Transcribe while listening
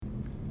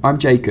I'm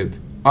Jacob.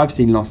 I've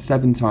seen Lost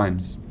 7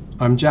 times.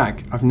 I'm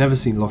Jack. I've never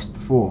seen Lost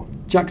before.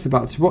 Jack's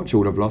about to watch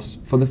all of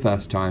Lost for the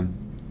first time.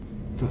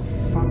 For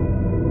fuck.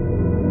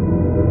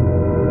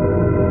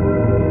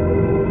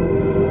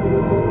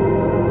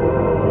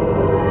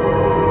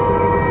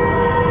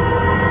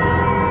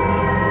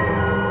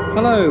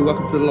 Hello,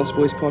 welcome to the Lost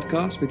Boys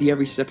podcast. With you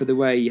every step of the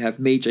way, you have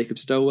me, Jacob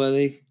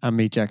Stolworthy. And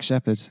me, Jack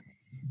Shepherd.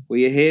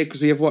 We are here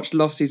because we have watched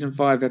Lost Season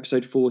 5,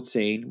 Episode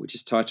 14, which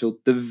is titled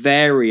The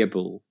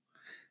Variable.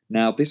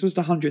 Now, this was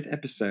the 100th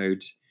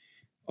episode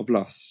of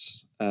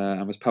Lost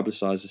and was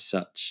publicised as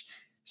such.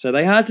 So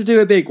they had to do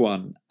a big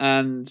one.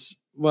 And,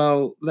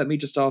 well, let me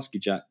just ask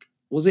you, Jack,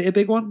 was it a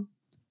big one?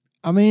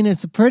 I mean,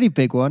 it's a pretty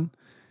big one.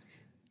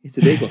 It's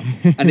a big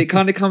one. And it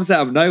kind of comes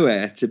out of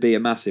nowhere to be a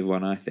massive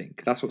one, I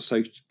think. That's what's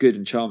so good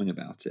and charming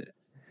about it.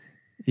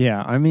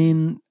 Yeah, I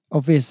mean,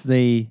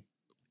 obviously,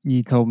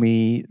 you told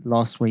me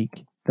last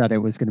week that it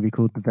was going to be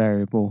called The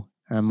Variable.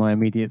 And my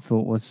immediate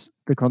thought was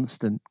The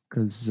Constant,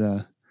 because,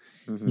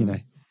 you know,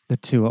 the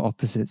two are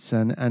opposites.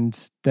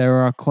 And there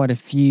are quite a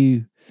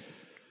few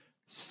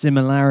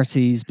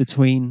similarities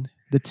between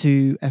the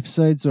two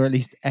episodes, or at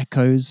least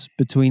echoes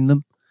between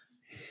them.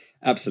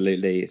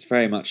 Absolutely. It's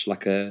very much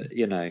like a,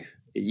 you know,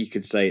 you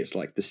could say it's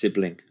like the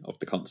sibling of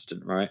The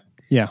Constant, right?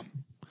 Yeah.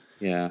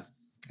 Yeah.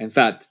 In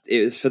fact,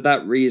 it was for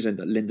that reason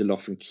that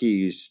Lindelof and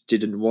Hughes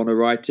didn't want to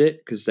write it,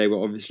 because they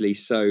were obviously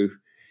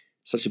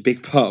such a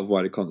big part of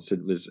why The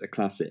Constant was a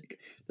classic,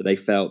 that they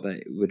felt that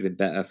it would have been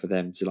better for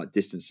them to like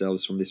distance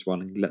themselves from this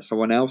one and let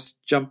someone else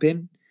jump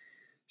in.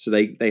 So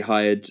they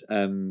hired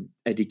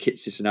Eddie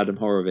Kitsis and Adam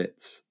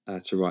Horowitz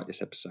to write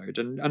this episode,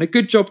 and a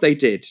good job they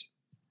did.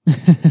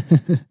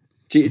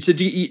 Do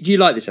you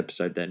like this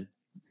episode then?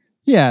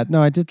 Yeah,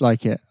 no, I did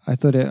like it. I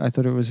thought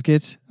it was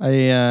good.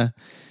 I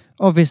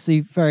obviously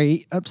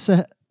very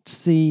upset to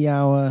see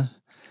our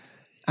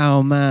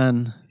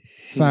man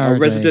Faraday, Our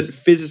resident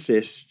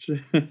physicist.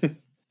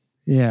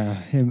 yeah,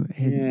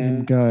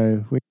 him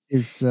go, which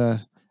is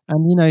and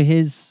you know,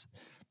 his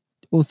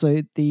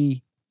also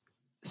the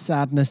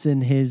sadness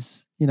in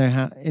his, you know,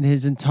 how in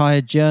his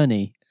entire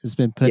journey has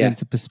been put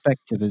into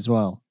perspective as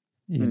well.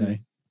 You know,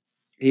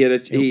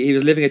 he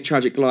was living a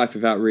tragic life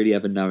without really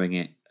ever knowing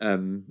it,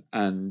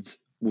 and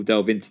we'll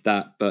delve into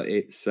that. But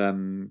it's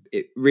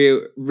it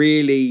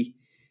really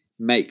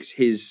makes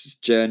his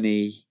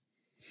journey.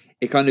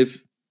 It kind of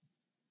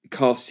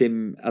casts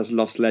him as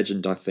lost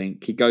legend. I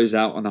think he goes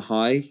out on a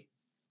high.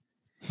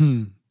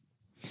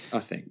 I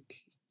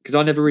think, because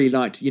I never really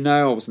liked. You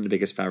know, I wasn't the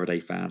biggest Faraday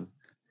fan.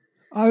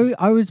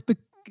 I was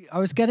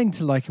getting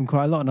to like him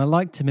quite a lot, and I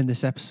liked him in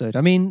this episode.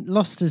 I mean,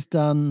 Lost has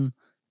done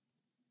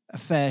a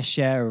fair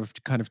share of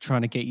kind of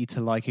trying to get you to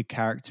like a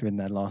character in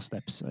their last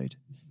episode.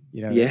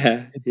 You know,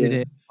 it did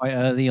it quite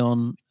early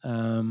on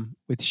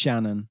with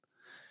Shannon.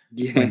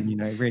 Yeah, when, you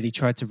know, it really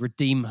tried to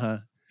redeem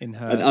her in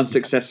her, and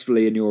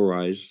unsuccessfully in your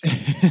eyes,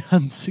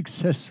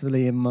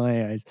 unsuccessfully in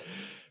my eyes.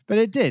 But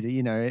it did,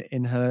 you know,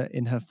 in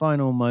her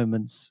final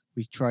moments,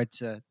 we tried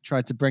to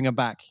bring her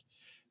back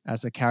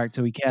as a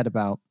character we cared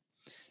about.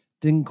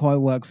 Didn't quite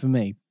work for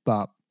me,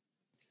 but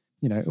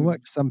you know, it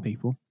worked for some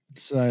people.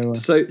 So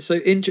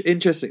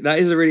interesting. That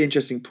is a really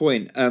interesting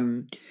point.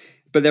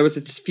 But there was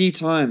a few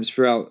times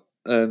throughout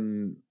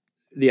the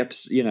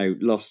episode, you know,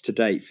 Lost to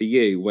date for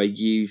you, where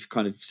you've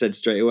kind of said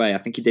straight away. I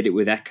think you did it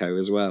with Echo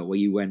as well, where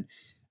you went,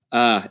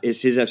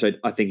 it's his episode.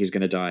 I think he's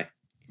going to die.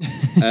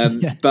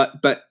 yeah.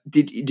 But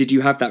did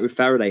you have that with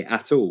Faraday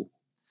at all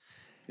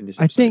in this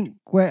episode?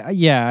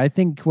 I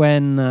think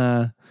when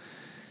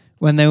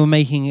they were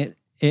making it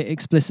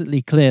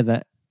explicitly clear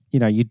that, you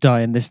know, you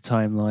die in this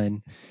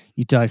timeline,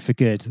 you die for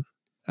good.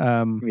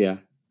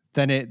 Then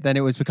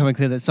it was becoming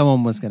clear that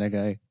someone was going to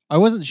go. I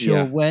wasn't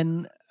sure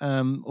when,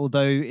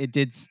 although it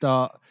did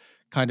start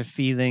kind of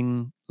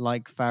feeling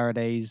like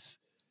Faraday's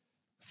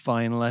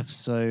final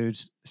episode,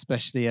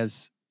 especially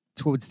as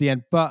towards the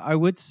end. But I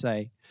would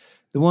say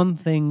the one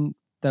thing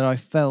that I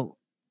felt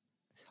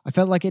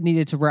like it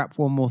needed to wrap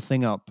one more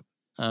thing up.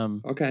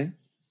 Okay.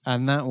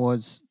 And that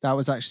was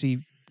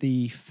actually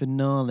the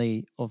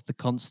finale of The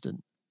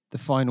Constant, the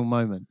final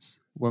moments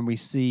when we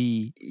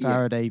see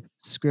Faraday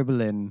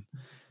scribble in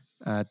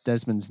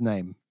Desmond's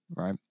name,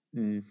 right?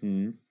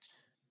 Mm-hmm.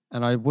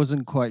 And I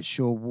wasn't quite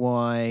sure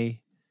why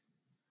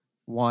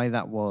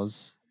that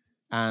was,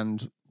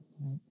 and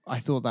I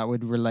thought that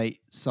would relate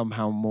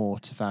somehow more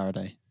to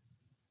Faraday.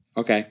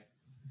 Okay.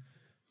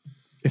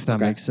 If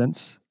that makes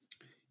sense.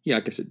 Yeah, I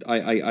guess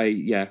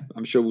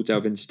I'm sure we'll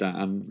delve into that,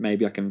 and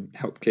maybe I can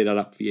help clear that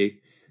up for you.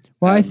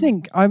 Well, I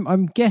think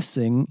I'm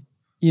guessing,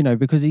 you know,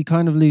 because he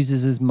kind of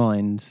loses his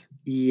mind.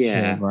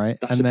 Yeah, here, right.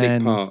 That's a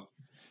big part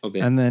of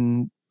it. And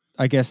then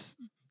I guess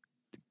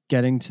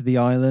getting to the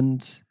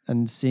island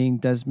and seeing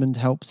Desmond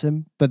helps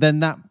him, but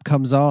then that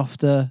comes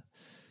after.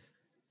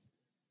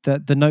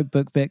 The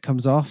notebook bit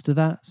comes after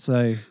that.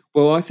 So,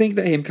 well, I think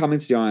that him coming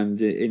to the island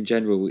in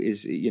general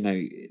is, you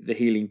know, the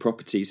healing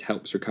properties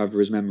helps recover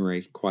his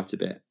memory quite a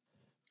bit.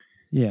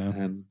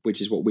 Yeah,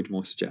 which is what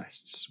Widmore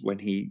suggests when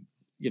he,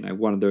 you know,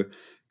 one of the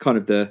kind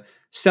of the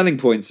selling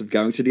points of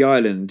going to the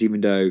island,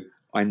 even though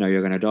I know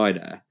you're going to die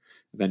there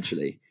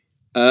eventually.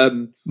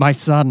 My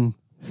son.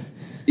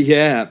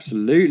 Yeah,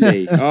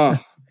 absolutely. I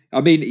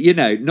mean,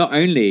 not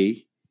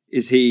only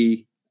is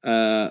he,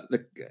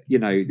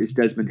 is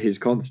Desmond his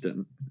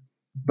constant,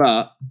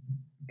 but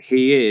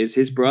he is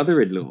his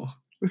brother-in-law.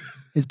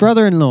 His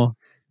brother-in-law.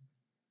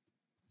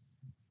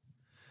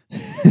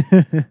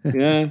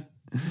 Yeah,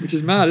 which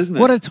is mad, isn't it?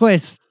 What a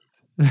twist.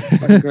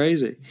 Fucking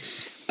crazy.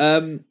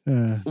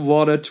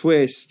 What a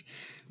twist.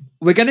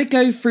 We're going to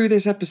go through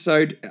this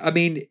episode. I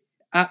mean,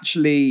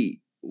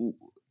 actually,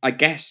 I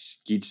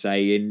guess you'd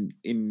say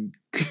in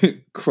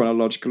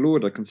chronological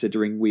order,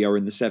 considering we are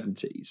in the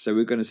 70s. So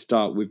we're going to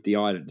start with the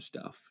island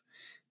stuff.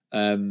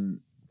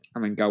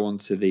 And then go on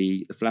to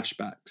the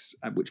flashbacks,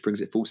 which brings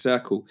it full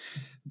circle.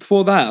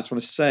 Before that, I just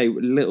want to say a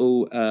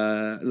little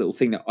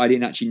thing that I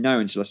didn't actually know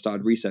until I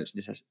started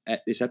researching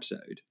this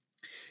episode,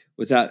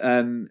 was that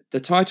the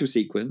title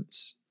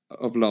sequence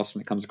of Lost,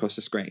 when it comes across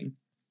the screen,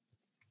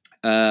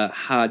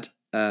 had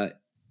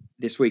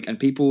this week, and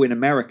people in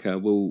America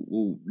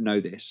will know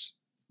this.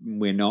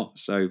 We're not,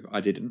 so I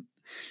didn't.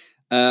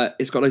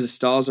 It's got loads of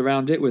stars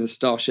around it with a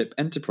Starship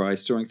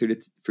Enterprise soaring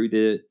through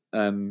the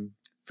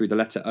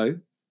letter O,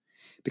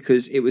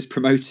 because it was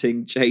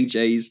promoting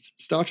JJ's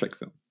Star Trek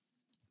film.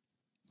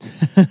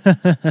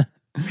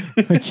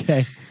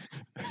 Okay.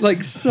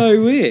 Like,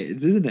 so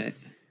weird, isn't it?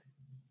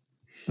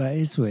 That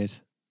is weird.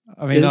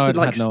 I mean, I had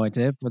no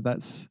idea, but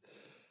that's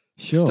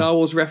sure. Star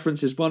Wars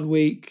references one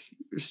week,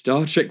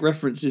 Star Trek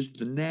references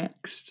the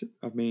next.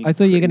 I mean, I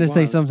thought you were going to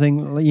say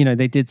something,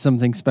 they did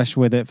something special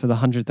with it for the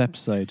 100th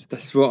episode.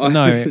 That's what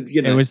No,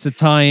 it was to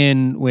tie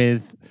in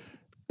with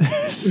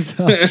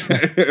Star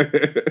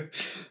Trek.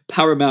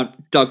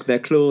 Paramount dug their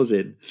claws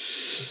in.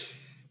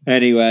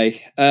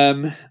 Anyway,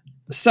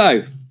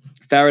 so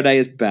Faraday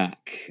is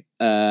back,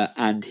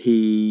 and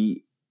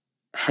he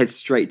heads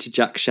straight to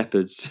Jack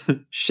Shepard's,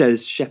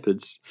 Shez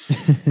Shepard's,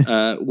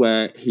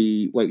 where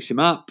he wakes him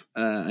up,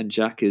 and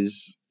Jack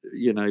is,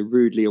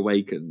 rudely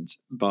awakened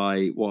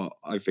by what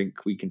I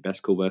think we can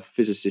best call a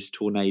physicist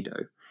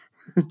tornado,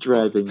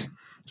 driving,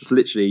 just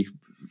literally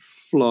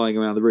flying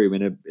around the room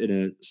in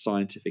a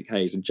scientific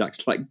haze, and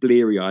Jack's like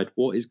bleary-eyed.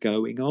 What is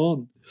going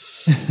on?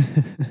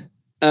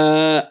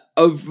 I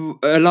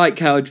like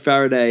how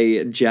Faraday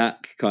and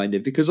Jack kind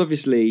of, because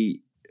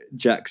obviously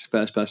Jack's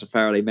first person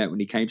Faraday met when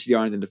he came to the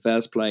island in the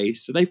first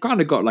place, so they've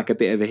kind of got like a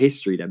bit of a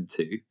history, them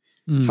two,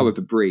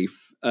 however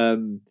brief. But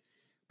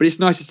it's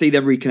nice to see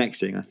them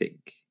reconnecting, I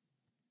think.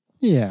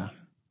 Yeah,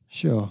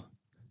 sure.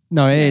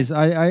 No, it is.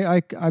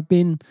 I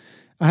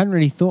hadn't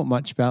really thought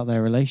much about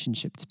their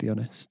relationship, to be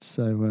honest.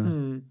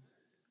 So,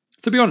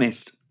 to be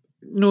honest,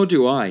 nor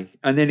do I.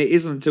 And then it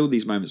isn't until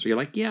these moments where you're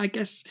like, yeah, I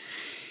guess.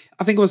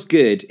 I think what's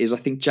good is I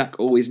think Jack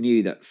always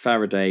knew that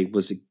Faraday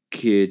was a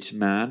good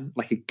man,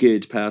 like a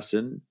good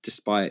person,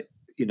 despite,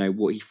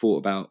 what he thought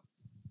about,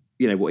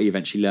 what he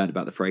eventually learned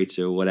about the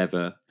freighter or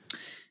whatever.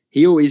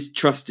 He always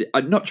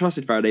not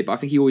trusted Faraday, but I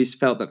think he always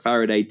felt that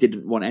Faraday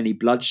didn't want any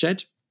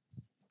bloodshed.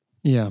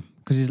 Yeah,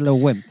 because he's a little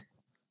wimp.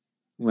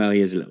 Well, he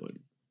is a little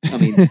wimp. I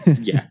mean,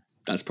 yeah,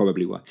 that's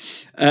probably why.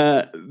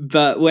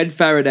 But when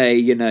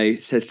Faraday,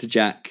 says to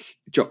Jack,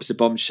 drops a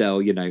bombshell,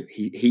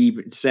 he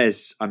even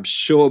says, I'm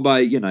sure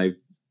my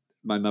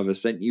mother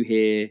sent you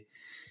here,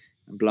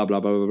 and blah, blah,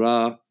 blah,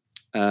 blah,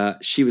 blah.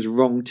 She was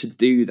wrong to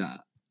do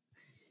that.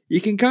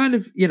 You can kind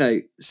of,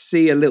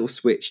 see a little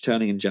switch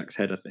turning in Jack's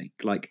head, I think.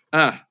 Like,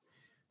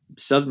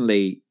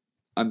 suddenly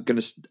I'm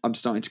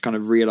starting to kind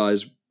of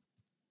realise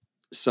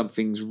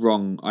something's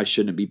wrong, I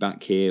shouldn't be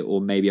back here,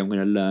 or maybe I'm going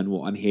to learn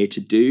what I'm here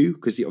to do,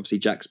 because obviously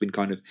Jack's been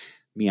kind of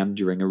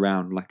meandering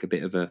around like a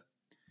bit of a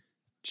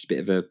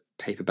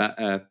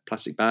paper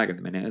plastic bag at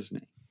the minute,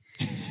 hasn't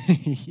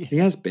he? Yeah. He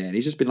has been.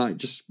 He's just been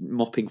just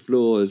mopping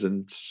floors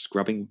and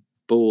scrubbing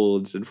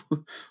boards and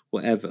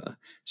whatever.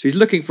 So he's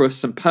looking for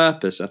some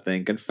purpose, I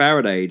think, and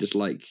Faraday just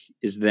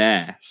is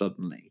there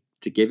suddenly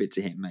to give it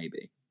to him,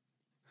 maybe.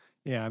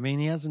 Yeah, I mean,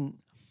 he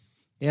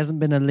hasn't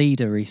been a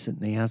leader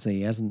recently, has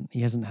he?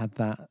 He hasn't had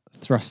that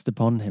thrust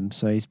upon him,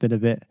 so he's been a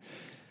bit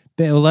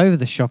all over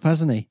the shop,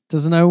 hasn't he?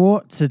 Doesn't know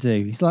what to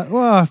do. He's like,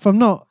 well, if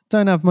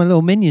don't have my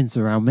little minions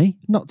around me,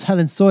 not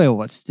telling Sawyer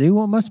what to do,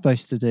 what am I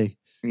supposed to do?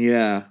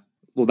 Yeah,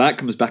 well, that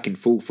comes back in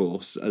full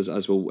force as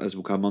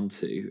we'll come on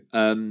to.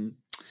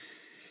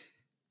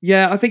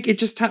 Yeah, I think it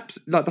just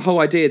taps the whole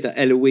idea that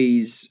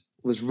Eloise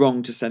was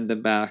wrong to send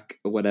them back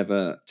or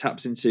whatever,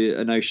 taps into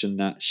a notion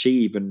that she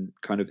even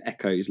kind of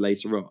echoes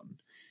later on,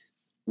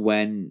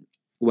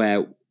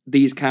 where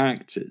these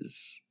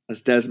characters,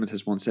 as Desmond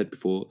has once said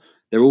before,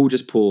 they're all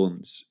just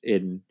pawns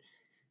in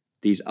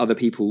these other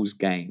people's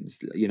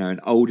games, in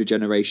older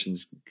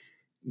generations'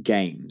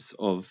 games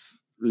of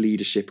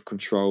leadership,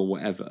 control,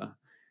 whatever.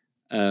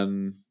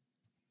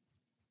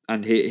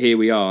 And here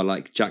we are,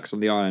 Jack's on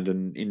the island,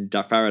 and in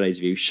Faraday's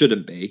view,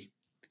 shouldn't be.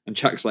 And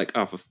Jack's like,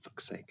 oh, for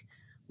fuck's sake,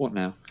 what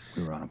now?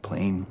 We were on a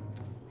plane,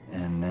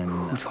 and then...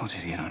 Who told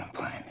you to get on a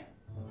plane?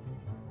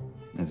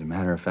 As a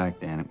matter of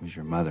fact, Dan, it was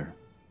your mother.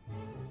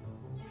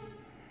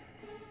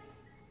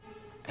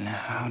 And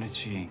how did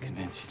she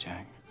convince you,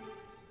 Jack?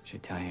 She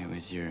tell you it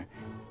was your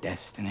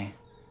destiny?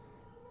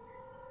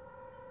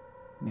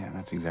 Yeah,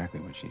 that's exactly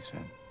what she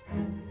said.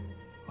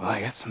 Well, I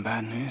got some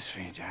bad news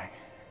for you, Jack.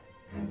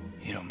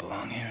 You don't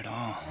belong here at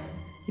all.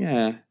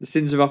 Yeah, the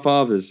sins of our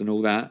fathers and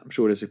all that. I'm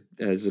sure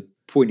there's a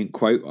poignant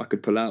quote I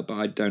could pull out, but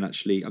I'm not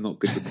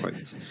good with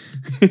quotes.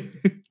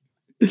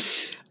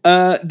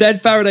 Then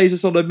Faraday's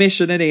just on a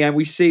mission, isn't he? And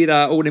we see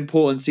that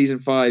all-important season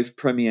 5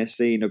 premiere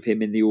scene of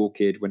him in the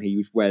Orchid when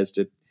he wears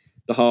the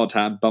hard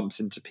hat and bumps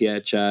into Pierre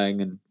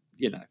Chang and,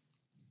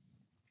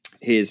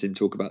 hears him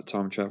talk about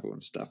time travel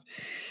and stuff.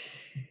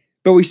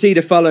 But we see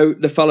the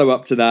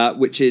follow-up to that,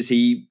 which is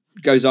he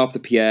goes after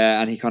Pierre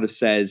and he kind of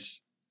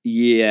says,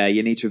 yeah,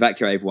 you need to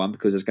evacuate everyone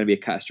because there's going to be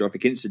a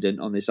catastrophic incident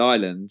on this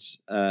island.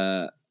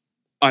 I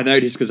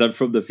know this because I'm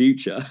from the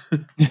future.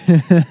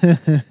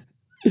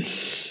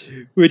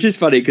 Which is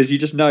funny because you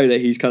just know that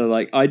he's kind of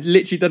like, I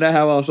literally don't know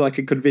how else I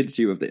can convince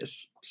you of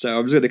this. So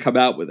I'm just going to come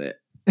out with it.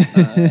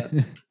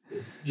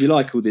 Do you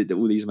like all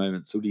these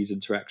moments, all these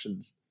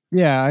interactions?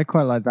 Yeah, I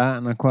quite like that.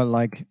 And I quite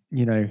like,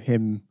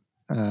 him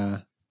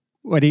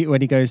when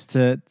he goes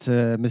to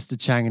Mr.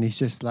 Chang and he's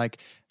just like,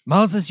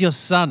 Miles is your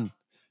son.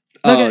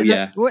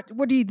 Yeah.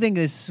 What do you think?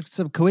 Is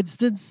some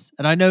coincidence?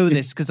 And I know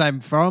this because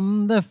I'm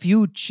from the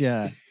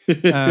future.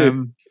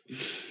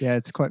 Yeah,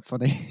 it's quite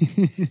funny.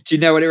 Do you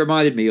know what it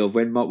reminded me of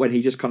when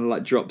he just kind of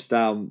like drops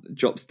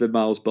the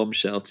Miles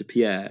bombshell to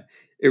Pierre?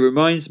 It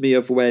reminds me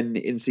of when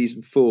in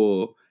season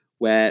 4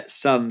 where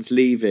Sun's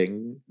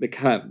leaving the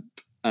camp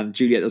and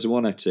Juliet doesn't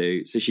want her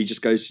to, so she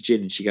just goes to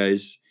Jin and she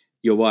goes,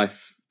 "Your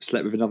wife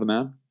slept with another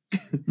man."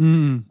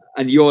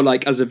 And you're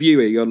like, as a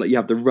viewer, you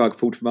have the rug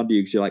pulled from under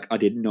you because you're like, I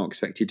did not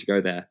expect you to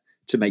go there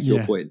to make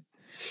your point.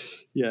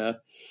 Yeah.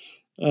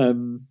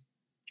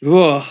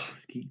 But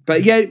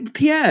yeah,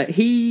 Pierre,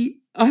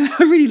 I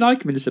really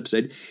like him in this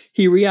episode.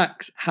 He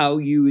reacts how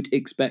you would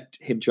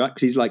expect him to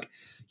act. He's like,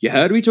 you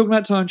heard me talking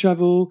about time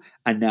travel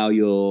and now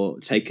you're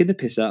taking the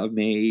piss out of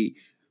me.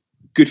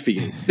 Good for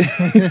you.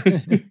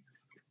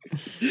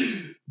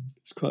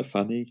 It's quite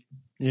funny.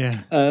 Yeah.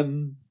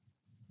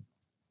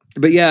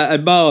 But yeah,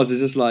 and Mars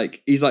is just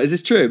like, he's like, is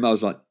this true? And Mars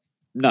is like,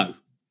 no.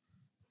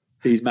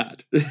 He's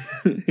mad.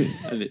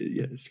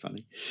 It's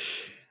funny.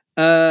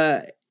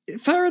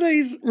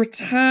 Faraday's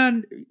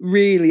return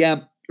really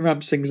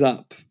ramps things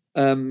up.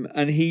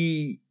 And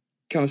he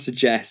kind of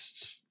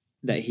suggests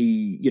that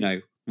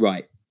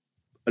right,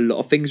 a lot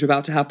of things are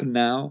about to happen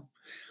now.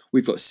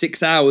 We've got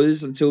 6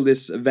 hours until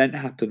this event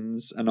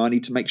happens, and I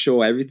need to make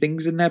sure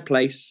everything's in their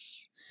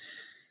place.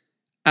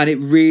 And it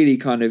really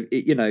kind of,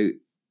 it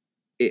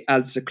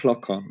adds a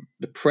clock on.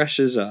 The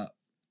pressure's up.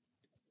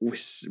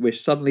 We're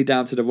suddenly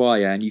down to the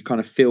wire, and you kind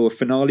of feel a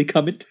finale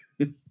coming.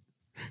 Okay.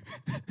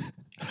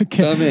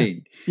 You know what I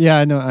mean? Yeah,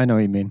 I know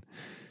what you mean.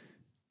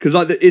 Because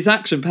it's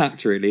action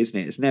packed, really, isn't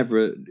it? It's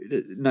never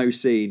no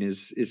scene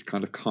is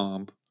kind of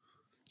calm.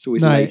 It's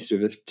always laced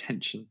with a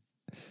tension.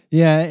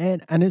 Yeah,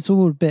 and it's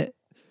all a bit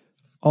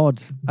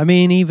odd. I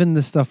mean, even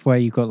the stuff where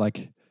you got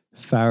like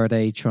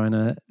Faraday trying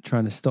to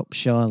stop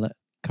Charlotte,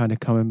 kind of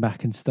coming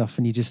back and stuff,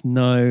 and you just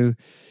know,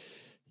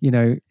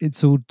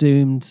 it's all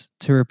doomed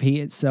to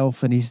repeat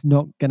itself, and he's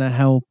not going to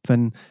help.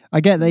 And I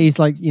get that he's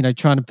like,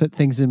 trying to put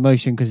things in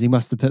motion because he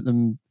must have put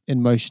them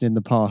in motion in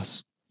the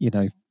past,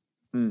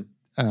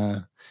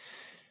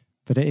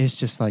 But it is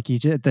just like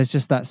there's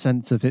just that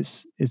sense of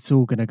it's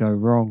all going to go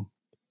wrong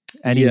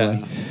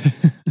anyway.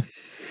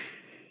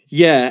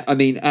 Yeah, I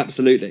mean,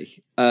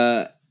 absolutely.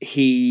 It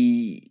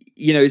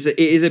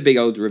is a big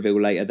old reveal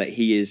later that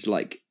he is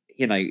like,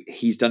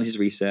 he's done his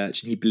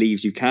research and he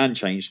believes you can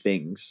change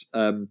things.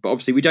 But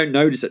obviously we don't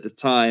notice at the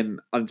time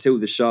until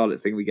the Charlotte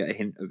thing, we get a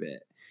hint of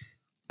it.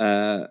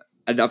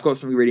 And I've got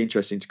something really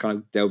interesting to kind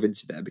of delve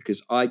into there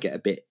because I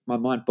get my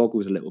mind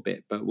boggles a little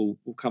bit, but we'll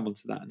come on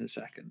to that in a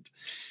second.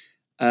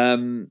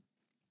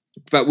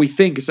 But we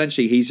think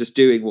essentially he's just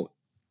doing what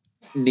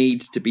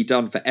needs to be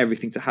done for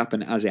everything to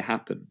happen as it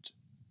happened.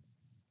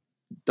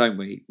 Don't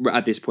we?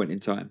 At this point in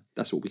time,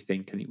 that's what we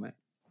think anyway.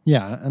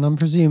 Yeah, and I'm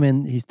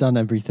presuming he's done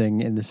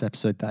everything in this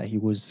episode that he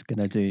was going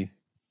to do.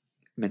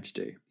 Meant to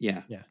do,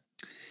 yeah. Yeah.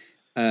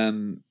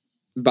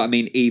 But I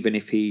mean, even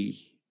if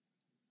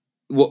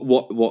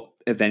what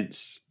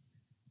events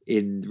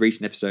in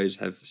recent episodes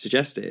have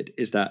suggested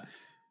is that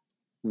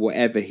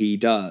whatever he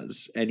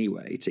does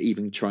anyway, to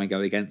even try and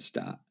go against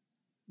that,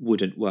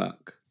 wouldn't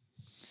work.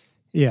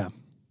 Yeah,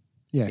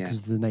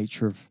 because the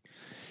nature of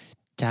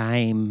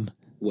time.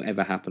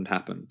 Whatever happened,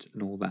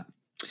 and all that.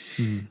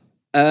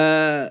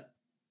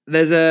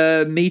 There's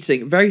a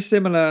meeting very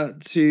similar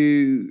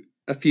to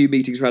a few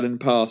meetings we had in the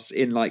past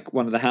in like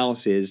one of the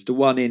houses. The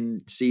one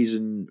in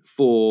season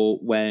 4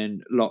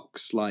 when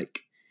Locke's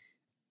like,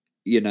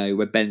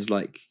 where Ben's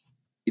like,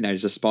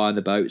 there's a spy on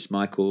the boats.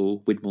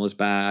 Michael Widmore's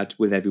bad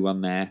with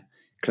everyone there,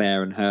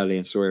 Claire and Hurley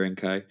and Sawyer and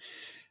co.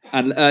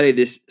 And earlier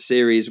this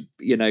series,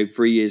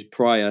 3 years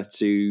prior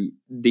to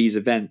these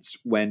events,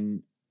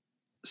 when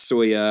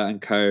Sawyer and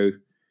co.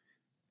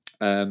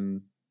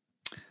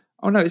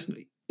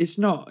 It's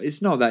not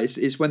that.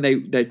 It's when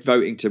they're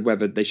voting to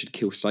whether they should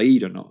kill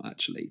Saeed or not.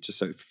 Actually, just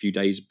so a few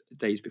days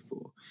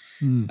before.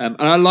 And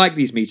I like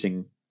these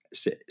meeting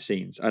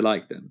scenes. I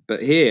like them.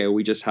 But here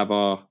we just have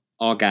our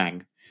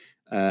gang,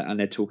 and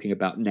they're talking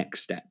about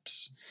next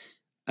steps.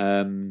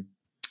 And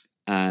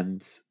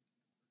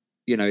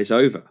it's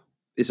over.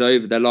 It's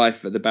over. Their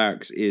life at the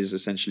barracks is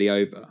essentially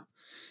over.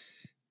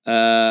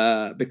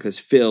 Because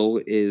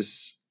Phil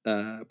is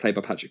played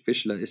by Patrick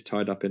Fischler is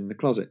tied up in the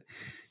closet.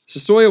 So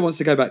Sawyer wants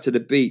to go back to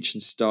the beach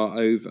and start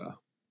over.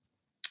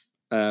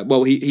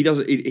 He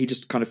doesn't. He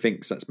just kind of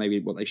thinks that's maybe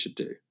what they should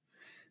do,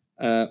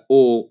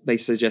 or they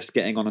suggest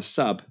getting on a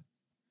sub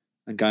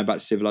and going back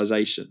to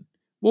civilization.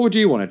 What would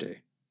you want to do?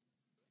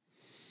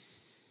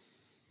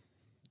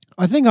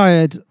 I think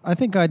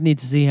I'd need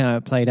to see how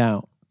it played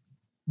out.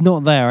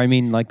 Not there. I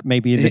mean, like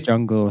maybe in the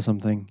jungle or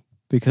something.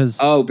 Because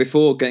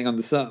before getting on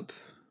the sub.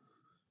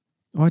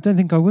 I don't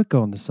think I would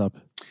go on the sub.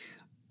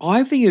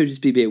 I think it would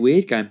just be a bit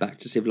weird going back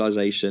to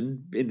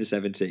civilization in the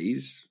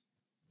 70s.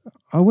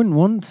 I wouldn't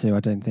want to, I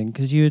don't think,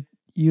 because you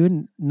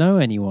wouldn't know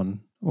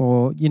anyone.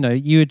 Or,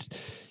 you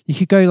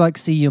could go like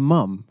see your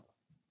mum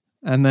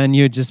and then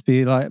you'd just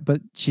be like, but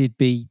she'd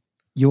be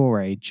your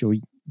age or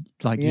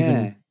like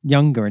even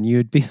younger and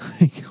you'd be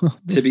like...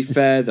 To be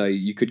fair though,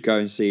 you could go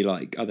and see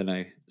like, I don't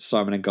know,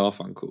 Simon and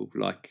Garfunkel,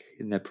 like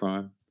in their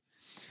prime.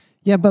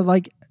 Yeah, but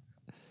like,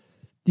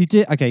 you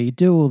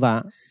do all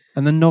that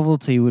and the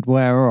novelty would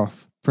wear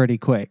off pretty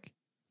quick.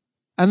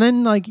 And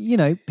then like,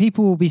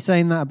 people will be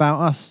saying that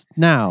about us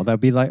now. They'll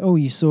be like, oh,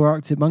 you saw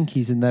Arctic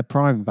Monkeys in their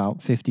prime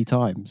about 50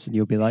 times. And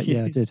you'll be like,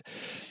 yeah, I did.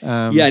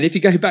 And if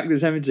you go back to the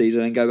 70s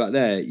and then go back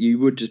there, you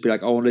would just be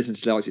like, oh, I want to listen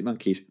to the Arctic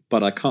Monkeys,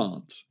 but I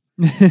can't.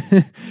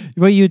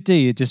 What you'd do,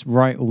 you'd just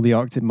write all the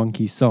Arctic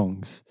Monkeys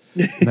songs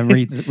and then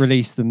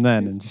release them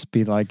then and just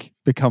be like,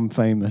 become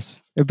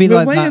famous. It'd be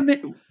like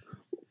that.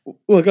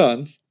 Well, go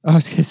on. I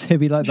was going to say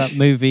it'd be like that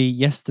movie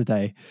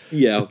Yesterday.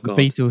 Yeah, the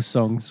Beatles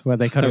songs where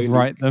they kind of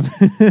write them.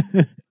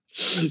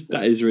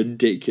 That is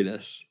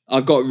ridiculous.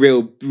 I've got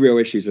real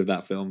issues with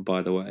that film,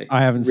 by the way.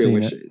 I haven't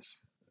seen it.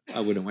 I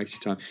wouldn't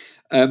waste your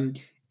time.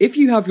 If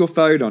you have your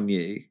phone on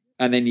you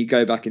and then you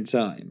go back in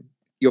time,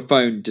 your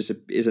phone just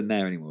isn't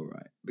there anymore,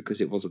 right? Because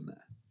it wasn't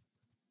there.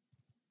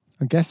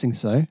 I'm guessing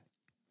so.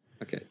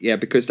 Okay, yeah,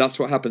 because that's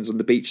what happens on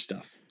the beach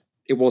stuff.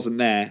 It wasn't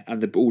there,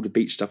 and all the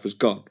beach stuff was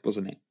gone,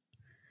 wasn't it?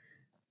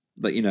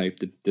 Like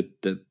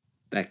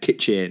their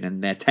kitchen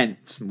and their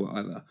tents and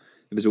whatever.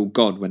 It was all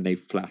gone when they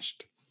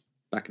flashed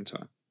back in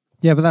time.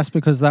 Yeah, but that's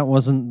because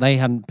they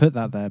hadn't put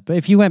that there. But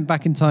if you went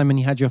back in time and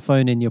you had your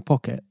phone in your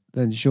pocket,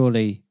 then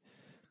surely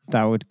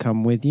that would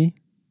come with you.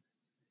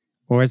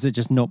 Or has it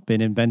just not been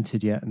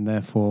invented yet and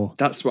therefore...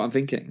 That's what I'm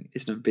thinking.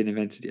 It's not been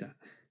invented yet.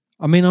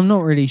 I mean, I'm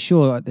not really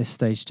sure at this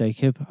stage,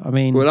 Jacob. I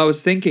mean... Well, I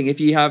was thinking if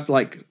you have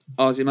like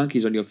Arctic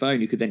Monkeys on your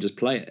phone, you could then just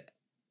play it.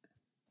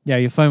 Yeah,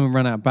 your phone would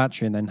run out of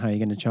battery and then how are you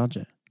going to charge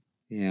it?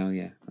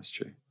 Yeah, that's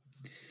true.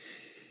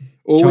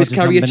 Always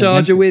carry a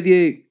charger with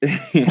you.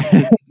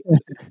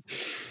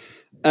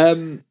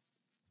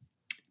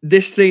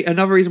 This scene,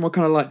 another reason why I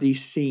kind of like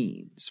these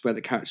scenes where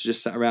the characters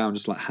just sat around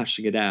just like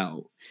hashing it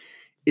out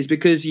is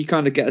because you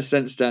kind of get a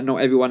sense that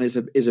not everyone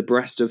is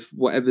abreast of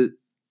whatever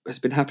has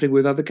been happening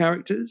with other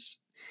characters.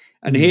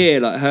 And here,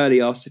 like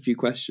Hurley asked a few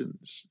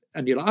questions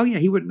and you're like, oh yeah,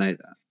 he wouldn't know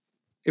that.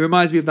 It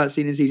reminds me of that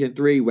scene in season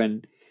 3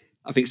 when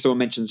I think someone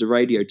mentions a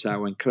radio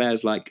tower and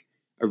Claire's like,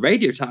 a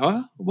radio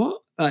tower?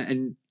 What?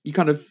 And you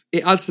kind of,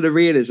 it adds to the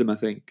realism, I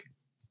think.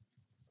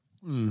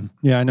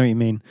 Yeah, I know what you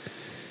mean.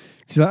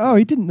 He's like, oh,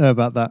 he didn't know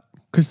about that.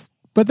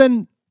 But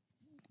then,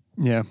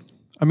 yeah.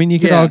 I mean, you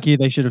could argue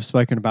they should have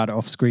spoken about it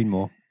off screen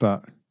more,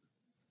 but...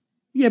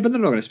 Yeah, but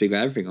they're not going to speak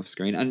about everything off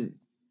screen. And,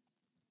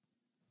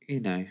 I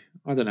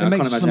don't know. It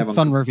makes some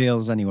fun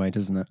reveals anyway,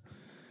 doesn't it?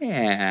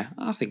 Yeah,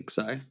 I think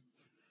so.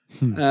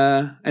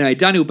 Anyway,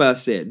 Daniel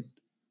bursts in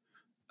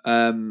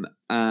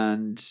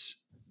and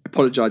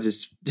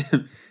apologises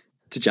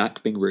to Jack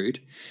for being rude.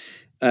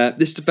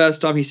 This is the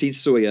first time he's seen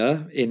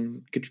Sawyer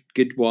in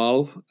good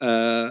while.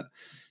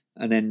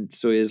 And then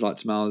Sawyer's like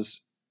to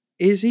Miles,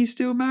 is he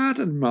still mad?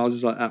 And Miles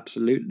is like,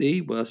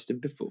 absolutely, worse than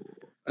before.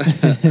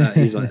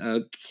 He's like,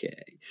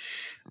 okay.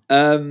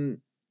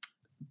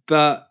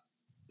 But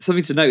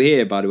something to note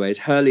here, by the way, is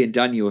Hurley and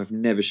Daniel have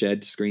never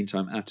shared screen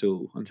time at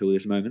all until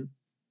this moment.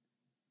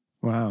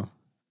 Wow.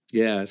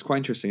 Yeah, it's quite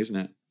interesting, isn't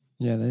it?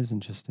 Yeah, that is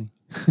interesting.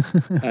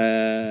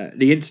 The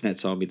internet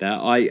told me that.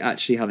 I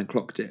actually hadn't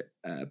clocked it,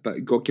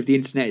 but got to give the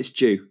internet its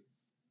due.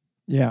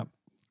 Yeah,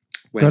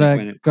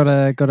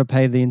 gotta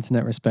pay the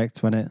internet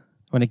respect when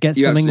it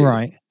gets something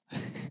right.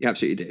 You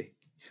absolutely do.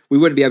 We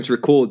wouldn't be able to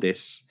record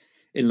this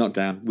in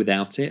lockdown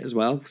without it as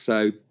well.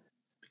 So,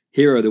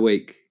 hero of the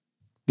week,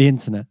 the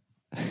internet.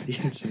 The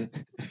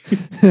internet.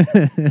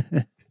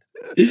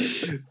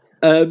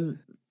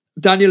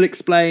 Daniel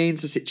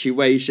explains the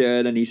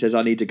situation and he says,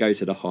 I need to go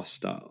to the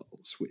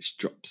hostiles, which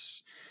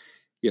drops,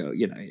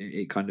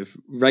 it kind of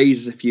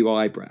raises a few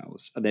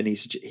eyebrows. And then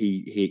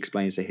he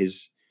explains that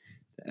his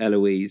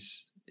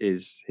Eloise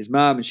is his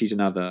mum and she's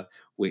another,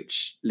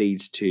 which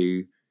leads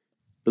to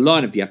the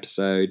line of the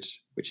episode,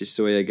 which is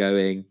Sawyer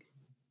going,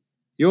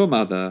 "Your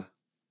mother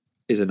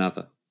is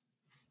another."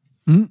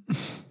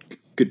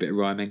 Good bit of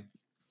rhyming.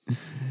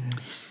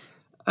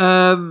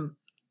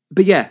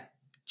 But yeah,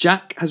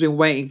 Jack has been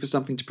waiting for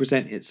something to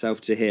present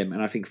itself to him,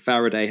 and I think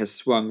Faraday has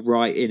swung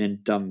right in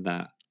and done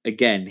that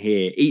again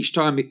here. Each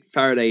time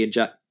Faraday and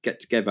Jack get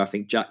together, I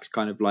think Jack's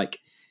kind of like,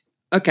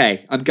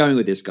 okay, I'm going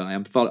with this guy.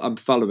 I'm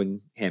following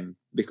him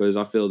because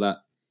I feel that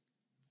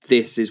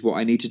this is what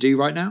I need to do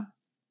right now.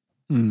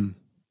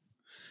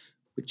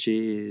 Which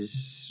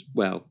is,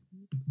 well,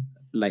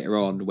 later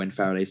on when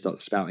Faraday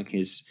starts spouting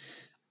his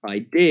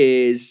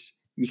ideas,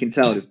 you can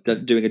tell it's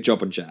doing a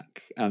job on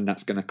Jack, and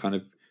that's going to kind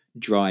of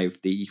drive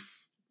the,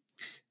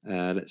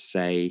 let's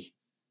say,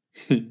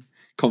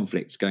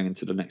 conflict going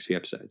into the next few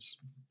episodes.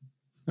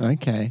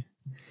 Okay.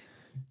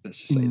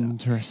 Let's just say that.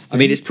 Interesting. I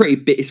mean, it's pretty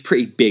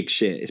big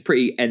shit. It's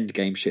pretty end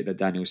game shit that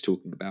Daniel's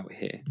talking about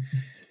here.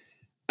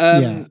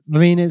 Yeah, I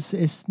mean,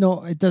 it's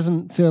not. It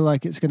doesn't feel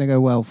like it's going to go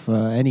well for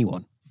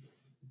anyone.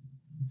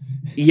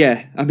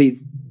 Yeah, I mean,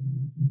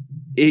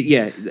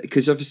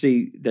 because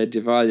obviously they're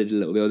divided a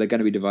little bit, or they're going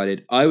to be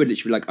divided. I would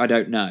literally be like, I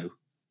don't know.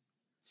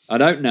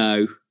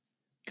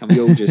 Can we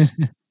all just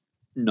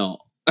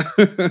not?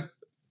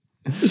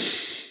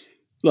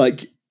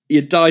 Like,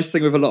 you're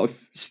dicing with a lot of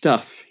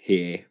stuff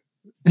here.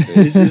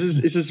 This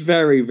is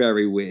very,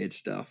 very weird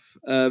stuff.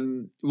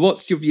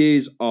 What's your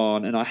views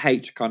on, and I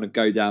hate to kind of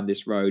go down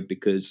this road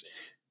because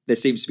there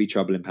seems to be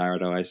trouble in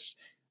paradise,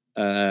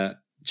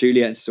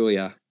 Juliet and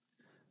Sawyer?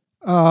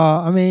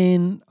 I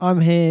mean,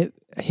 I'm here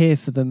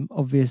for them,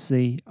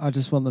 obviously. I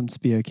just want them to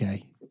be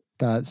okay.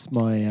 That's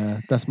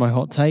my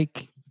hot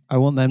take. I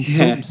want them to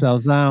sort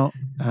themselves out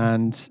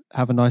and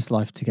have a nice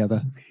life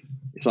together.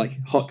 It's like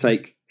hot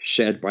take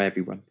shared by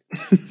everyone.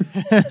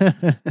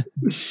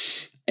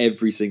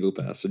 Every single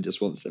person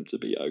just wants them to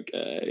be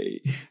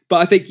okay. But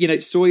I think,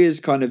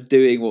 Sawyer's kind of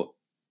doing what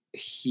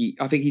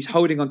I think he's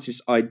holding on to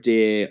this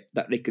idea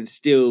that they can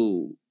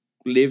still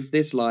live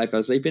this life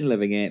as they've been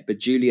living it. But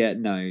Juliet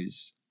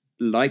knows,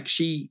 like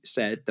she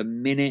said, the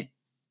minute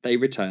they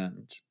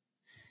returned,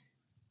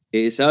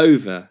 it's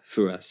over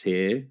for us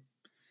here.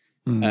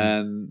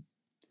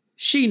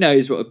 She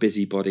knows what a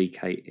busybody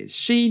Kate is.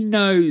 She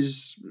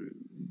knows,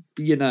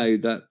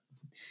 that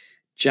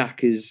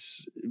Jack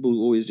will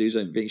always do his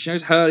own thing. She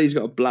knows Hurley's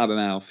got a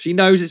blabbermouth. She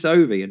knows it's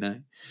over,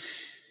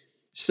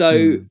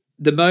 So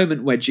the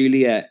moment where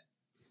Juliet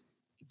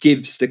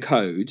gives the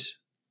code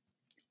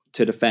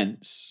to the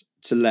fence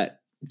to let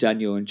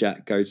Daniel and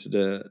Jack go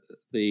to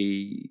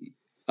the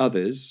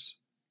others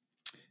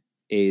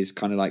is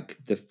kind of like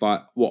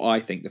what I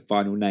think the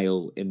final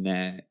nail in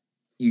their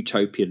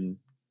utopian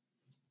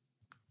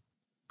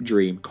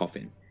dream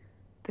coffin.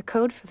 The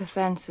code for the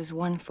fence is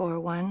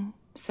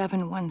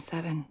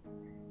 141717.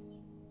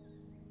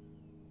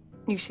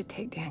 You should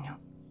take Daniel.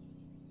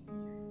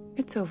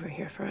 It's over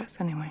here for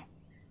us anyway.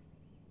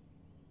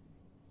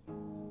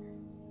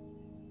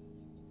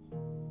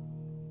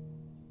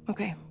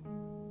 Okay.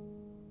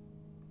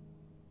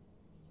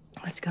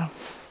 Let's go.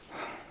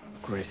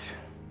 Great.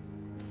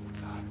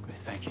 Great,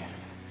 thank you.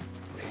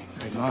 Okay,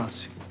 great.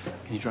 Miles,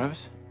 can you drive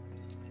us?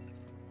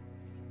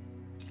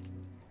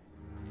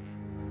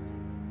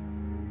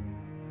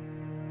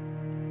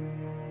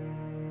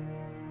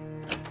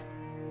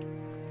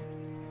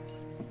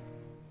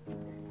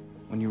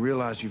 When you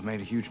realize you've made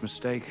a huge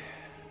mistake,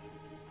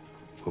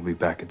 we'll be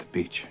back at the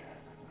beach,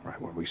 right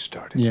where we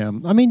started. Yeah,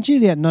 I mean,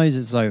 Juliet knows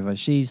it's over.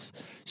 She's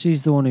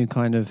the one who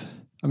kind of,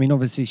 I mean,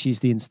 obviously she's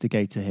the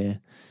instigator here.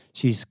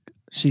 She's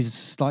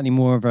slightly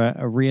more of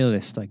a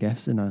realist, I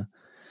guess, in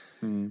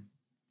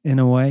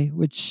a way,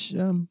 which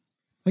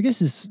I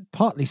guess is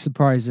partly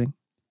surprising,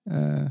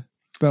 but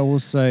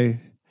also,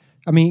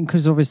 I mean,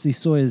 because obviously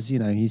Sawyer's,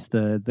 he's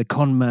the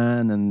con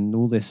man and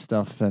all this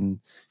stuff, and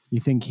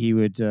you think he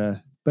would,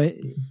 but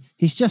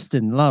he's just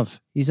in love.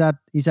 He's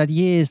had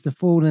years to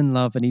fall in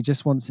love, and he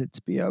just wants it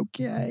to be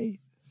okay.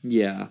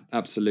 Yeah,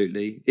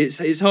 absolutely.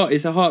 It's hard.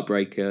 It's a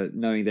heartbreaker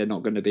knowing they're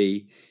not going to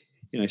be,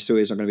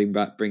 Sawyer's not going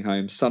to bring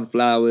home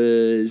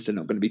sunflowers. They're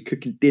not going to be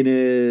cooking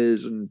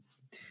dinners and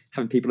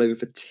having people over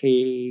for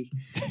tea.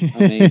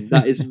 I mean,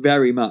 that is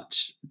very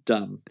much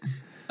done.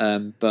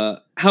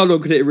 But how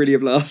long could it really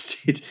have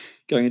lasted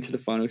going into the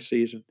final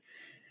season?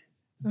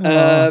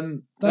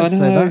 Don't say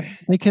that.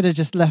 They could have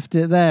just left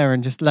it there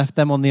and just left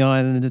them on the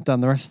island and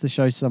done the rest of the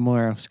show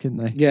somewhere else, couldn't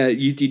they? Yeah,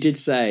 you did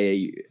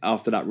say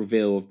after that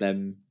reveal of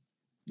them,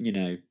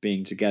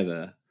 being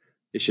together,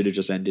 it should have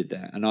just ended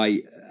there. And I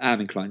am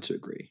inclined to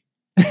agree.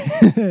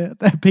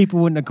 People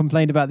wouldn't have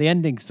complained about the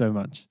ending so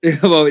much.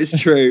 Well, it's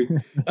true.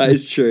 That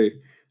is true.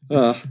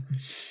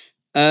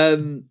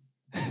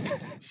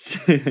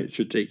 It's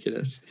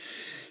ridiculous.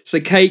 So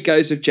Kate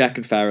goes with Jack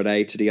and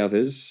Faraday to the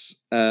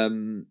others.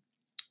 We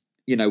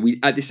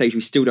at this stage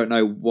we still don't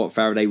know what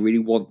Faraday really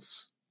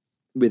wants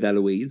with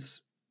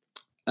Eloise.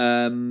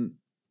 Miles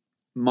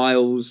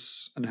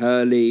and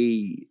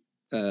Hurley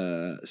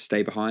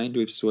stay behind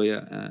with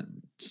Sawyer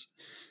and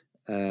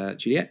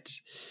Juliet.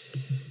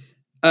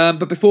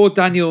 But before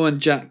Daniel and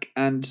Jack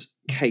and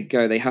Kate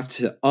go, they have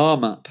to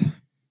arm up.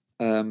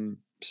 So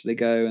they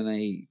go and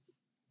they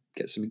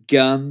get some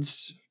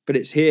guns, but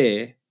it's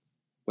here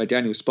where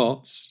Daniel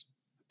spots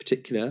a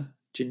particular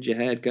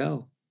ginger-haired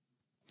girl.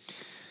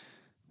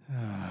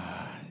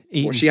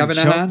 What's she having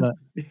in her hand?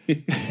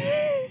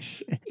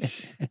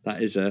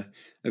 That is a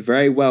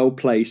very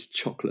well-placed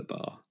chocolate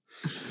bar.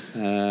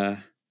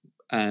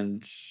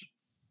 And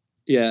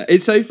yeah,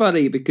 it's so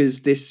funny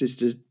because this is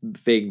the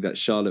thing that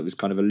Charlotte was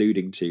kind of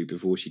alluding to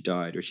before she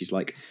died, where she's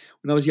like,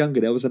 when I was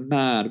younger, there was a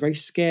man, a very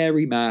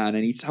scary man,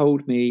 and he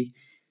told me,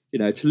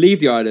 to leave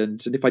the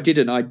island, and if I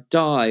didn't, I'd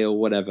die or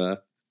whatever.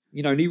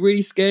 And he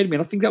really scared me,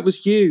 and I think that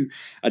was you.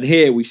 And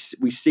here we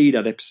see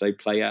that episode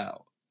play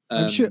out.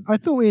 I'm sure. I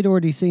thought we had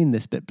already seen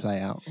this bit play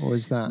out, or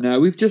is that?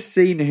 No, we've just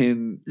seen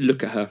him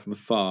look at her from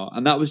afar,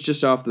 and that was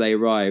just after they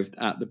arrived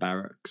at the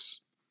barracks.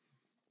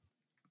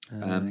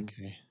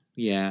 Okay.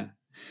 Yeah.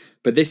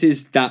 But this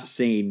is that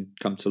scene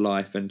come to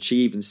life, and she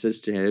even says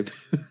to him,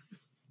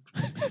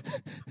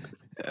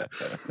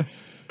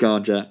 "Go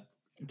on, Jack,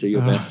 do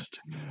your best."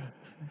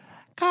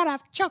 Can't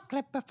have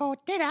chocolate before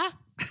dinner.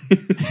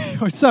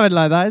 Or something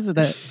like that, isn't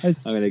it? I'm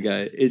going to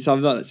go. It's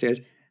something like that. She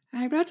goes,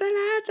 "I'm not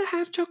allowed to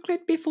have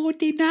chocolate before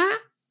dinner."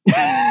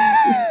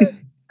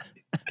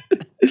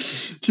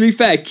 To be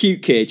fair,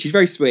 cute kid. She's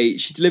very sweet.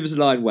 She delivers the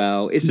line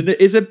well.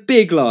 It's a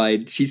big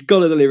line. She's got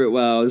to deliver it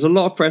well. There's a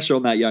lot of pressure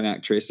on that young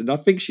actress, and I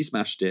think she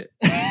smashed it.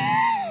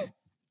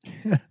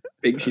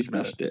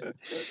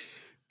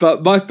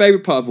 But my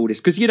favourite part of all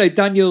this, because,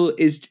 Daniel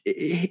is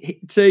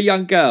to a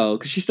young girl,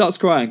 because she starts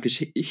crying, because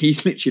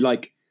he's literally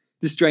like,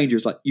 the stranger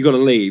is like, "You got to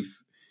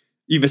leave.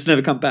 You must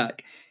never come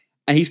back."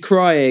 And he's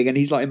crying, and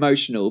he's like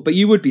emotional. But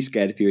you would be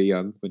scared if you were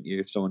young, wouldn't you,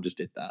 if someone just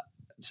did that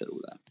and said all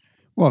that?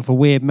 Well, if a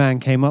weird man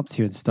came up to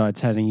you and started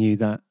telling you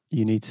that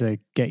you need to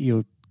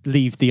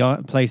leave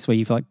the place where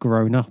you've like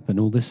grown up and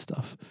all this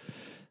stuff.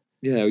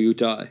 Yeah, or you'll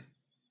die.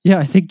 Yeah,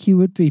 I think you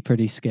would be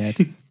pretty scared,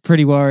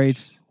 pretty worried.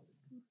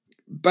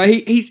 But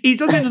he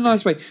does it in a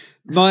nice way.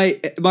 My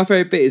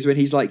favourite bit is when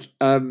he's like,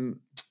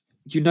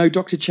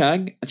 Dr.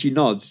 Chang? And she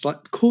nods. It's like,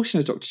 of course she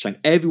knows Dr. Chang.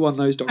 Everyone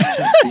knows Dr.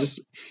 Chang.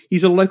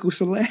 He's a local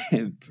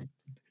celeb.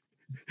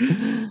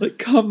 Like,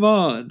 come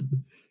on.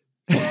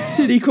 What a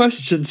silly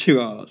question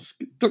to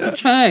ask. Dr.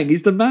 Chang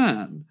is the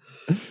man.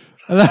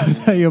 I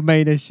love that your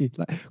main issue.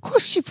 Like, of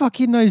course she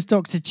fucking knows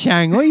Dr.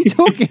 Chang. What are you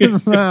talking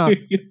about?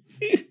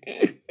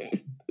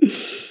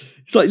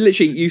 It's like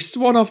literally, you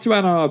swan off to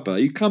Ann Arbor,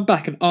 you come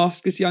back and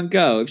ask this young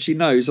girl if she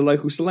knows a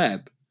local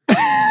celeb.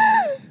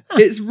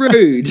 It's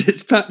rude.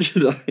 It's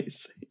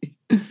patronising.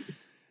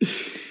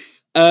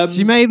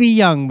 She may be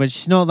young, but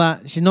she's not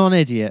an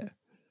idiot.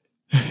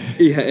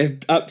 Yeah,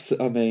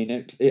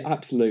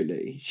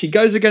 absolutely. She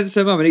goes against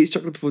her mum and eats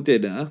chocolate before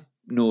dinner.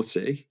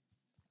 Naughty.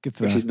 Good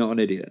for her. She's not an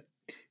idiot.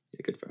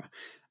 Yeah, good for her.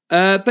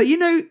 But,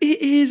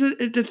 here's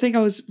the thing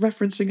I was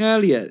referencing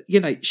earlier.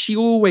 She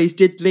always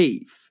did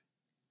leave.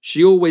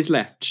 She always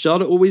left.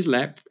 Charlotte always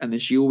left, and then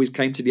she always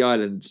came to the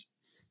island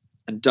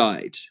and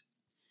died.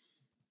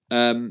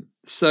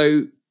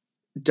 So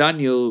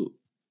Daniel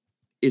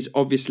is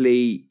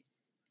obviously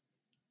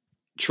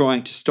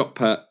trying to stop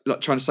her,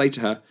 like trying to say to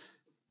her,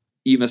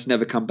 "You must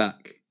never come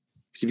back.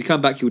 Because if you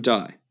come back, you'll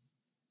die.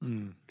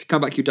 If you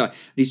come back, you'll die." And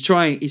he's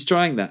trying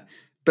that.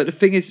 But the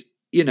thing is,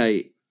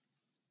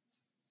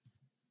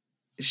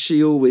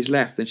 she always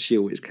left and she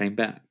always came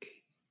back.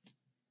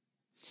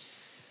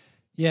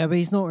 Yeah, but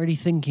he's not really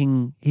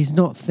thinking. He's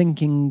not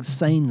thinking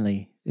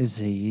sanely, is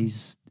he?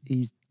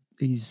 He's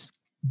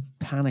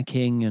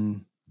panicking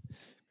and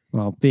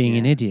being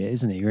an idiot,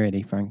 isn't he?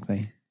 Really,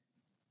 frankly.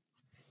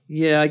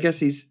 Yeah, I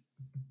guess his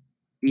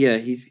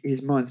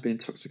mind's been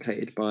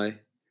intoxicated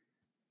by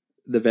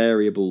the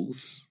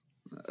variables.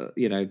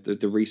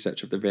 The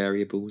research of the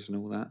variables and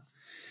all that.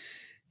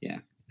 Yeah,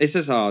 it's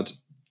just hard.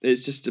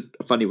 It's just a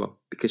funny one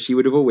because she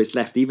would have always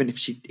left, even if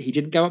he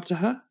didn't go up to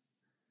her.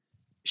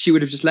 She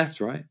would have just left,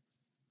 right?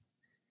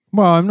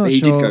 Well, I'm not sure.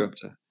 He did go up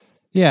to her.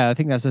 Yeah, I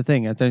think that's the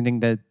thing. I don't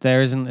think that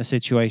there isn't a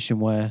situation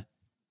where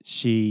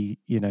she,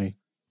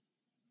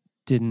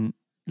 didn't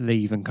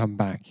leave and come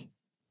back,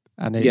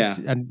 and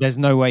and there's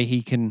no way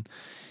he can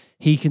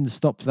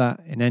stop that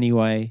in any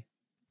way.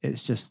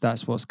 It's just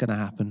that's what's going to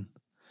happen.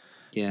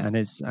 Yeah, and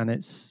it's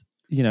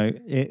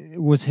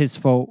it was his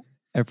fault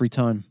every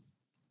time,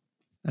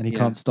 and he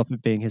can't stop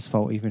it being his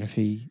fault, even if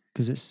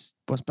because it's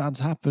what's bound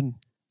to happen.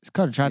 It's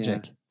kind of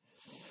tragic. Yeah.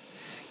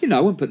 I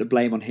wouldn't put the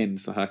blame on him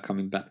for her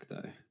coming back,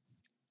 though.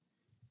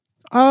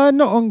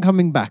 Not on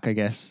coming back, I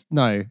guess.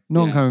 No,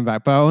 not on coming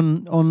back, but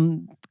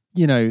on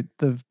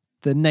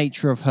the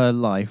nature of her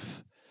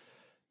life,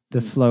 the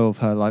flow of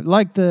her life,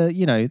 like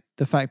the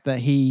fact that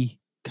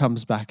he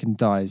comes back and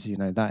dies.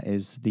 That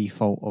is the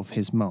fault of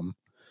his mum.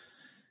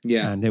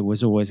 Yeah, and it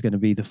was always going to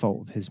be the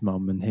fault of his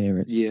mum, and here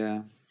it's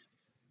it's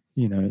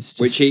just,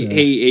 which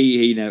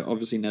he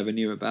obviously never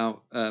knew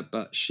about,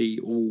 but she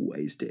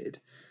always did.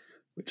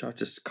 Which I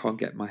just can't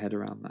get my head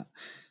around that.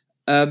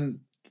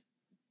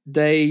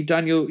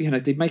 Daniel,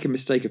 they make a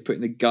mistake of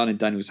putting the gun in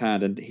Daniel's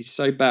hand, and he's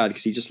so bad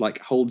because he just like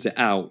holds it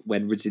out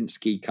when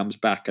Radzinski comes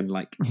back and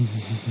like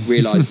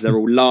realizes they're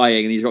all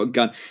lying, and he's got a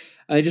gun,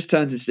 and it just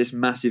turns into this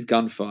massive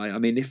gunfight. I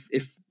mean, if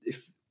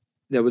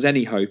there was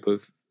any hope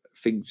of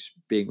things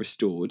being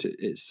restored,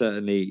 it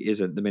certainly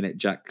isn't the minute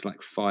Jack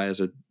like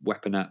fires a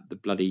weapon at the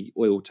bloody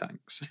oil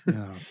tanks.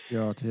 Oh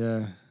God,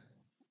 yeah.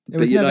 It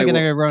was never going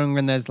to go wrong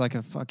when there's like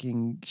a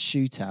fucking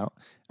shootout,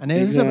 and it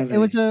was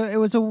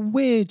a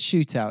weird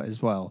shootout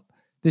as well.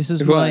 This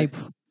was I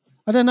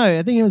don't know.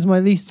 I think it was my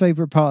least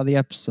favorite part of the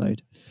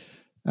episode,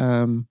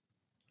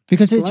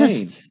 because it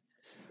just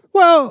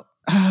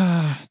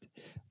I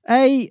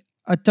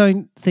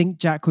don't think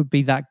Jack would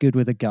be that good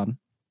with a gun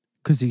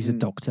because he's a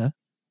doctor.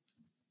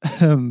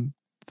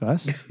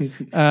 First,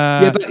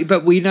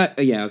 but we know.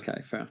 Yeah,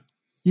 okay, fair.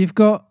 You've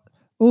got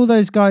all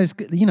those guys,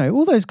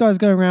 all those guys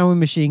going around with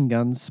machine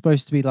guns,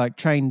 supposed to be like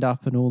trained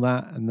up and all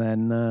that, and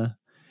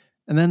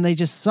then they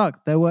just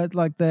suck.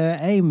 Their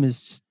aim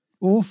is just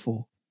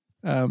awful.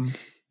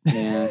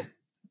 Yeah,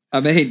 I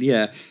mean,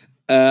 yeah.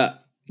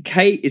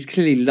 Kate is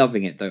clearly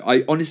loving it, though.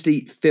 I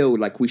honestly feel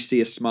like we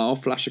see a smile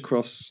flash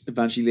across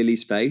Evangeline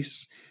Lilly's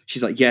face.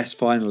 She's like, "Yes,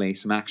 finally,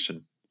 some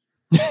action."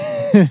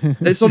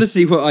 It's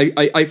honestly what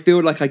I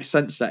feel like. I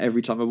sense that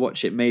every time I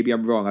watch it. Maybe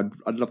I'm wrong.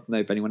 I'd love to know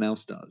if anyone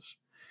else does.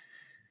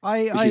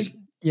 I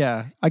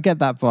get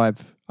that vibe.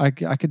 I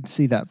could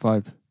see that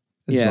vibe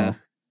as well.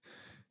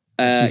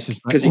 She's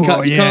just like,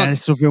 you can't.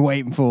 That's what we're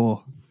waiting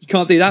for. You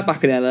can't do that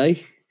back in LA.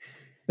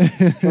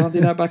 Can't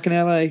do that back in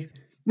LA.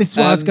 This is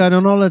why I was going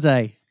on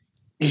holiday.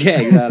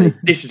 Yeah, exactly.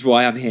 This is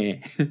why I'm here.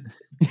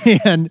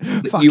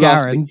 And fuck you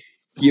Aaron.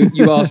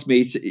 You asked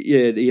me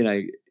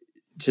to,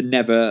 to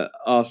never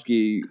ask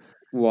you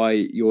why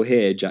you're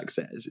here, Jack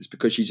says. It's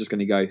because she's just going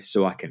to go,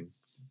 so I can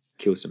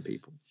kill some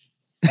people.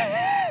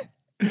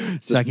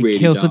 So I can really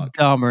kill some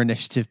Dharma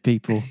Initiative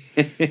people.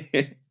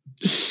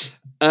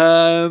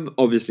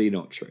 Obviously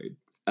not true.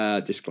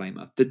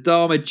 Disclaimer. The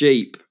Dharma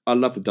Jeep. I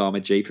love the Dharma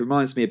Jeep. It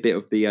reminds me a bit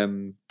of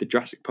the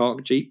Jurassic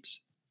Park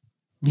Jeeps.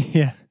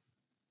 Yeah.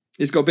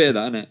 It's got a bit of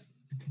that in it.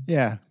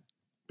 Yeah.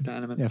 That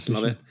element. Yeah, I just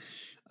love it.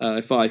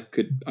 If I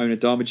could own a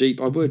Dharma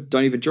Jeep, I would.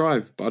 Don't even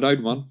drive, but I'd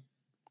own one.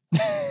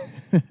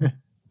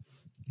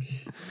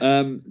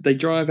 They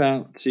drive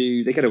out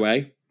they get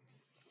away,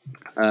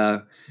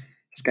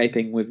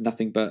 escaping with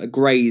nothing but a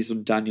graze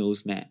on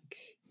Daniel's neck.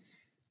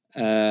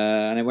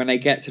 And then when they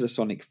get to the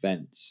sonic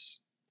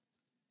fence,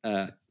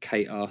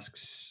 Kate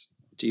asks,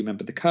 "Do you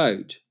remember the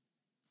code?"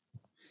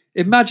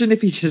 Imagine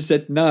if he just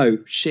said no.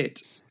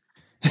 Shit.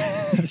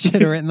 I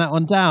should have written that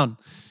one down.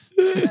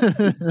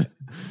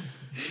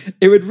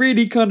 It would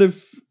really kind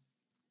of,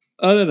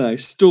 I don't know,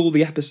 stall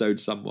the episode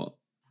somewhat.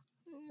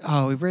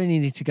 Oh, we really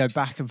need to go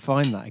back and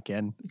find that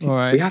again. All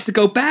right. We have to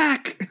go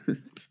back.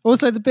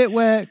 Also, the bit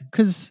where,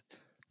 because,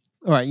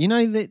 all right,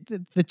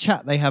 the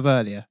chat they have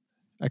earlier.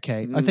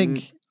 Okay, I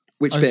think.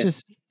 Which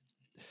bit?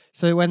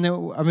 So when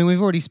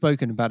we've already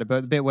spoken about it,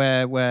 but the bit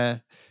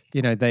where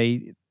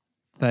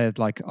they're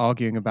like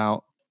arguing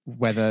about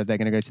whether they're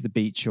going to go to the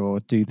beach or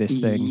do this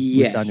thing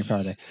with Daniel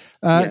Faraday.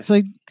 Yes.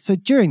 So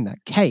during that,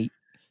 Kate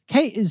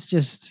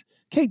just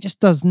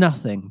does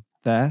nothing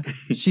there.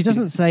 She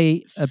doesn't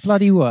say a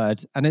bloody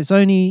word, and it's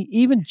only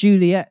even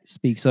Juliet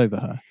speaks over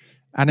her,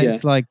 and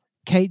it's like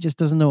Kate just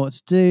doesn't know what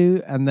to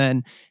do. And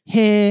then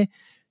here,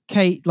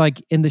 Kate,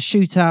 like in the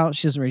shootout,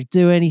 she doesn't really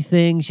do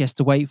anything. She has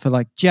to wait for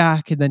like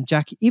Jack, and then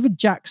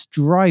Jack's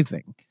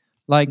driving.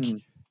 Like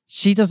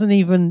she doesn't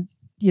even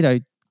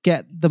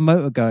get the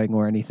motor going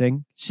or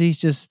anything. She's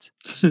just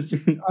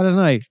I don't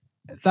know.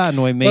 That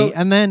annoyed me. Well,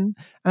 and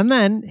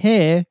then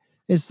here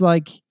it's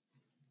like,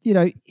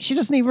 she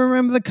doesn't even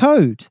remember the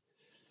code.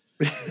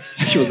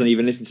 She wasn't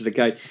even listening to the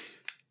code.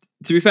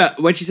 To be fair,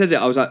 when she said it,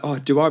 I was like, "Oh,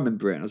 do I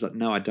remember it?" And I was like,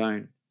 "No, I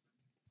don't."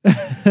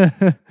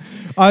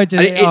 I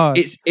did.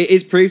 It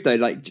is proof though,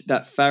 like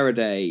that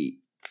Faraday.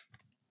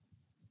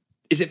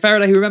 Is it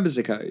Faraday who remembers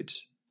the code,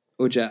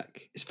 or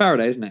Jack? It's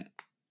Faraday, isn't it?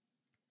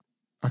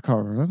 I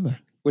can't remember.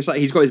 Well, it's like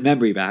he's got his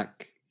memory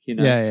back,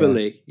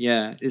 fully.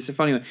 Yeah, it's a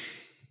funny one.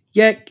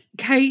 Yeah,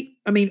 Kate.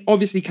 I mean,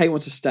 obviously, Kate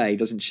wants to stay,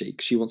 doesn't she?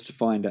 Because she wants to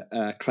find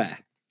Claire.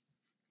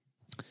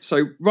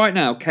 So right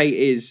now, Kate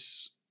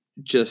is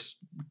just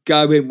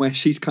going where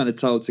she's kind of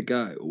told to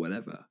go, or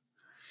whatever.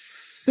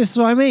 This is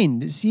what I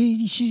mean.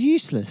 She's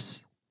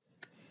useless.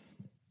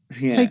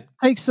 Yeah.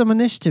 Take some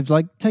initiative.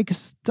 Like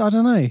I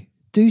don't know.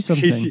 Do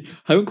something.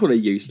 I wouldn't call her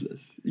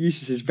useless.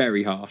 Useless is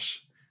very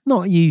harsh.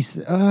 Not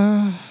useless.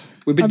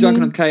 We've been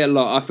dunking on Kate a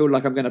lot. I feel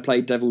like I'm going to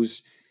play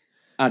devil's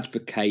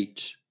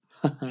advocate.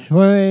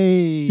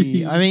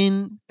 Wait, I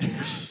mean,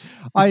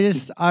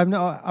 I'm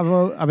not.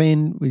 I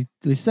mean,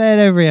 we say it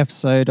every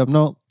episode. I'm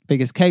not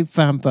biggest Kate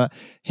fan, but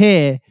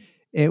here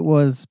it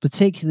was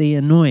particularly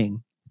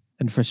annoying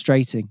and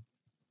frustrating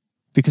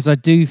because I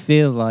do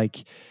feel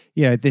like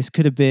this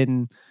could have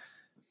been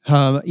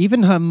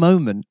her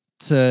moment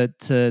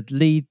to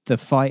lead the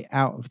fight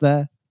out of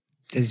there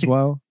as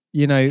well.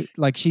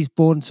 Like she's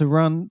born to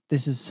run.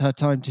 This is her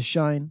time to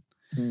shine.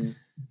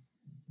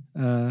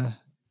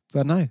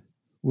 but no,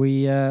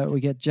 we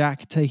get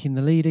Jack taking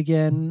the lead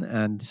again,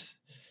 and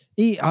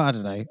I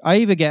don't know.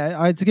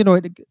 It's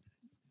going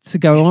to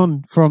go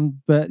on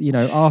from, but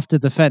after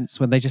the fence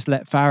when they just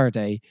let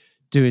Faraday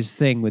do his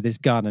thing with his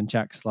gun, and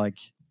Jack's like,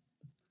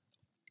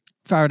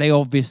 Faraday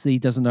obviously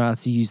doesn't know how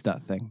to use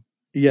that thing.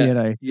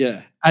 Yeah,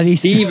 yeah. And he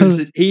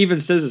even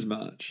says as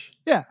much.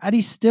 Yeah, and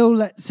he still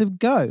lets him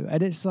go,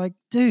 and it's like,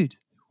 dude,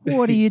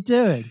 what are you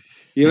doing?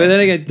 Yeah, but then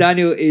again,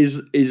 Daniel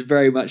is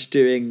very much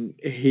doing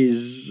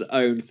his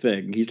own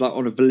thing. He's like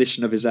on a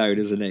volition of his own,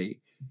 isn't he?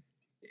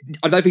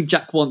 I don't think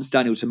Jack wants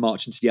Daniel to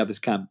march into the other's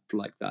camp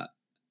like that,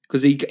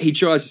 because he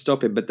tries to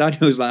stop him, but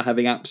Daniel's like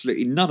having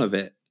absolutely none of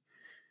it.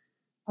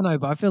 I know,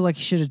 but I feel like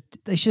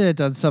they should have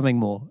done something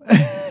more.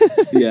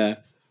 Yeah,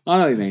 I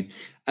know what you mean.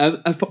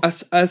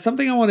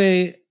 Something I want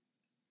to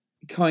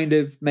kind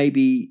of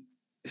maybe,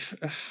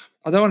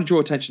 I don't want to draw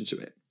attention to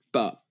it,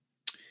 but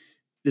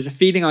there's a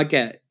feeling I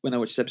get when I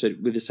watch this episode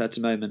with a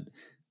certain moment.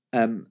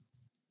 And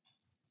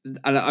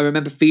I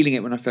remember feeling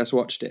it when I first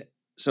watched it.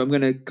 So I'm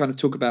going to kind of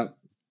talk about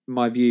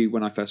my view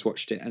when I first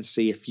watched it and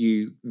see if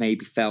you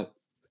maybe felt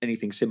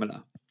anything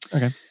similar.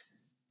 Okay.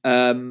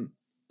 And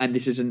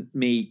this isn't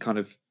me kind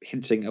of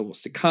hinting at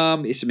what's to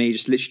come. It's me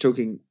just literally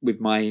talking with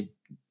my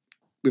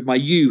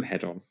you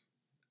head on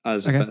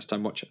as a first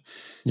time watcher.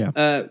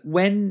 Yeah.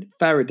 When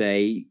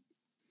Faraday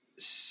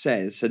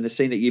says, and the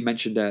scene that you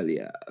mentioned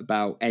earlier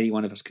about any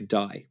one of us can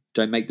die,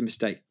 don't make the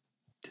mistake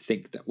to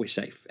think that we're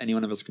safe. Any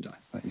one of us can die.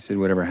 But you said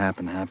whatever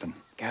happened, happened.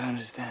 Gotta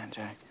understand,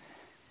 Jack.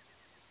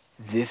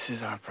 This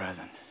is our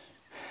present.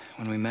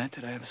 When we met,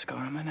 did I have a scar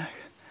on my neck?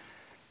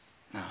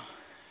 No.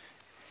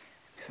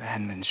 Because I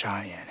hadn't been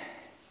shot yet.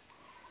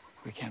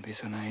 We can't be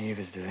so naive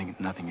as to think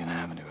nothing can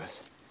happen to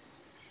us.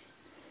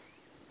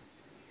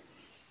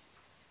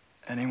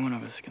 Any one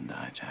of us can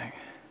die, Jack.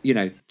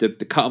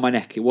 The cut on my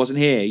neck. It wasn't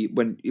there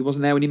when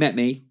you met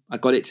me. I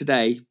got it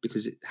today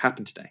because it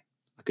happened today.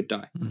 I could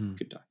die. Mm-hmm.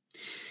 Could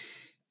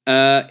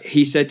die.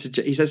 He says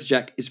to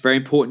Jack, "It's very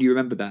important you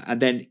remember that."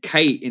 And then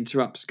Kate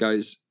interrupts,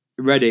 goes,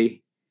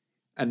 "Ready?"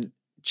 And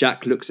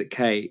Jack looks at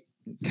Kate.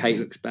 Kate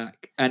looks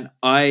back, and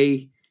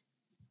I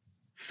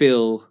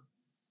feel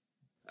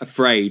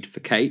afraid for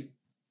Kate.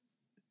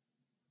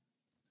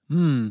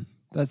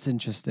 That's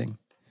interesting.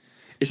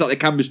 It's like the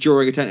camera's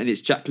drawing attention, and it's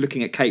Jack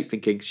looking at Kate,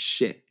 thinking,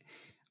 "Shit."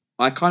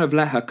 I kind of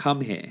let her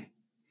come here,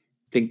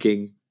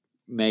 thinking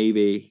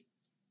maybe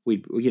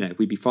we'd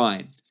be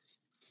fine,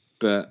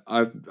 but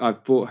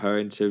I've brought her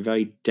into a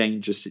very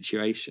dangerous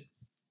situation.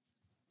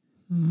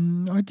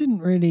 I didn't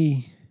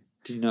really.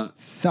 Did you not?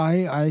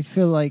 I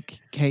feel like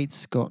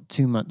Kate's got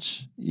too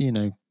much,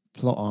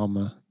 plot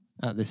armor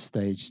at this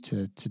stage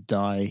to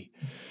die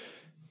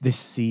this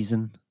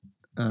season.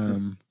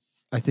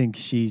 I think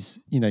she's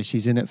in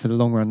it for the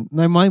long run.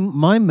 No,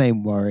 my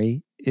main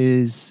worry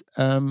is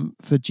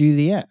for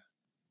Juliet.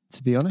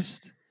 To be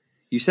honest,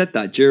 you said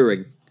that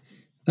during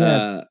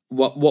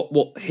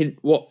what hint?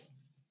 What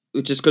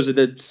just because of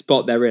the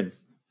spot they're in?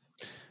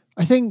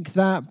 I think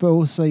that, but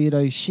also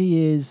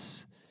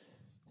she's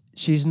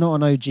not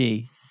an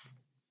OG,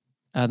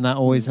 and that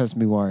always has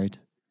me worried.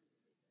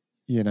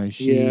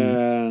 She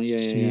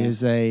is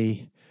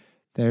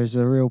there's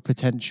a real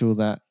potential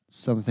that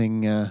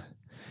something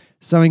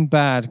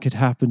bad could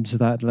happen to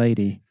that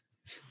lady.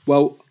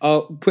 Well,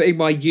 putting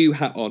my you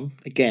hat on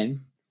again.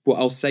 What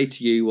I'll say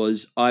to you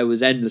was I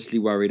was endlessly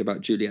worried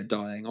about Juliet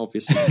dying,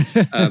 obviously.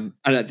 And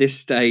at this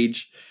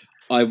stage,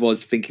 I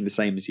was thinking the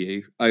same as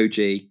you.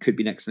 OG could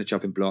be next on the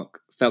chopping block.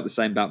 Felt the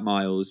same about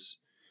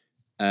Miles.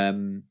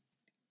 And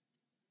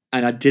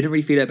I didn't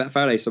really feel it about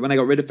Faraday. So when I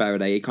got rid of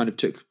Faraday, it kind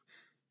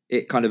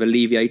of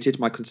alleviated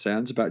my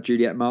concerns about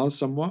Juliet and Miles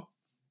somewhat.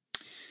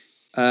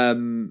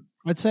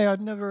 I'd say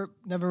I'd never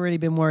really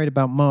been worried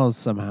about Miles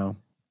somehow.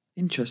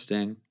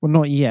 Interesting. Well,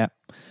 not yet.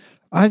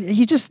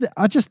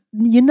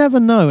 You never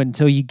know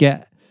until you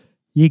get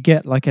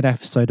like an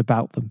episode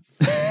about them.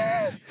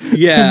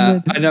 Yeah,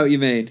 I know what you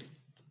mean.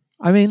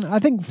 I mean, I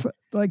think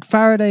like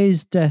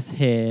Faraday's death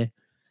here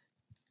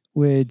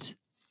would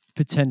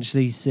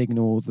potentially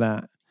signal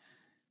that,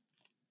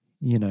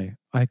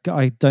 I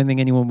don't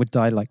think anyone would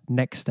die like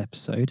next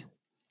episode.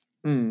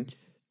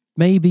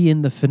 Maybe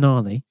in the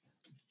finale.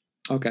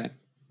 Okay.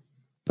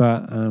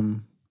 But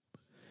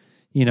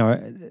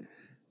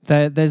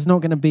there's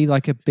not going to be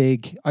like a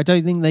big. I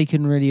don't think they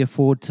can really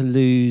afford to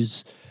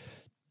lose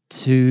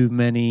too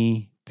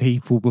many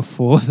people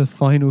before the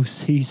final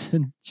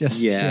season.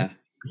 Just yeah.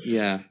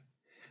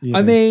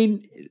 I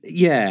mean,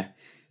 yeah.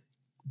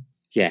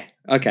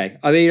 Okay.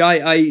 I mean,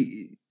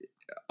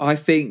 I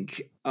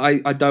think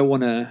I don't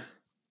want to.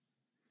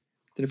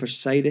 I don't know if I should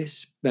say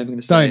this. Maybe I'm going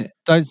to say it.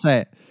 Don't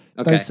say it.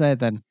 Okay. Don't say it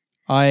then.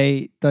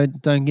 I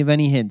don't give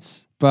any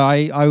hints.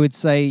 But I would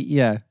say,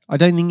 yeah. I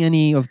don't think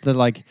any of the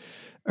like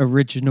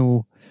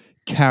original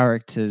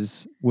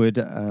characters would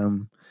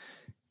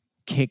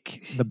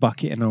kick the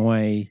bucket in a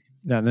way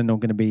that they're not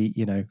going to be,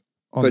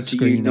 on but screen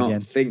do you not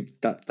again. think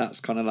that that's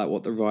kind of like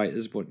what the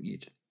writers want you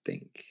to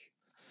think?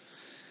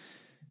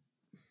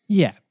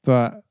 Yeah,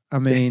 but I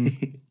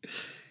mean,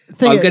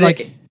 I'm gonna.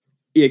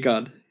 Yeah, go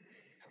on.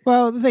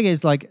 Well, the thing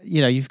is, like,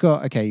 you've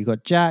got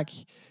Jack,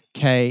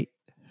 Kate,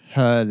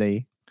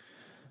 Hurley,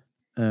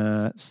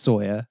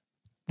 Sawyer.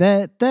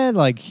 They're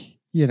like,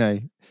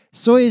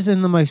 Sawyer's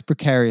in the most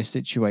precarious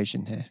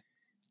situation here.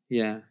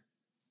 Yeah.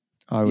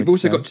 You've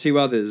also got two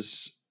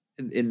others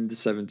in the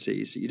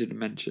 70s that you didn't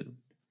mention.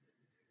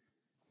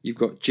 You've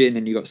got Jin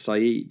and you've got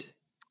Saeed.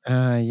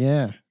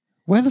 Yeah.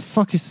 Where the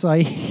fuck is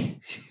Saeed?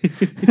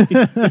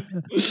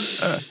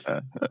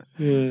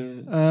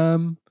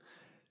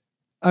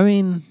 I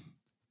mean,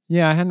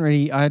 yeah, I hadn't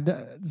really.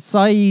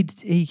 Saeed,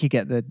 he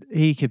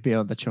could be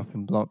on the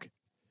chopping block.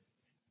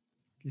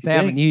 They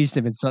haven't used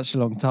him in such a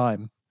long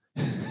time.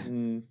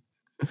 It'd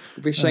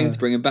be a shame to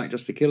bring him back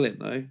just to kill him,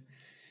 though.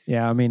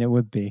 Yeah, I mean, it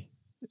would be.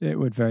 It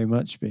would very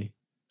much be.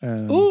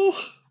 Yeah,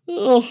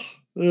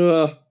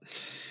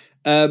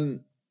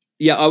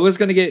 I was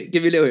going to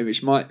give you a little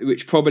bit,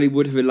 which probably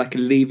would have like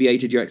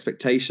alleviated your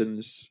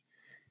expectations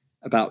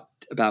about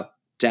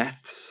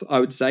deaths, I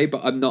would say,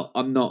 but I'm not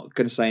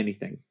going to say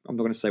anything. I'm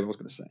not going to say what I was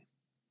going to say.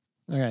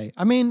 Okay,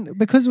 I mean,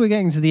 because we're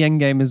getting to the end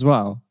game as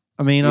well.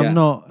 I mean, I'm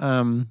not.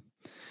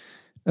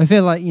 I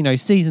feel like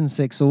season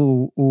 6,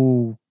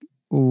 all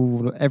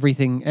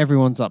everything,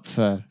 everyone's up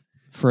for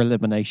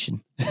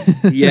elimination.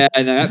 Yeah,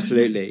 no,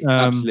 absolutely,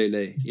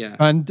 absolutely, yeah.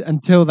 And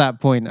until that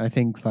point, I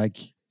think like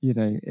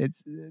it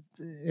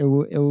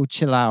will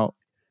chill out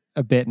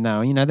a bit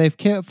now. They've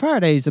killed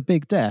Faraday's a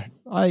big death.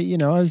 I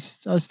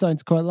was starting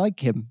to quite like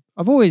him.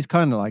 I've always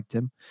kind of liked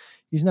him.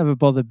 He's never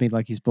bothered me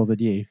like he's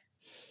bothered you.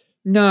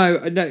 No,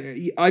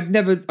 I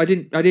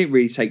didn't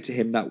really take to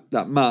him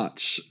that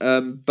much.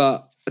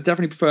 But I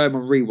definitely prefer him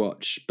on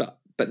rewatch.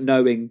 But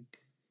knowing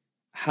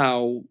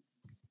how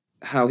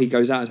he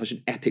goes out in such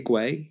an epic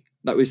way,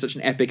 that was such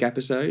an epic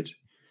episode.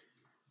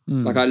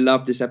 Like, I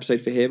love this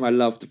episode for him. I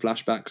love the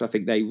flashbacks. I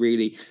think they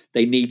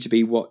need to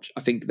be watched.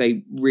 I think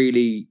they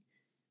really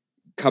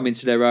come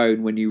into their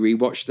own when you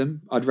rewatch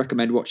them. I'd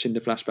recommend watching the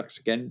flashbacks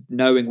again,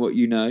 knowing what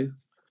you know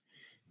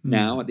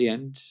now at the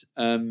end.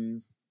 Some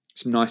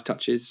nice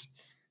touches.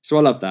 So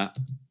I love that.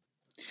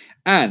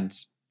 And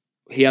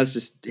he has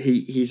this.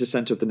 He's the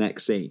center of the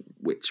next scene,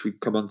 which we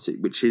come on to,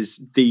 which is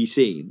the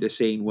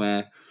scene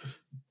where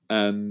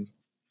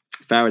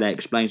Faraday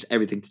explains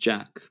everything to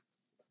Jack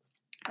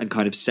and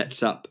kind of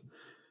sets up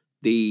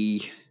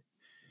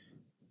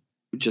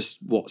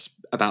just what's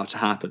about to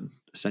happen,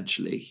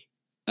 essentially.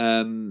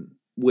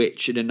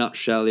 Which in a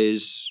nutshell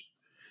is,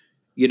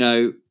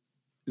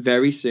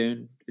 very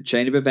soon a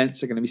chain of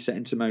events are going to be set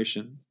into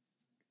motion,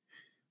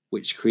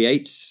 which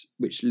leads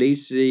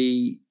to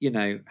the,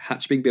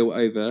 hatch being built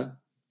over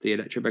the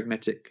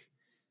electromagnetic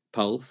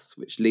pulse,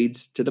 which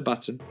leads to the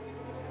button,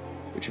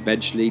 which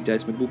eventually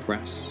Desmond will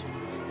press,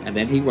 and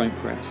then he won't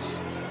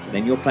press, and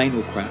then your plane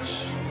will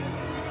crash.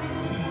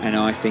 And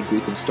I think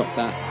we can stop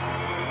that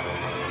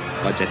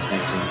by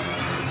detonating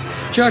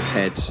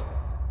Jughead.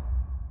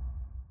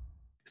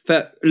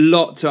 A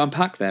lot to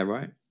unpack there,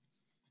 right?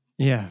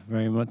 Yeah,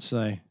 very much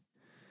so.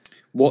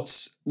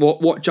 What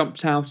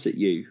jumped out at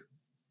you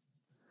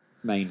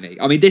mainly?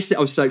 I mean, I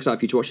was so excited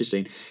for you to watch this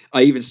scene.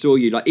 I even saw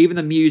you, like, even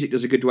the music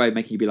does a good way of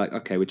making you be like,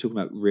 okay, we're talking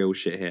about real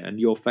shit here. And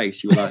your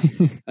face, you were like,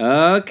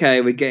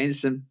 okay, we're getting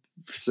some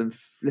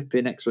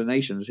flipping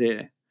explanations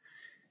here.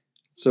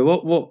 So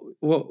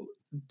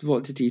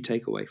what did you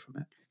take away from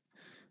it?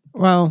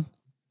 Well,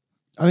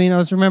 I mean, I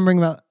was remembering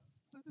about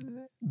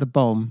the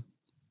bomb.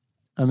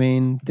 I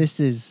mean,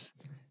 that's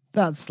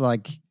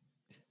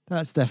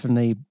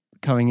definitely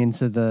coming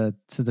into the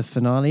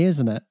finale,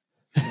 isn't it?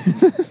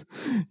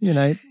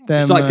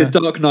 It's like the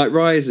Dark Knight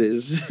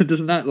Rises.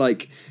 Doesn't that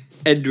like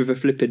end with a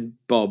flipping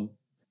bomb?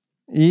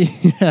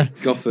 Yeah,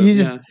 Gotham.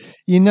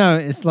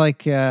 It's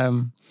like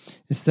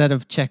instead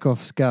of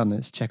Chekhov's gun,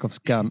 it's Chekhov's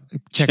bomb.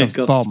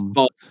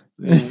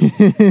 Yeah.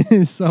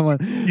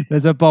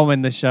 There's a bomb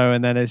in the show,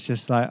 and then it's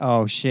just like,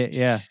 oh shit,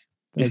 yeah,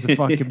 there's a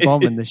fucking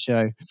bomb in the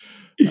show.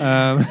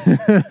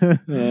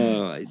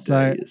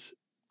 So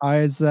I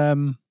was, I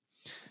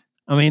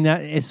mean,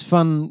 it's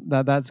fun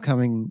that's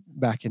coming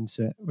back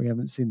into it. We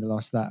haven't seen the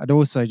last of that. I'd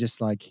also just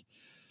like,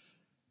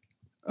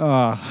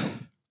 I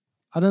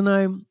don't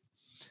know,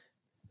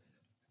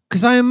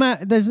 because I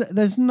imagine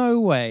there's no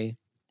way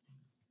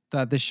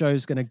that the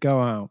show's going to go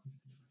out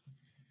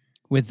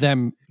with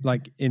them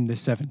like in the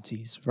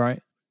 70s, right?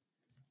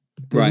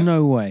 There's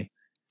no way.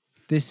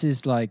 They're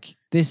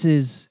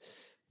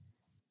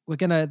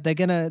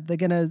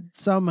gonna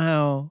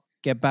somehow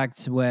get back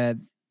to where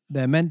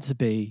they're meant to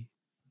be,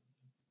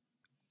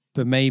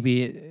 but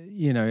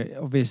maybe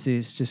obviously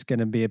it's just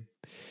gonna be a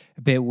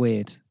bit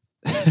weird.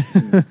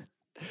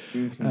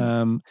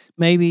 Mm-hmm.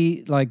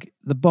 Maybe like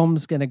the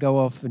bomb's gonna go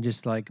off and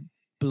just like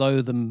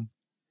blow them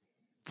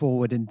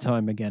forward in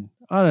time again.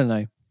 I don't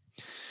know.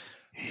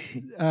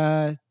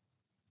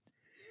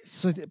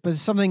 But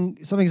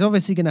something's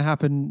obviously going to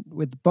happen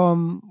with the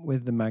bomb,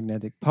 with the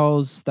magnetic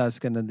pulse. That's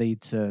going to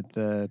lead to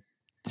the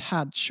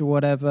hatch or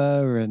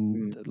whatever,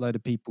 and a load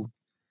of people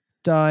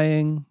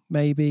dying.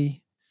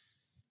 Maybe,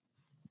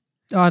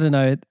 I don't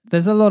know.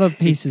 There's a lot of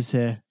pieces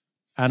here,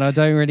 And I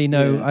don't really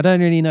know. Yeah. I don't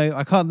really know.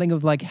 I can't think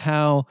of like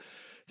how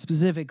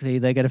specifically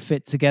they're going to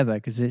fit together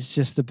because it's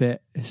just a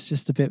bit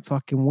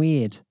fucking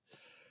weird.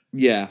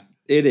 Yeah,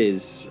 it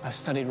is. I've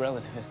studied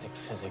relativistic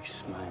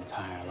physics my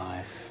entire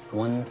life.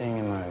 One thing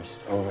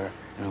emerged over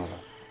and over.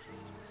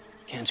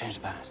 Can't change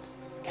the past.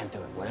 Can't do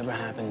it. Whatever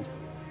happened,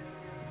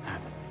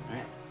 happened,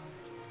 right?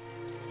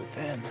 But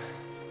then,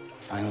 I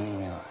finally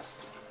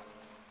realized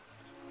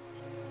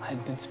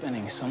I'd been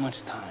spending so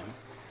much time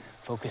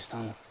focused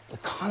on the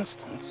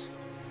constants,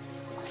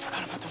 I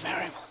forgot about the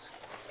variables.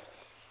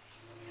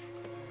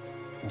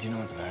 Do you know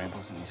what the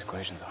variables in these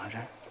equations are,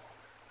 Jack?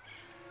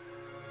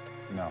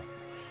 No.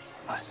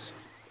 Us.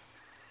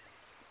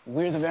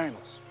 We're the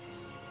variables.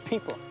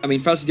 People. I mean,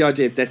 firstly, the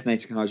idea of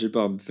detonating a hydrogen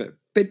bomb,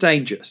 bit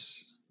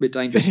dangerous. Bit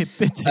dangerous.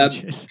 Bit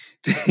dangerous.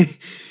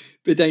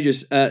 Bit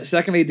dangerous.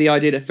 Secondly, the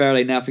idea that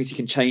Faraday now thinks he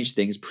can change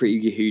things, pretty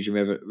huge and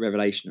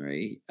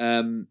revelationary.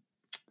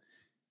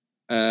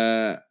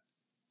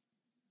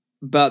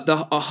 But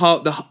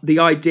the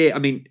idea, I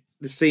mean,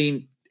 the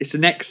scene, it's the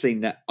next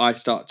scene that I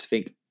start to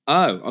think,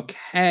 oh,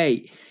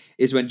 okay,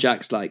 is when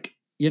Jack's like,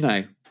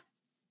 what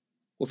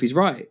if he's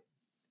right?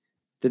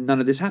 Then none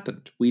of this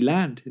happened. We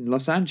land in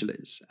Los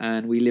Angeles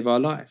and we live our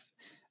life.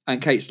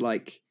 And Kate's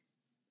like,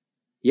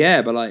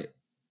 yeah, but like,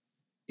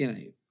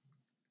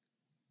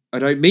 I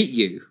don't meet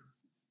you.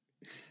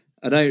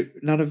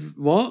 None of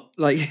what?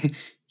 Like,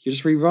 you're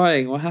just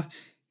rewriting what happened.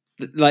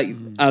 Like,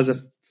 as a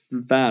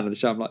fan of the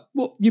show, I'm like,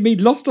 what? You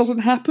mean Lost doesn't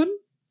happen?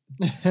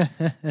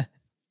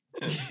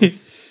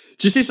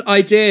 Just this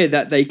idea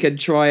that they can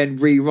try and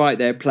rewrite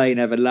their plane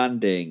ever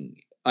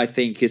landing, I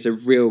think, is a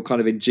real kind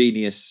of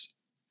ingenious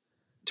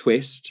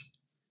twist.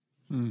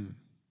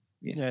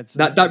 Yeah,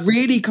 that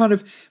really kind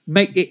of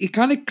it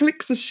kind of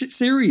clicks the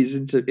series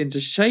into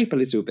shape a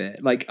little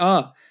bit. Like,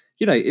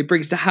 it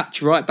brings the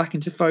Hatch right back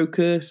into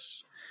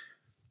focus.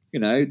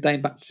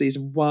 Dating back to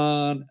season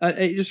 1.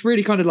 It just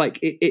really kind of like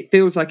it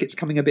feels like it's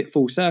coming a bit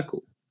full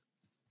circle.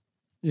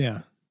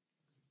 Yeah,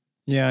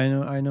 I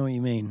know what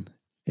you mean.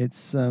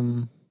 It's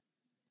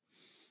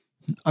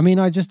I mean,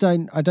 I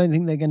don't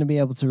think they're going to be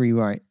able to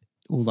rewrite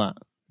all that.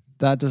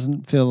 That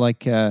doesn't feel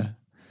like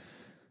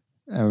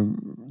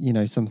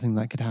something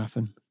that could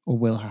happen or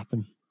will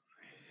happen.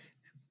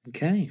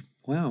 Okay,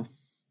 well,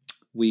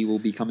 we will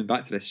be coming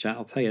back to this chat,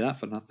 I'll tell you that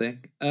for nothing.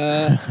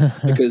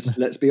 Because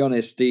let's be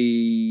honest,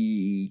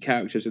 the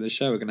characters in the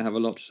show are going to have a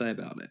lot to say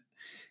about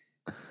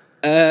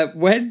it.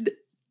 When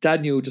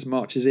Daniel just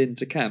marches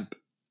into camp.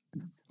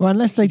 Well,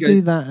 unless they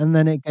do that and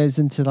then it goes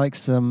into like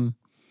some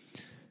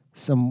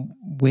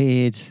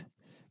weird,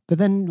 but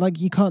then like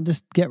you can't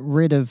just get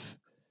rid of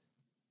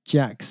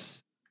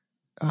Jack's,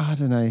 I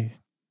don't know.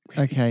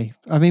 Okay.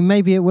 I mean,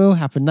 maybe it will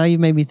happen. Now you've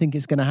made me think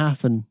it's going to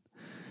happen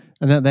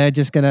and that they're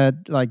just going to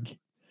like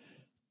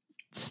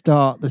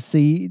end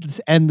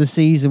the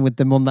season with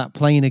them on that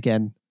plane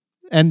again,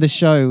 end the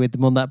show with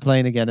them on that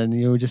plane again. And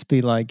you'll just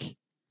be like,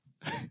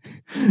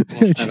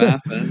 what's never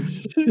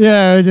happens.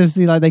 Yeah. It'll just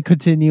be like they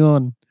continue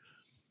on.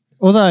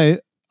 Although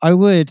I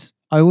would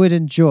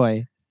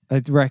enjoy,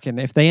 I reckon,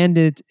 if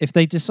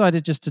they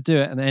decided just to do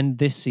it and end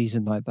this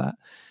season like that.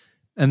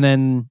 And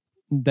then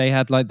they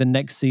had like the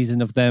next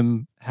season of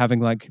them having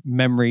like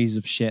memories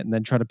of shit and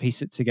then try to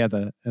piece it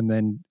together and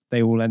then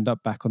they all end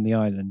up back on the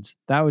island.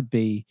 That would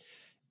be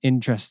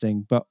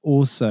interesting, but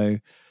also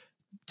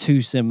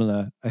too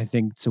similar, I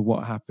think, to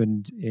what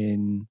happened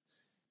in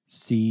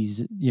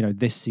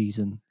this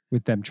season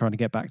with them trying to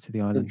get back to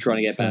the island. Trying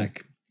to get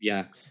back.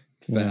 Yeah.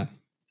 Fair.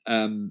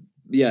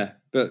 Yeah.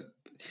 But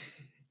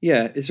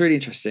yeah, it's really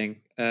interesting.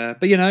 But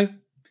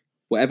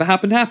whatever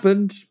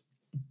happened.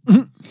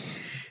 I'm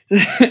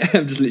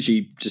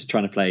just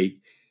trying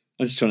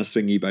to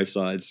swing you both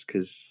sides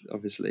because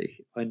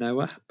obviously I know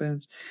what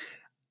happens.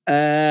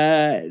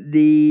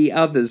 The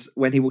others,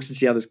 when he walks into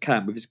the others'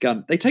 camp with his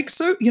gun, they take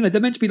they're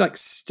meant to be like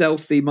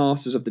stealthy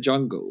masters of the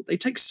jungle. They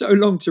take so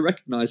long to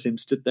recognize him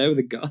stood there with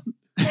a gun.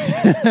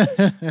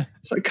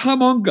 It's like,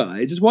 come on,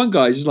 guys. Just one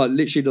guy just like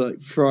literally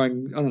like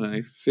throwing, I don't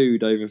know,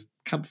 food over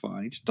campfire.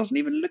 And he just doesn't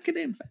even look at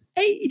him for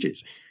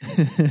ages.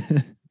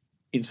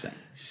 Insane.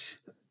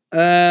 He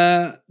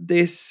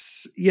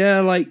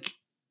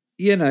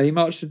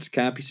marches into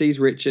camp. He sees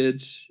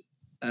Richard.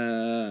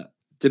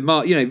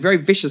 Very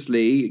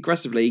viciously,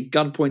 aggressively,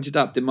 gun pointed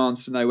up,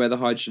 demands to know where the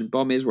hydrogen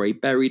bomb is, where he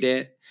buried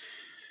it.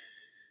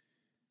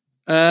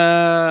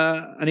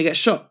 And he gets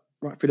shot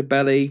right through the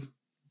belly.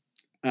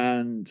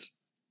 And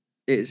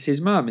it's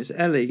his mum, it's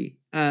Ellie.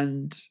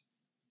 And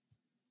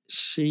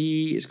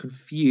she is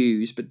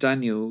confused, but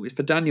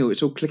for Daniel,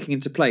 it's all clicking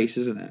into place,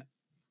 isn't it?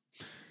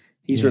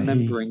 He's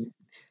remembering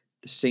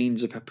the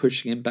scenes of her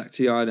pushing him back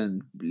to the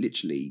island,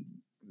 literally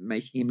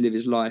making him live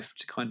his life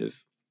to kind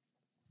of,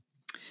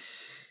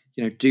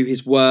 do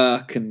his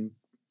work, and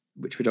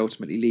which would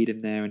ultimately lead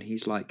him there. And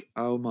he's like,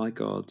 oh my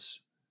God.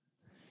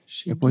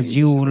 It was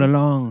you all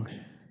along.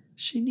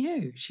 She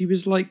knew. She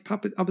was like,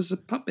 puppet. I was a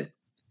puppet.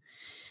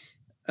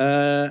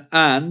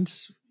 And,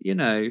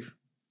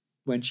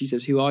 when she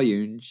says, who are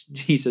you? And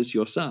he says,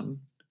 your son.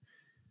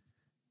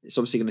 it's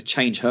obviously going to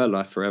change her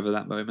life forever,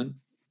 that moment.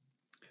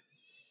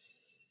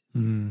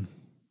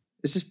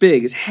 It's just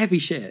big. It's heavy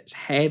shit. It's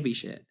heavy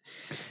shit.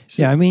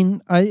 Yeah, I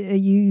mean,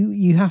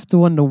 you have to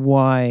wonder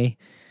what's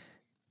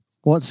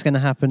going to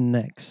happen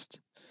next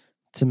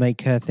to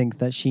make her think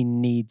that she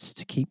needs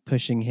to keep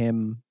pushing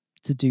him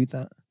to do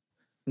that.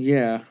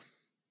 Yeah.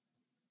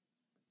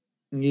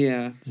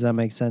 Yeah. Does that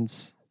make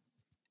sense?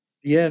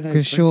 Yeah, no.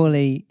 Because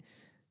surely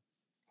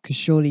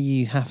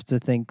you have to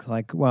think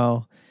like,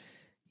 well,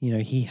 you know,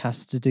 he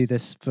has to do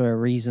this for a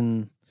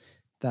reason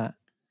that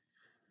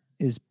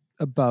is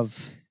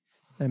above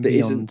and but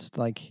beyond,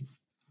 like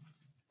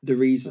the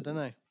reason. I don't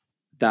know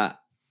that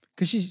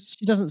because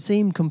she doesn't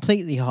seem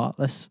completely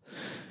heartless.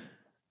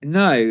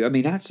 No, I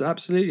mean that's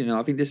absolutely not.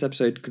 I think this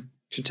episode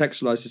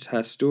contextualizes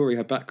her story,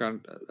 her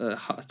background a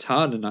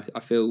ton, and I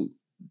feel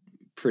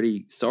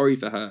pretty sorry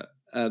for her.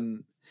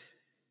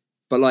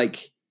 But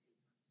like,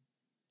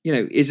 you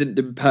know, isn't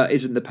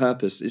the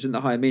purpose, isn't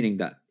the higher meaning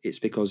that it's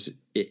because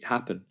it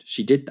happened?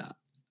 She did that.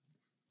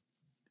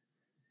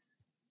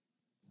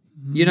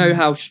 You know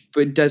how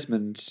when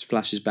Desmond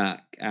flashes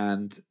back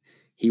and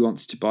he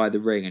wants to buy the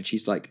ring, and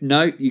she's like,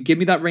 "No, you give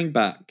me that ring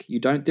back. You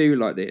don't do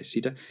like this.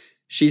 You don't."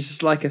 She's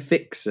just like a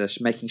fixer,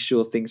 making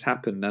sure things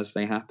happen as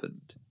they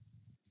happened.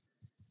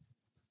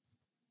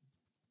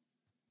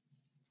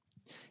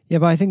 Yeah,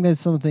 but I think there's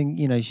something,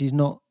 you know, she's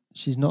not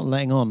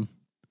letting on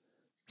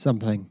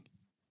something.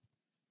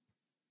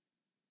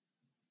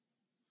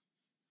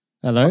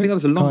 Hello? I think that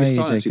was the longest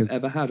silence we've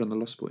ever had on the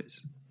Lost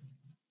Boys.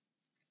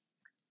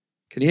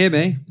 Can you hear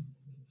me?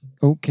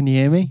 Oh, can you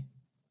hear me?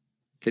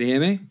 Can you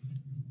hear me?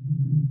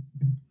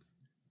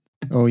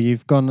 Oh,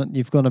 you've gone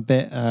a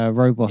bit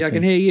robotic. Yeah, I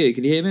can hear you.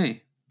 Can you hear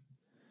me?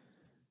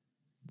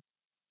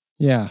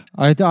 Yeah,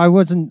 I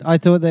wasn't. I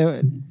thought they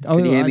were.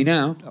 Can you hear me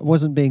now? I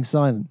wasn't being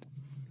silent.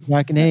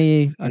 I can hear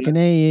you. I can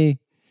hear you.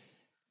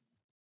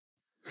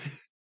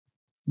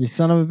 You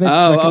son of a bitch!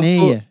 I can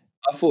hear you.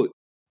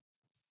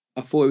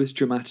 I thought it was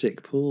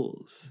dramatic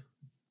pause.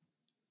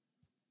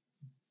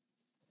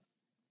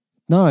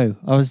 No,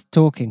 I was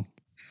talking.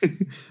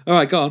 All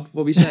right, go on.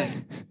 What were you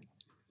saying?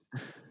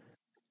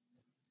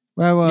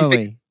 Where were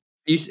we?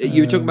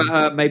 You were talking about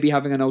her maybe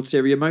having an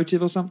ulterior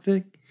motive or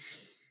something?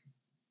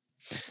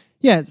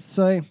 Yeah,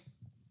 so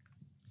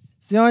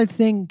see, I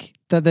think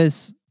that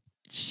there's,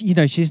 you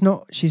know, she's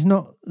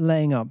not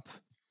laying up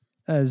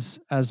as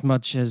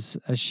much as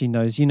she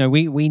knows. You know,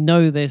 we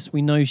know this.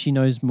 We know she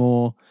knows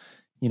more.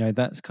 You know,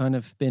 that's kind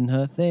of been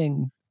her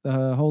thing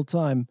the whole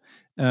time.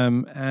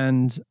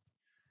 And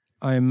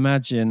I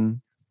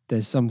imagine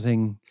there's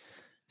something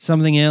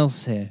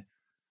else here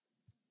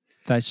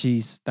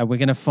that we're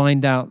going to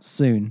find out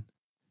soon,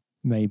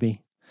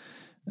 maybe.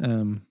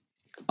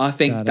 I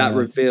think that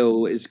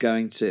reveal is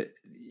going to...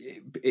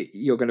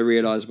 You're going to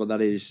realise what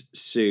that is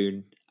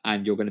soon,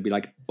 and you're going to be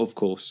like, of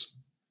course.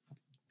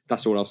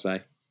 That's all I'll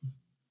say.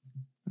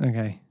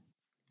 Okay.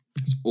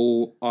 That's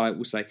all I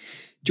will say.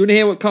 Do you want to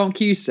hear what Carl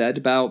Q said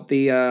about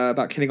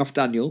about killing off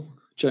Daniel,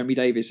 Jeremy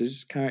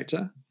Davies's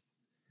character?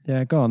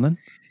 Yeah, go on then.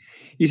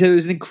 He said it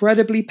was an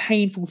incredibly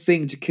painful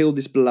thing to kill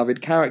this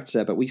beloved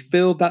character, but we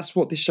feel that's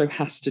what this show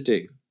has to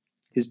do.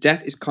 His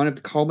death is kind of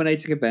the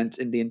culminating event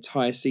in the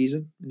entire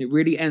season, and it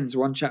really ends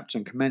one chapter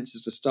and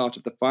commences the start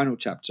of the final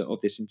chapter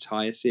of this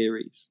entire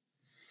series.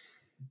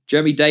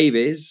 Jeremy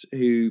Davies,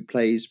 who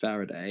plays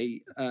Faraday,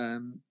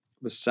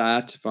 was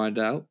sad to find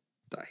out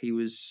that he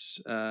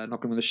was not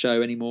going to be on the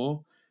show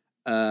anymore,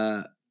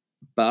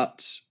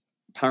 but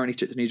apparently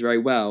took the news very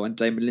well, and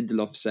Damon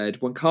Lindelof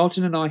said, "When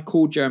Carlton and I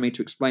called Jeremy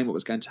to explain what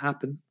was going to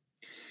happen,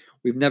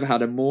 we've never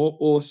had a more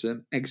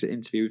awesome exit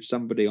interview with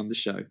somebody on the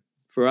show.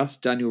 For us,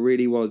 Daniel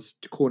really was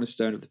the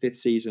cornerstone of the 5th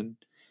season.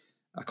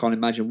 I can't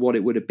imagine what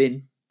it would have been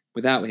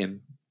without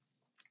him.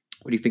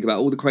 When you think about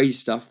all the crazy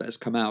stuff that has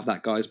come out of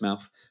that guy's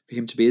mouth, for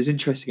him to be as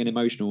interesting and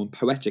emotional and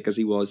poetic as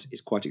he was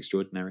is quite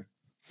extraordinary."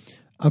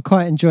 I'm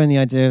quite enjoying the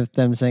idea of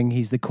them saying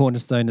he's the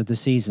cornerstone of the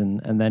season,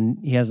 and then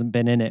he hasn't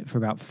been in it for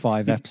about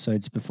 5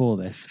 episodes before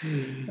this.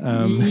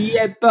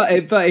 Yeah,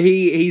 but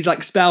he's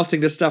like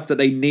spouting the stuff that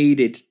they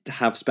needed to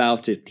have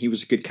spouted. He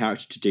was a good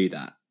character to do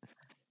that.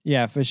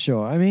 Yeah, for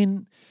sure. I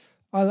mean,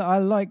 I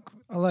like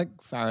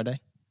Faraday,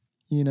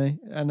 you know,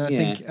 and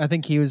I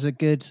think he was a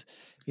good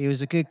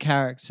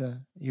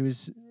character. He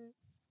was,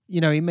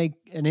 you know, he made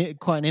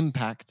quite an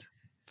impact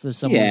for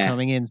someone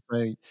coming in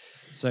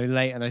so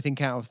late, and I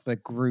think out of the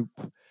group,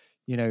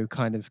 you know,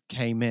 kind of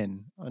came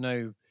in. I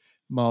know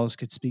Miles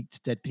could speak to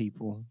dead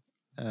people,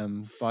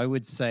 but I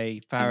would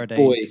say Faraday.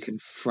 Boy, can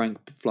Frank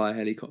fly a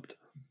helicopter.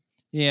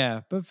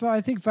 Yeah, but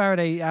I think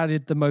Faraday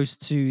added the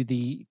most to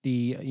the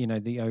you know,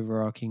 the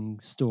overarching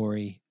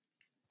story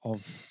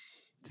of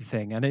the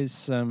thing, and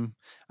it's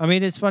I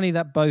mean, it's funny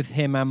that both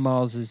him and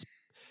Miles's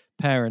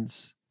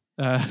parents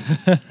are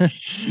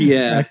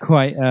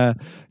quite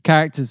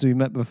characters we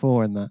met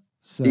before in that.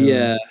 So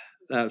yeah,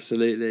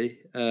 absolutely,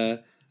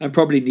 and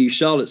probably knew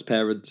Charlotte's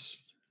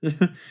parents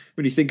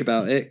when you think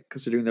about it,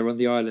 considering they're on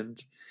the island.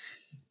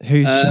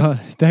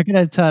 They're going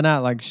to turn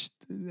out like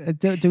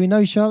Do we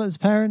know Charlotte's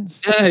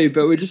parents? No,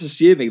 but we're just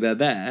assuming they're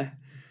there.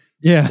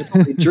 Yeah. They're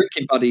probably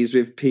drinking buddies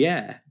with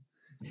Pierre.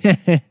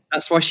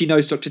 That's why she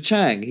knows Dr.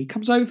 Chang. He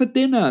comes over for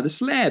dinner. The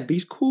celeb.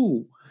 He's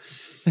cool.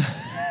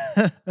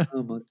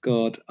 Oh my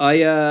God.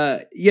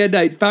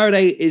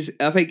 Faraday is,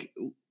 I think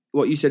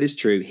what you said is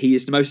true. He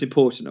is the most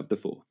important of the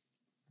four.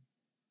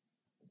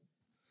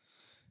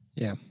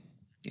 Yeah.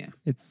 Yeah.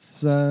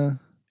 It's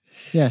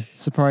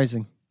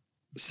surprising.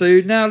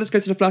 So now let's go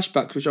to the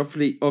flashbacks, which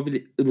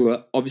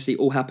obviously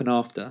all happen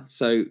after.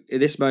 So in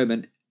this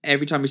moment,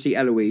 every time we see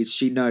Eloise,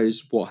 she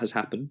knows what has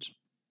happened.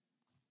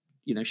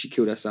 You know, she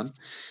killed her son.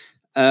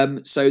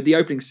 So the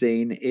opening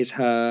scene is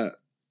her,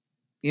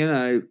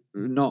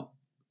 not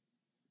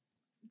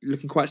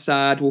looking quite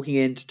sad, walking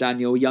into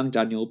Daniel, young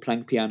Daniel,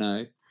 playing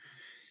piano.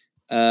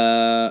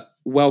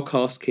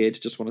 Well-cast kid,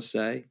 just want to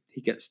say.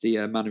 He gets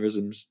the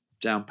mannerisms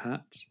down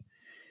pat.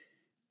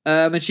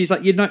 And she's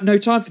like, no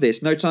time for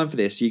this, no time for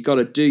this. You got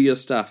to do your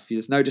stuff.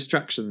 There's no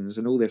distractions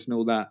and all this and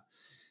all that.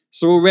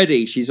 So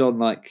already she's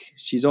on at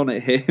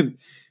him,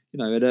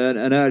 at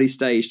an early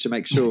stage to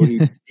make sure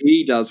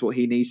he does what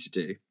he needs to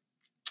do.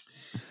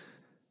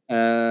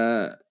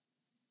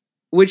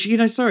 Which,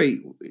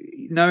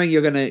 knowing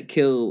you're going to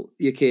kill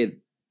your kid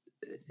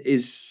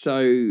is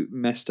so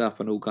messed up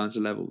on all kinds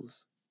of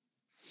levels.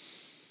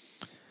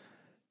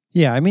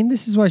 Yeah, I mean,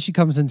 this is why she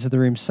comes into the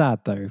room sad,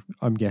 though,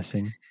 I'm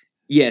guessing.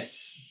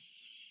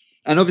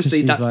 Yes. And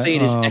obviously that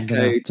scene is I'm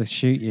gonna have echoed. to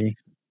shoot you.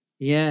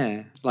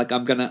 Yeah. Like,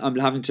 I'm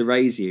having to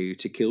raise you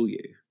to kill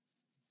you.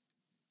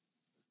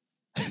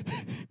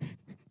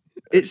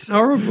 It's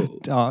horrible.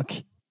 Dark.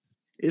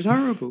 It's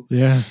horrible.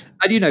 Yeah.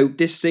 And,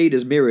 this scene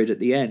is mirrored at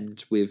the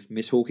end with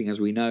Miss Hawking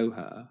as we know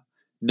her,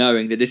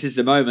 knowing that this is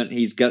the moment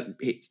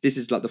this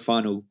is like the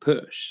final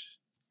push.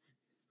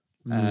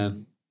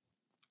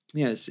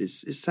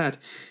 It's sad.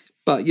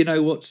 But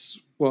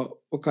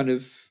what kind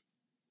of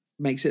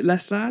makes it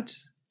less sad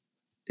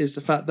is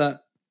the fact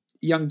that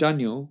young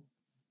Daniel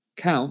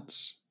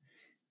counts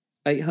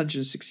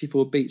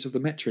 864 beats of the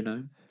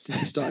metronome since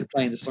he started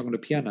playing the song on the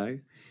piano.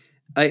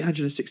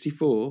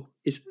 864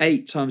 is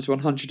 8 times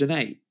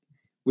 108,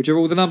 which are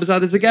all the numbers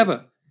added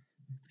together.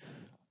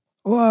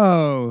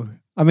 Whoa.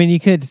 I mean,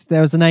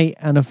 there was an 8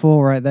 and a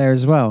 4 right there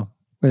as well.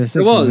 With a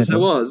 6 There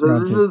was.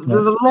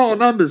 There's a lot of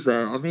numbers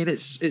there. I mean,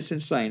 it's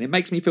insane. It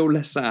makes me feel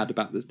less sad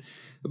about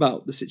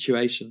the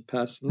situation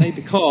personally,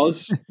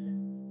 because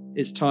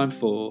it's time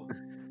for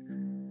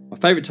my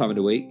favourite time of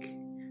the week.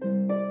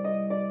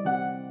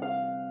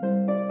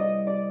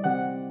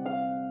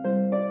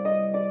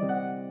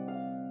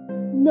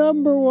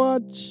 Number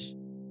watch.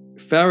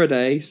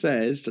 Faraday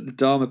says that the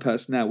Dharma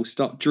personnel will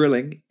start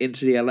drilling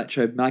into the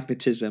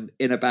electromagnetism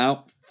in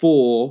about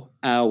 4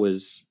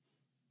 hours.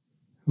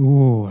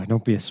 Ooh, an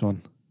obvious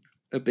one.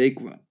 A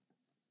big one.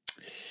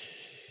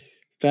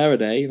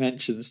 Faraday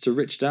mentions to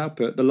Richard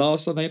Alpert the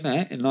last time they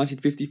met in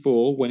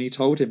 1954 when he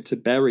told Ellie to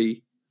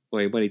bury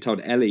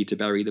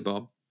the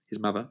bomb, his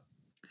mother.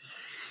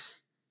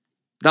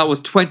 That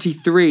was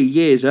 23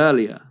 years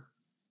earlier.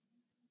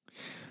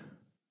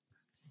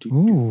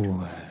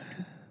 Ooh.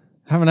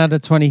 Haven't had a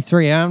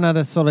 23. I haven't had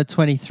a solid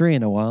 23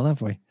 in a while,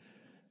 have we?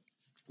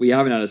 We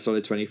haven't had a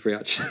solid 23,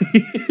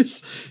 actually.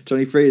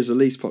 23 is the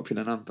least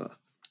popular number.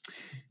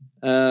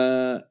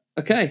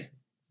 Okay.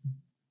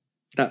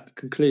 That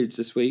concludes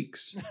this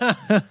week's.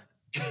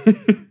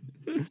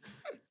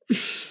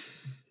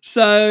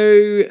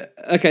 So,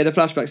 okay, the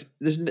flashbacks.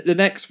 The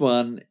next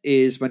one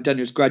is when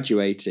Daniel's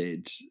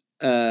graduated.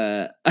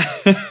 You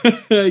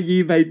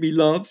made me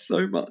laugh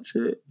so much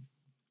here.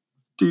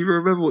 Do you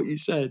remember what you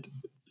said?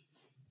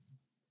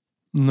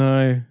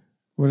 No.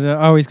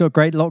 He's got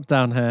great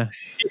lockdown hair.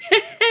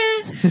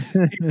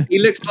 He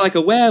looks like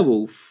a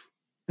werewolf.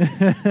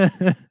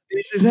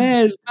 His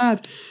hair is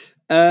mad.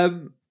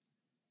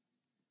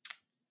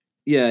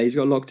 Yeah, he's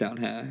got lockdown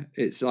hair.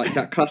 It's like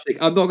that classic.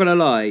 I'm not going to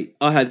lie.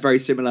 I had very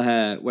similar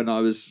hair when I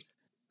was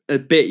a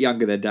bit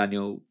younger than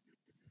Daniel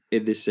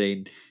in this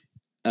scene.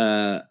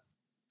 So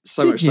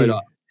much so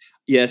that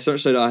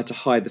I had to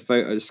hide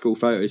the school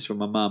photos from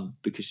my mum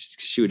because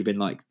she would have been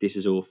like, "This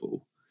is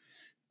awful."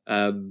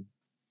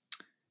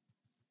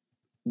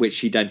 Which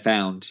she then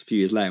found a few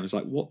years later and was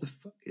like,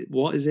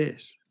 what is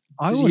this?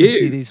 I want to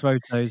see these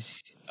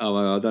photos. Oh,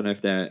 well, I don't know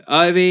if they're...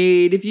 I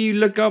mean, if you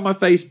look on my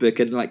Facebook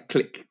and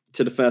click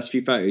to the first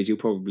few photos, you'll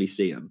probably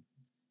see them.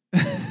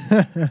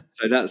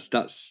 So that's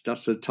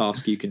a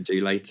task you can do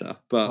later.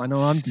 But I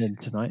know I'm doing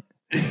tonight.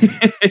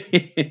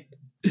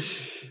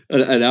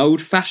 An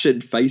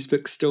old-fashioned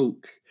Facebook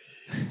stalk.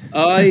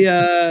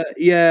 Daniel with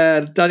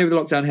the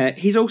lockdown hair.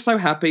 He's also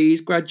happy.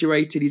 He's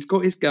graduated. He's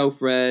got his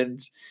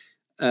girlfriend.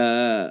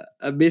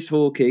 Miss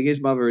Hawking, his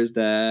mother is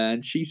there,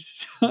 and she's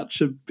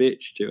such a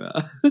bitch to her.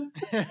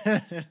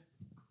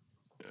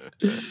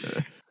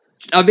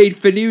 I mean,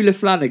 Fionnuala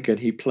Flanagan,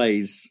 who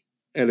plays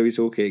Eloise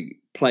Hawking,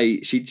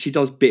 she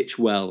does bitch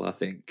well, I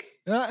think.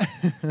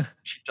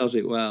 She does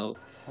it well.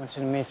 I want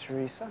you to meet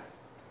Teresa.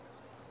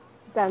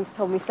 Dan's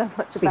told me so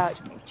much about Pleased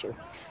to meet you.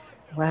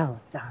 Well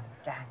done,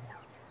 Daniel.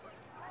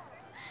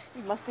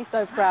 You must be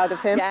so proud of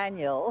him.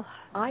 Daniel,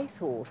 I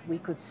thought we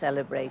could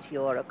celebrate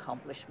your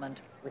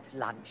accomplishment with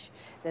lunch.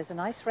 There's a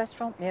nice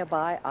restaurant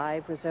nearby.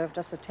 I've reserved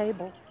us a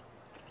table.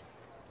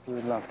 We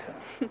would love to.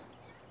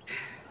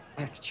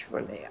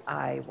 Actually,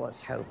 I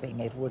was hoping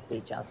it would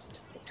be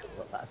just the two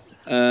of us.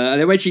 And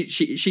then when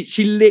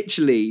she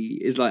literally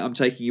is like, I'm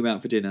taking you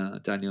out for dinner,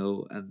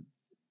 Daniel, and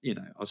I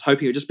was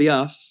hoping it would just be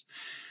us.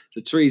 So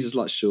Teresa's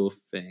like, sure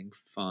thing,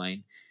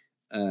 fine.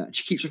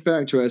 She keeps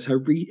referring to her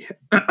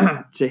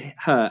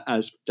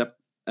as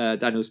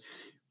Daniel's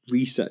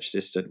research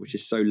assistant, which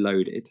is so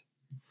loaded.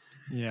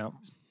 Yeah.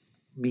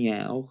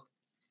 Meow.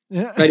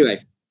 Yeah. But anyway,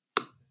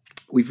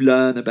 we've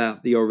learned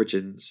about the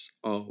origins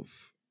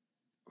of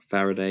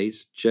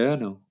Faraday's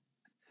journal.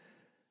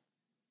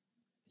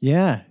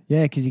 Yeah,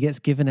 because he gets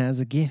given it as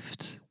a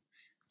gift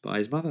by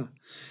his mother.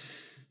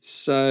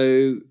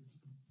 So,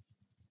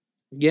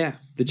 yeah,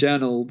 the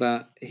journal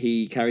that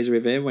he carries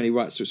with him when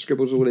he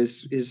scribbles all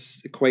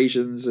his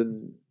equations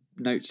and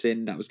notes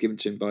in, that was given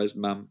to him by his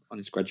mum on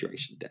his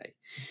graduation day.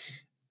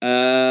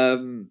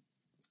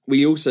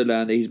 We also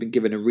learned that he's been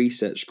given a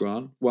research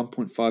grant,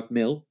 1.5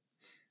 mil,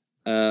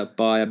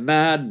 by a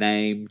man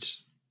named,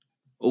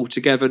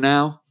 altogether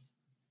now,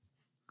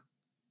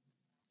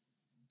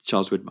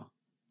 Charles Widmore.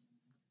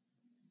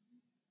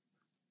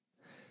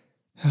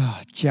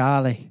 Oh,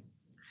 Charlie.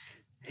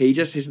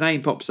 His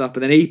name pops up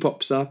and then he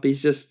pops up.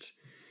 He's just,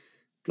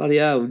 bloody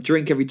hell,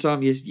 drink every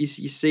time you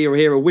see or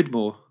hear a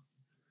Widmore.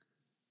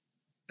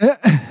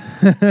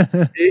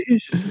 It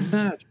is just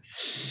mad.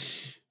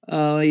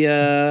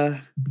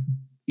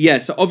 Yeah,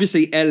 so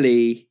obviously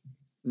Ellie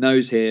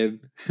knows him,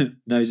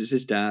 knows it's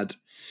his dad,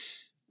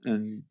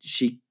 and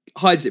she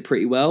hides it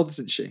pretty well,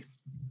 doesn't she?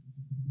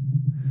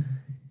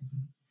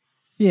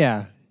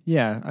 Yeah.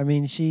 I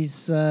mean,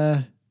 she's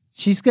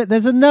got.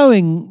 There's a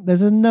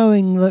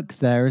knowing look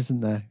there,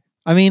 isn't there?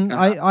 I mean,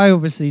 I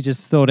obviously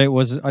just thought it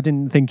was. I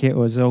didn't think it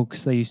was all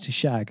because they used to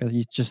shag.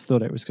 I just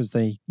thought it was because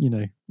they,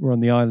 were on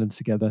the island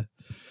together.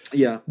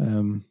 Yeah.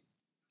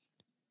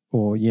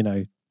 Or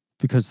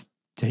because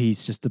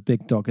he's just a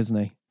big dog, isn't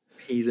he?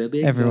 He's a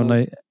big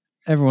dog.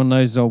 Everyone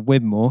knows old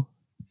Widmore.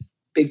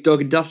 Big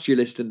dog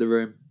industrialist in the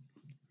room.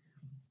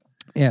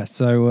 Yeah.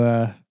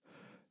 So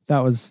that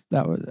was.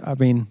 I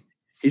mean.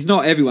 He's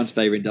not everyone's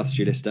favourite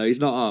industrialist, though. He's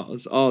not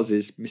ours. Ours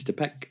is Mr.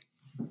 Peck.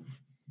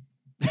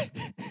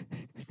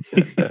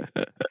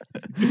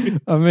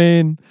 I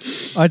mean,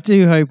 I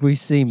do hope we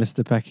see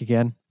Mr. Peck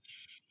again.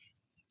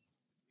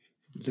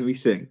 Let me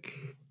think.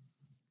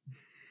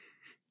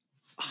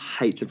 I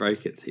hate to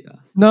break it to you.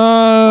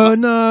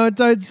 No,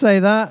 don't say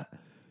that.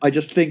 I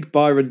just think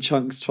Byron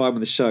Chunk's time on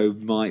the show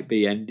might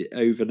be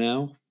over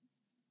now.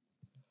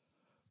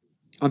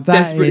 I'm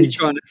desperately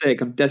trying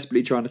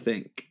to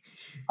think.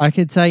 I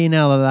can tell you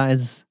now that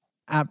is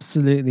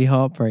absolutely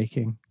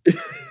heartbreaking.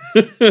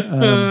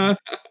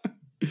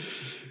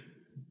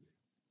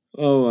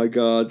 Oh my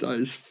god, that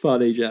is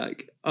funny,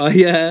 Jack. Do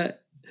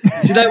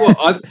you know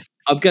what?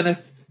 I'm gonna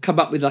come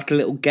up with like a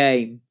little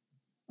game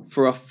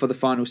for the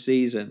final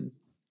season.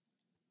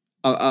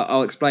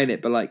 I'll explain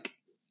it, but like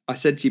I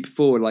said to you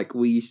before, like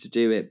we used to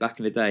do it back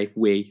in the day.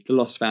 The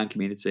Lost fan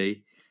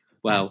community.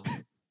 Well,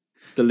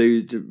 the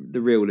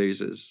real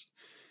losers,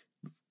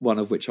 one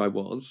of which I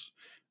was.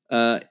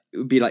 It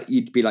would be like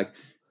you'd be like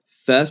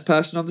first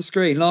person on the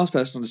screen, last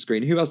person on the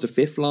screen. Who has the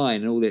fifth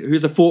line and all that?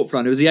 Who's the fourth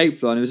line? Who was the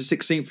eighth line? Who was the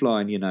 16th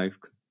line?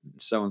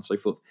 So on and so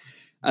forth.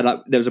 And like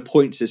there was a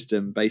point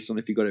system based on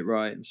if you got it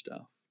right and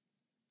stuff.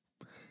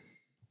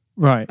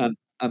 Right. And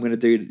I'm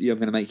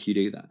gonna make you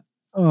do that.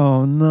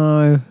 Oh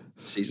no!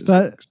 Season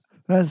 6.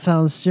 That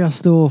sounds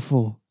just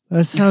awful.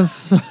 That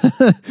sounds.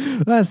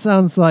 That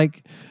sounds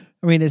like.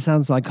 I mean, it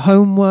sounds like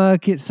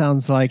homework. It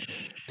sounds like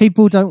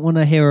people don't want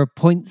to hear a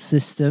point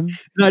system.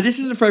 No, this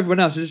isn't for everyone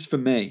else. This is for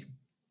me.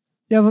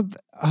 Yeah, but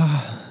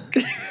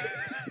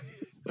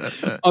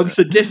I'm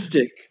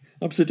sadistic.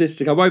 I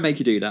won't make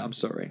you do that. I'm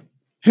sorry.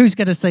 Who's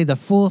going to say the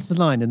fourth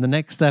line in the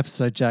next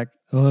episode, Jack?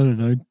 I don't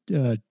know,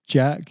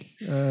 Jack.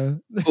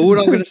 All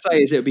I'm going to say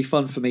is it would be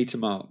fun for me to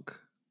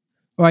mark.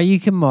 All right, you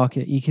can mark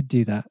it. You could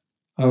do that.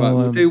 All right,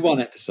 we'll do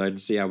one episode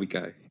and see how we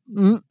go.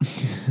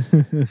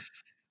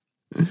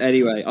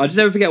 Anyway, I'll just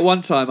never forget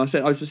one time I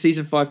said I was the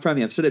season 5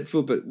 premiere. I've said it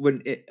before, but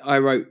when I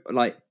wrote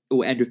like it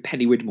will end with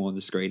Penny Widmore on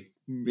the screen.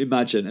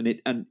 Imagine, and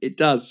it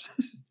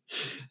does.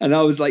 And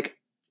I was like,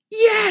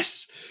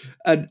 yes.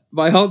 And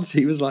my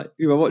auntie was like,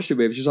 who I watched it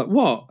with, she was like,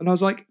 what? And I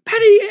was like,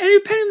 Penny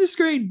on the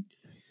screen.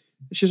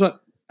 And she was like,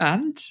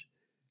 and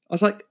I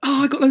was like,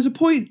 oh, I got loads of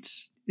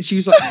points. And she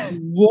was like,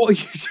 what are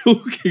you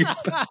talking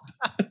about?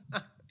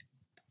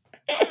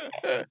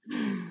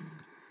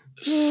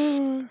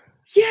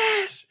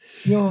 Yes.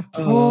 Your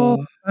poor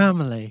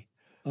family.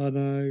 I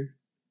know.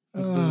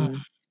 Oh,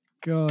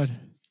 God.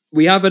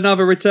 We have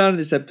another return in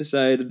this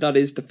episode, and that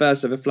is the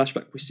first ever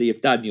flashback we see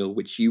of Daniel,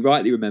 which you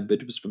rightly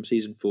remembered was from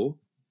season 4,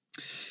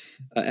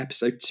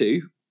 episode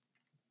 2,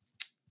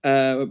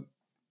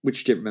 which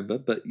you didn't remember,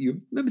 but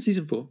you remember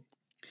season 4.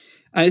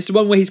 And it's the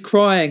one where he's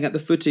crying at the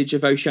footage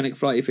of Oceanic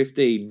Flight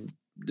 15,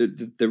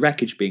 the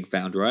wreckage being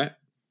found, right?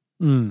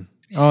 Mm.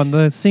 Oh, and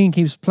the scene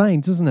keeps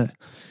playing, doesn't it?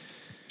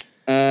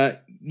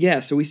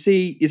 So we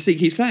see the scene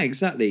keeps playing,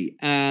 exactly.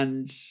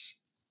 And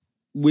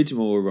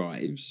Widmore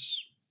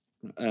arrives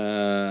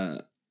to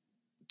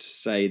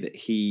say that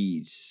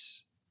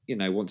he's,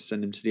 wants to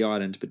send him to the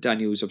island. But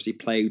Daniel's obviously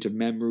plagued of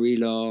memory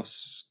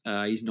loss.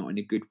 He's not in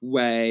a good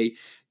way.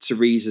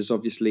 Teresa's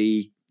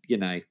obviously,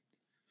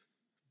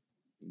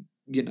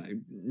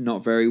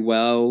 not very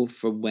well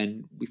from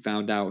when we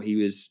found out he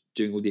was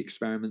doing all the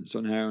experiments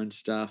on her and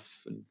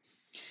stuff.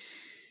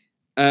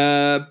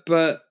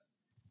 But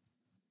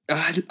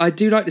I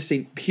do like the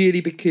scene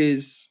purely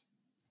because,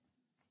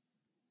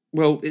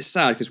 well, it's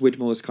sad because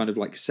Widmore's kind of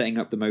like setting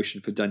up the motion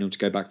for Daniel to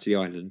go back to the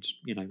island,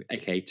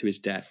 aka to his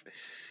death.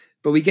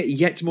 But we get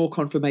yet more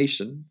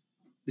confirmation.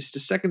 This is the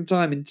second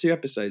time in 2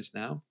 episodes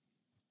now,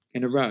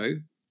 in a row,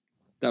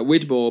 that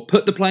Widmore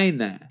put the plane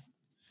there.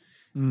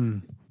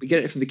 Mm. We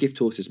get it from the gift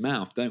horse's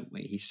mouth, don't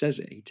we? He says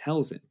it. He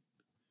tells him.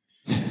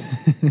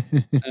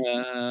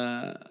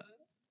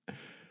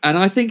 And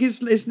I think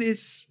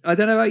it's. I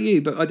don't know about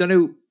you, but I don't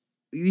know.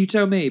 You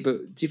tell me. But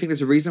do you think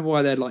there's a reason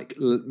why they're like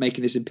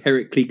making this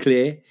empirically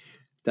clear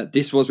that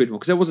this was Widmore?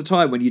 Because there was a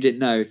time when you didn't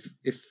know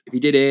if he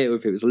did it or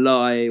if it was a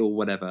lie or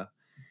whatever.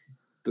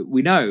 But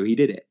we know he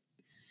did it.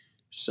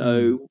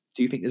 So,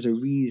 do you think there's a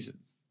reason?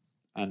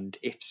 And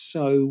if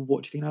so,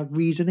 what do you think that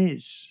reason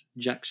is,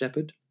 Jack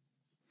Shepherd?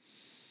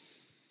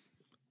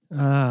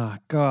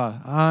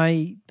 God,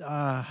 I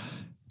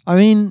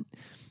mean,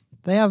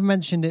 they have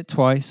mentioned it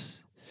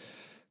twice.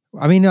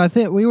 I mean, I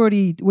think we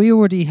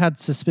already had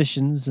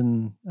suspicions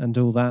and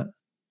all that,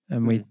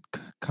 and we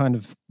kind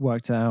of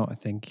worked it out, I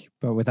think,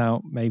 but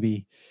without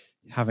maybe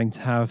having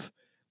to have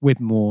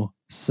Widmore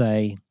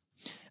say,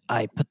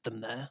 "I put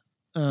them there."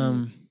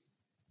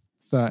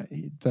 But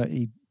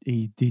he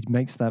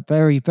makes that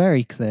very,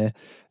 very clear.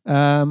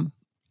 I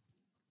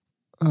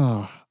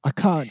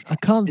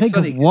can't think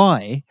of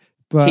why.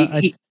 But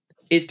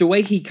it's the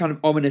way he kind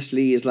of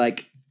ominously is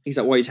like, he's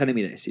like, "Why are you telling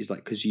me this?" He's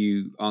like, "Because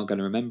you aren't going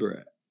to remember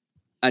it,"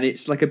 and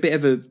it's like a bit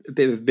of a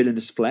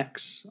villainous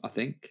flex, I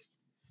think.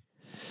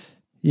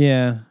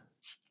 Yeah.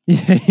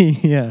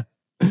 Yeah.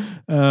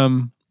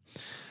 I'm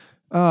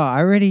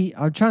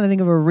trying to think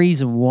of a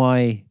reason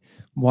why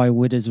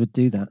Widders would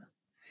do that.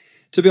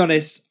 To be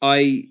honest,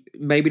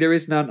 maybe there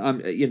is none.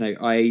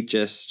 I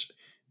just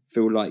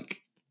feel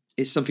like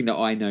it's something that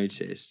I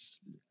noticed,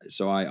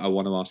 so I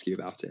want to ask you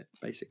about it,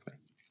 basically.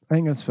 I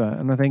think that's fair,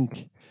 and I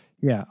think,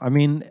 yeah, I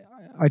mean,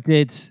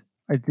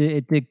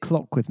 it did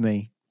clock with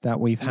me that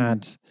we've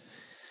had.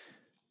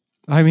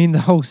 I mean, the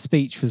whole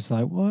speech was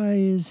like, "Why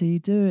is he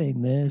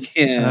doing this?"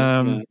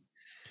 Yeah.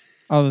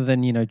 Other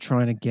than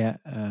trying to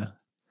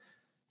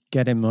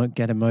get him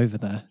over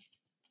there.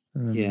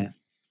 Yeah.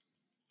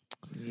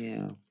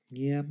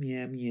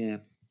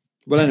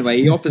 Well, anyway,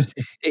 he offers.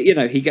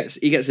 He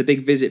gets a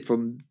big visit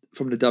from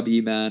the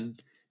W man.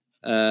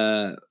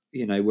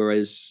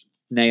 Whereas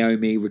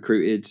Naomi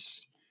recruited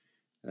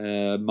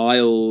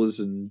Miles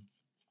and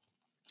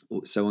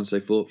so on and so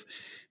forth.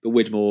 But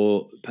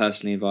Widmore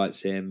personally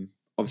invites him.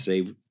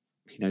 Obviously,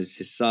 he knows it's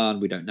his son.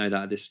 We don't know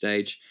that at this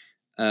stage.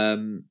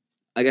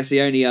 I guess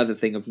the only other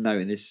thing of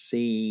note in this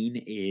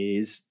scene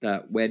is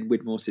that when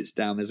Widmore sits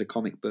down, there's a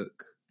comic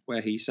book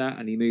where he sat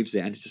and he moves it,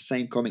 and it's the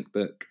same comic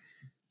book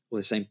or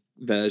the same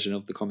version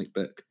of the comic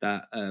book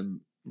that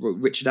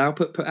Richard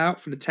Alpert put out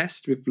for the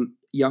test with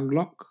young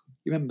Locke.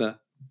 You remember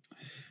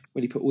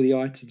when he put all the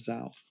items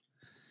out?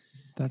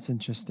 That's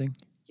interesting.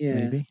 Yeah.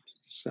 Maybe.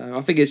 So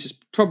I think it's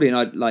just probably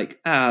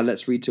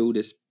let's retool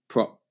this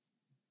prop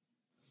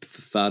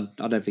for fun.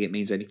 I don't think it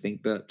means anything,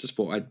 but just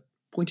thought I'd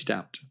point it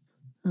out.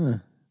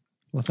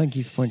 Well, thank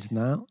you for pointing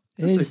that out.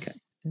 It's okay.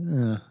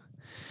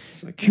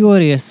 It's okay.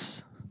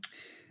 Curious.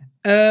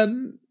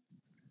 The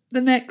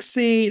next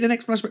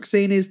flashback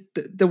scene is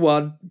the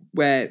one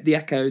where the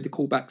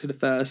callback to the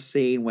first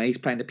scene where he's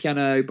playing the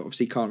piano, but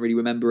obviously can't really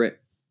remember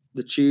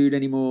the tune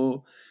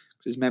anymore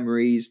because his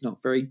memory's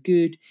not very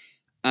good.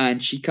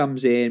 And she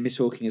comes in, Miss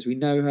Hawking as we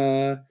know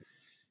her,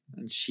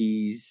 and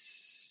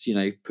she's,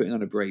 putting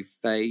on a brave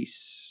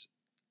face.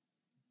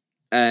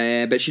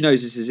 But she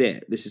knows this is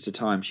it. This is the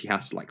time she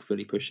has to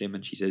fully push him,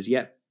 and she says,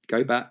 "Yep,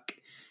 go back,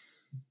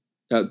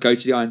 go to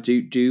the island,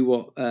 do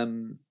what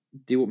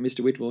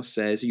Mr. Widmore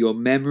says. Your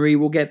memory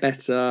will get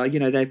better."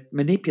 They're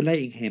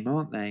manipulating him,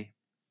 aren't they?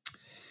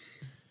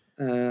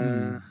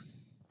 And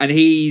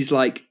he's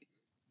like,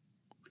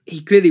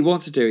 he clearly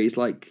wants to do it. He's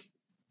like,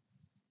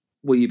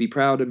 "Will you be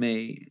proud of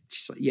me?"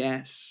 She's like,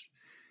 "Yes."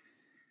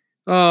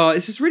 Oh,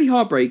 it's just really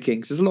heartbreaking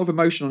because there's a lot of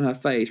emotion on her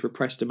face,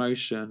 repressed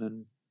emotion,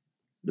 and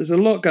there's a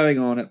lot going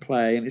on at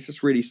play, and it's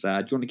just really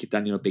sad. You want to give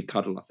Daniel a big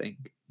cuddle, I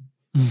think.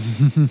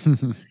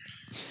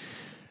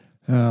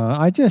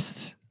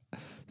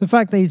 The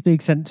fact that he's being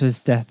sent to his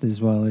death as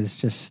well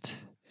is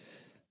just,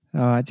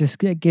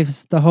 it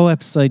gives the whole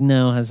episode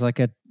now has like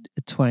a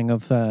twang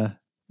of,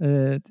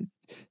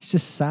 it's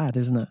just sad,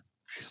 isn't it?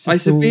 I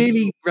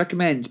severely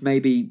recommend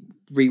maybe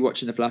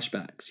rewatching the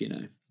flashbacks,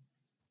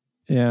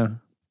 Yeah.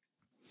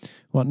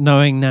 What,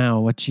 knowing now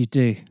what you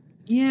do?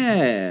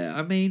 Yeah,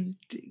 I mean,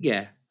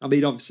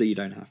 obviously you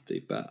don't have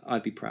to, but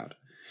I'd be proud.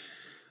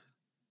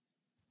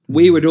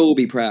 We would all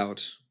be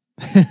proud.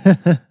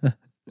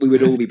 We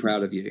would all be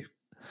proud of you.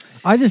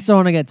 I just don't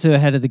want to get too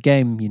ahead of the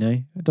game, you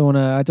know. I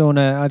don't want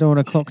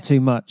to clock too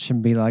much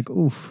and be like,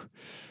 oof,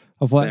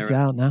 I've worked it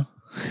out now.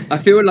 I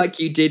feel like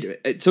you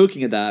did.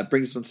 Talking of that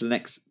brings us on to the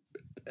next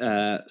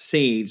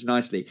scenes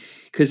nicely,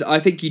 because I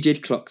think you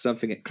did clock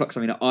something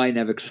that I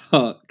never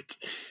clocked,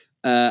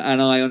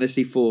 and I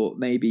honestly thought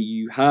maybe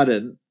you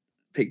hadn't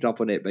picked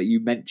up on it, but you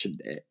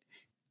mentioned it.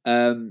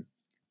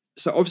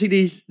 So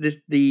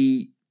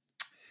obviously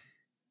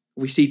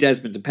we see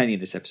Desmond and Penny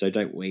in this episode,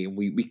 don't we? And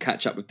we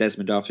catch up with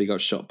Desmond after he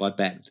got shot by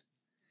Ben.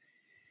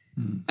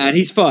 And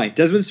he's fine.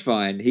 Desmond's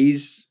fine.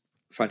 He's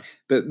fine.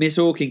 But Miss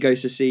Hawking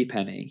goes to see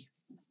Penny.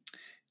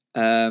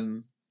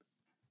 And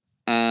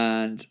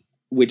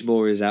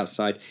Widmore is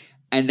outside.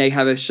 And they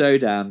have a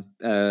showdown,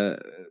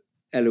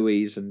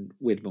 Eloise and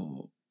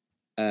Widmore,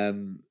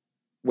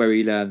 where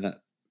we learn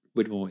that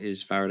Widmore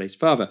is Faraday's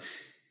father.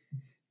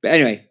 But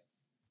anyway,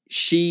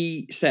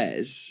 she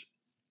says...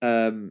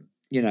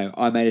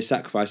 I made a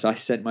sacrifice. I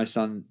sent my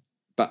son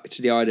back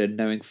to the island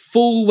knowing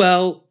full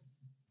well.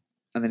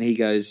 And then he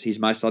goes, he's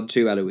my son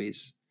too,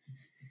 Eloise.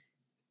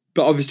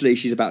 But obviously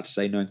she's about to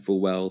say, knowing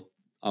full well,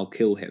 I'll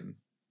kill him.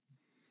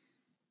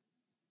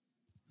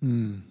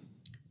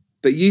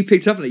 But you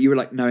picked up on it. You were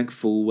like, knowing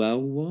full well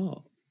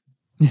what?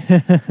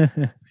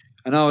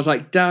 And I was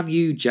like, damn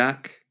you,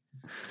 Jack.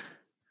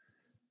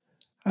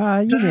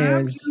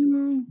 You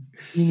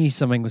knew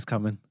something was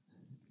coming.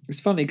 It's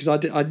funny because I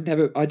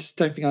just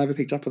don't think I ever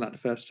picked up on that the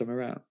first time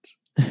around.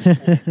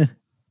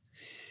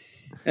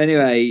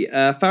 Anyway,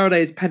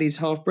 Faraday is Penny's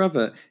half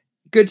brother.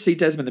 Good to see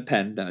Desmond and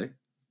Penn, though.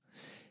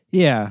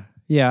 Yeah.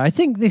 I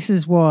think this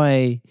is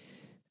why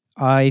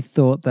I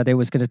thought that it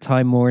was going to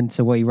tie more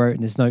into what he wrote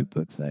in his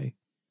notebook, though,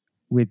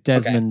 with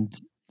Desmond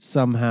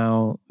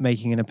somehow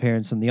making an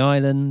appearance on the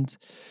island,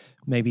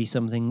 maybe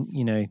something,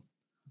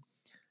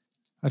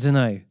 I don't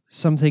know,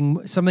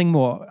 something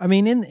more. I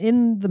mean,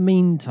 in the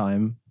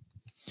meantime.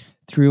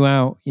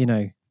 Throughout,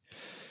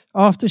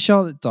 after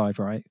Charlotte died,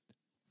 right?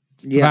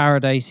 Yeah.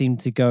 Faraday seemed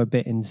to go a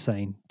bit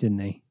insane, didn't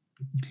he?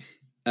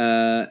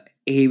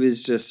 He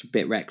was just a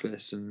bit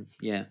reckless, and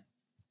yeah.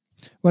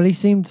 Well, he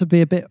seemed to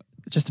be a bit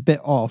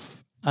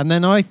off, and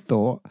then I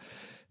thought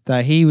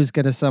that he was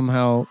going to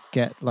somehow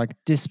get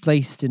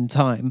displaced in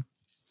time,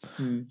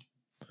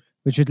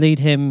 which would lead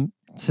him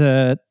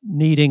to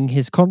needing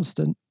his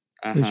constant,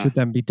 which would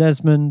then be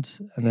Desmond,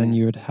 and then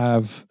you would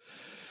have,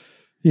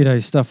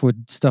 stuff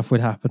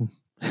would happen.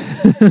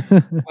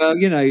 Well,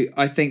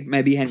 I think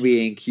maybe Henry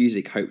Ian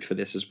Cusick hoped for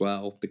this as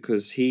well,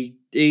 because he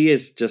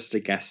is just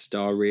a guest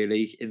star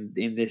really in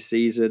this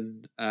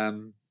season.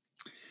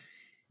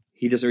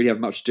 He doesn't really have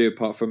much to do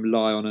apart from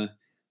lie on a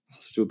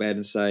hospital bed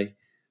and say,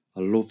 "I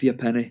love you,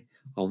 Penny.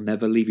 I'll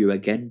never leave you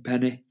again,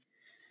 Penny."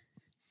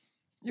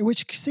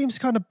 Which seems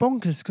kind of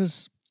bonkers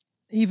because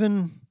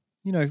even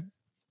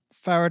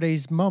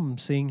Faraday's mum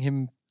seeing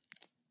him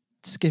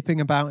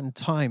skipping about in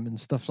time and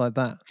stuff like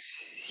that.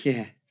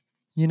 Yeah.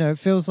 It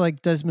feels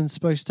like Desmond's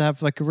supposed to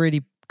have a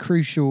really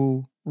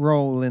crucial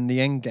role in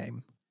the end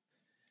game.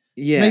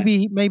 Yeah.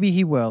 Maybe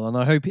he will, and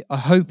I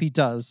hope he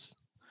does.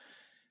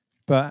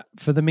 But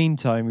for the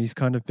meantime, he's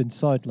kind of been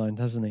sidelined,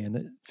 hasn't he? And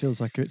it feels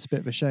like it's a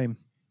bit of a shame.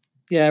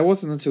 Yeah, it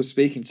wasn't until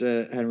speaking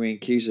to Henry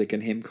and Cusick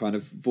and him kind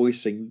of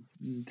voicing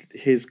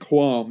his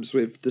qualms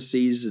with the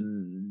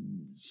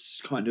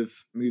seasons kind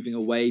of moving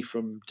away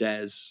from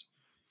Des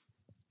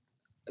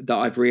that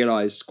I've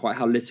realised quite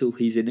how little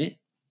he's in it.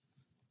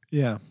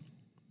 Yeah.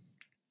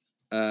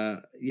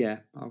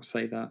 I'll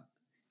say that.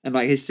 And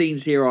his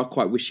scenes here are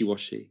quite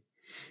wishy-washy.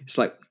 It's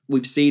like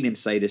we've seen him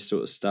say this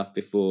sort of stuff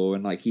before,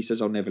 and he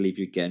says, "I'll never leave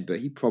you again," but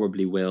he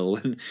probably will,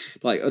 and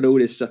all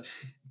this stuff.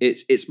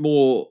 It's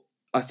more,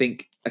 I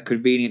think, a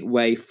convenient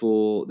way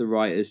for the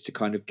writers to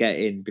kind of get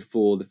in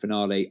before the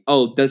finale.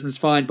 Oh, Desmond's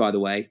fine, by the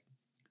way,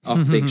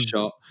 after being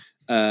shot,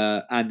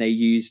 and they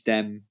use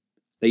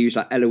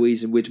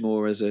Eloise and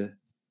Widmore as a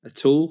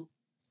tool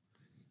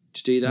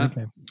to do that.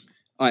 Okay.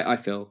 I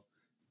feel.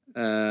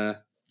 Don't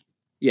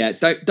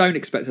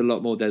expect a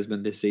lot more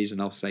Desmond this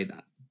season, I'll say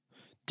that.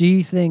 Do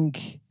you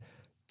think,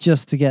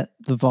 just to get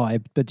the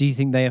vibe, but do you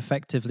think they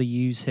effectively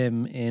use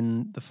him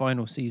in the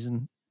final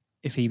season?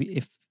 If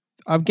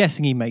I'm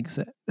guessing he makes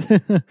it.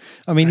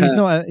 I mean, he's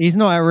not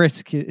at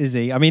risk, is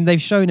he? I mean,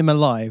 they've shown him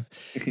alive.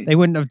 They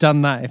wouldn't have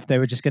done that if they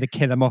were just going to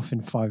kill him off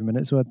in 5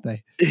 minutes, would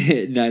they?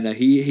 No,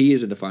 he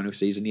is in the final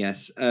season,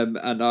 yes.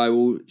 And I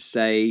will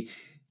say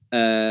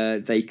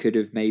they could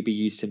have maybe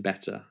used him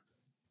better.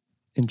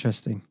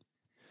 Interesting.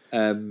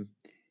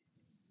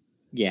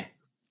 Yeah.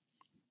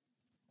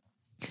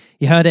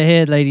 You heard it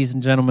here, ladies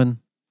and gentlemen.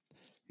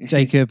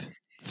 Jacob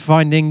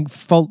finding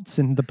faults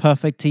in the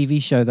perfect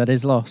TV show that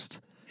is Lost.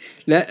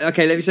 Let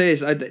me say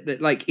this. I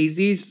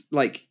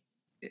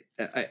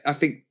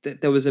think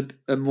that there was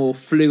a more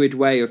fluid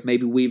way of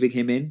maybe weaving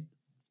him in.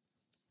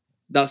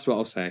 That's what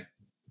I'll say.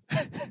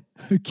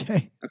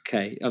 Okay.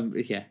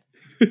 Yeah.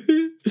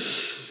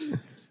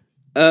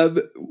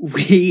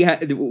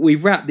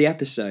 we've wrapped the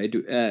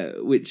episode,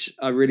 which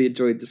I really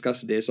enjoyed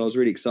discussing this. I was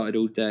really excited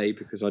all day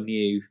because I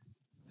knew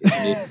it was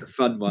going to be a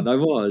fun one. I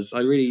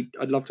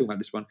love talking about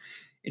this one.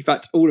 In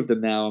fact, all of them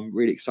now I'm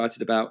really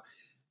excited about.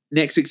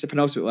 Next week's the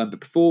penultimate one,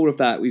 but before all of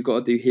that, we've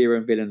got to do hero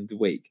and villain of the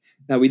week.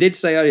 Now, we did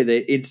say earlier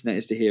that internet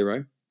is the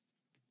hero.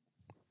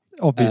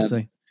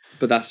 Obviously.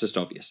 But that's just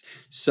obvious.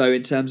 So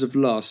in terms of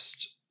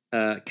Lost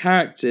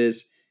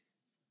characters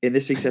in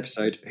this week's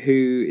episode,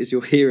 who is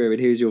your hero and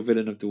who's your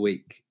villain of the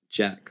week,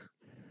 Jack?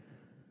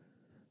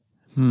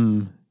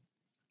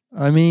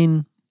 I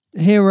mean,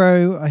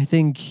 hero, I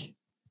think,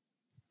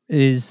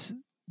 is,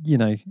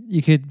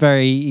 you could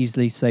very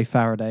easily say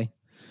Faraday.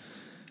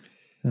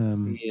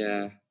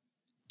 Yeah.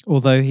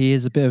 Although he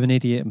is a bit of an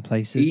idiot in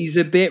places. He's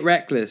a bit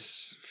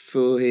reckless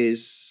for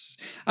his...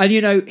 And,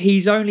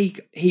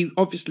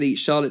 obviously,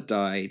 Charlotte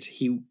died.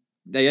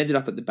 They ended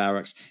up at the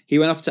barracks. He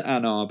went off to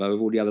Ann Arbor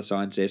with all the other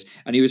scientists,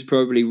 and he was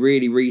probably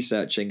really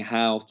researching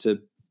how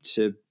to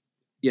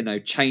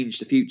change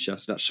the future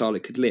so that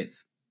Charlotte could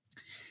live.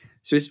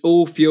 So it's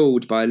all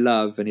fueled by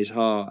love and his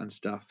heart and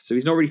stuff. So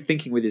he's not really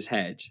thinking with his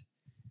head.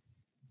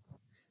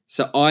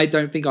 So I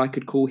don't think I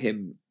could call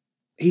him...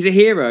 He's a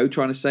hero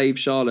trying to save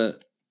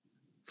Charlotte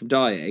from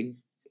dying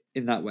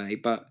in that way,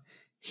 but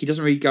he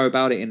doesn't really go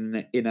about it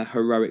in a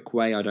heroic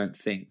way, I don't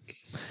think.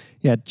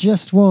 Yeah,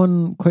 just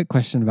one quick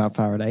question about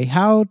Faraday.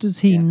 How does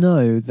he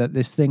know that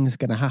this thing's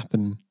going to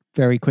happen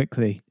very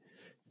quickly,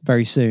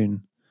 very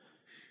soon?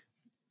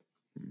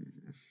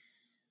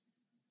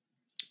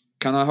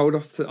 Can I hold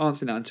off to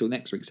answering that until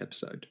next week's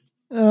episode?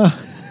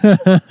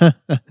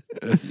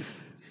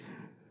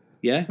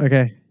 Yeah?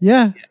 Okay.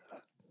 Yeah.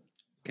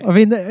 Okay. I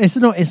mean, it's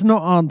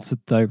not answered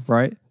though,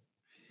 right?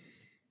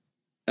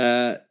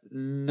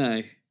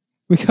 No.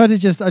 We kind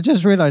of I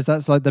just realised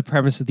that's like the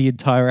premise of the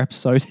entire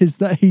episode is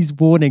that he's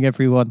warning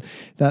everyone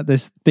that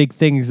this big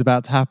thing is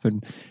about to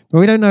happen. But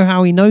we don't know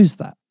how he knows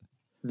that.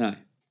 No.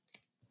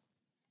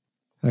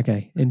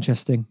 Okay,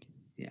 interesting.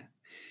 Yeah.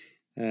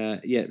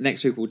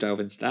 Next week we'll delve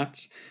into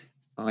that,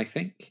 I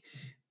think.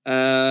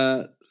 So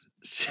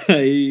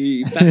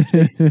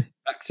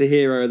back to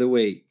hero of the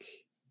week.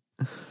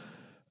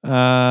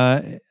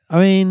 I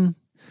mean,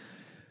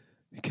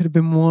 it could have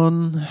been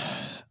one.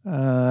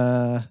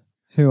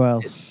 Who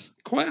else? It's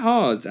quite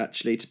hard,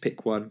 actually, to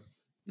pick one,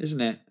 isn't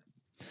it?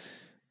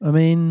 I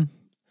mean,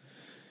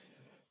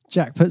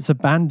 Jack puts a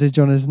bandage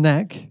on his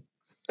neck.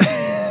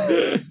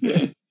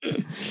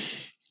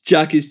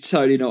 Jack is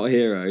totally not a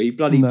hero. He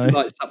bloody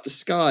lights up the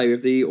sky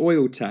with the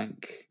oil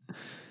tank.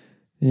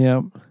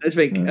 Yeah. Let's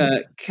think.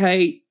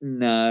 Kate,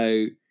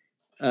 no.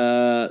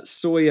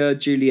 Sawyer,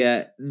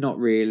 Juliet, not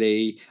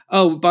really.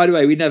 Oh, by the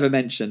way, we never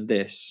mentioned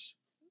this.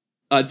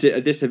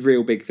 This is a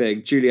real big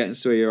thing. Juliet and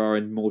Sawyer are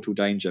in mortal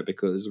danger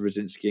because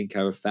Rosinski and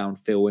Co have found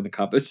Phil in the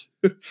cupboard.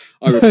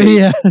 I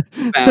repeat,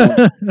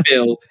 found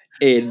Phil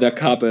in the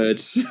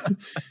cupboard.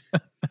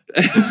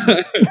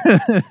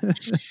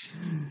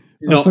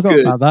 I forgot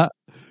about that.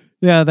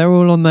 Yeah, they're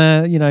all on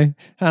their,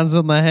 hands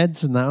on their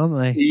heads and that, aren't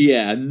they?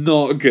 Yeah,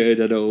 not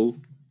good at all.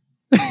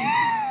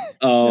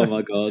 Oh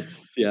my God.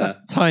 Yeah.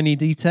 That tiny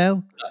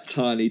detail. That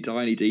tiny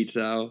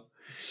detail.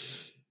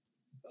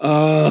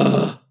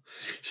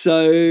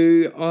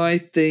 So I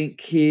think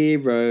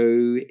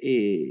hero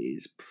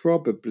is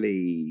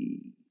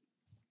probably...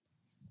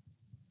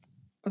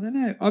 I don't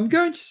know. I'm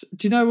going to...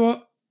 Do you know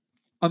what?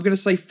 I'm going to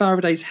say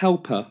Faraday's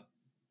helper.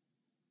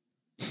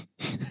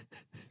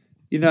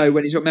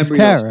 When he's got memory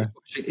loss.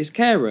 His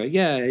carer.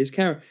 Yeah, his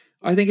carer.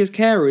 I think his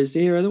carer is the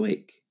hero of the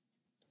week.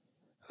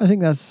 I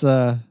think that's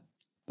fair.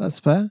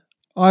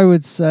 I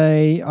would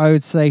say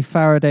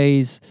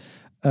Faraday's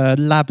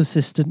lab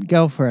assistant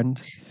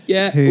girlfriend.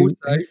 Yeah,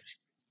 also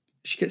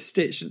she gets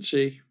stitched, doesn't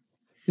she?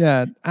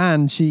 Yeah,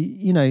 and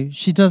she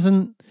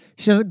doesn't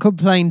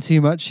complain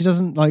too much. She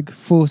doesn't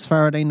force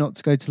Faraday not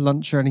to go to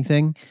lunch or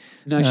anything.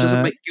 No, she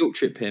doesn't make guilt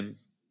trip him.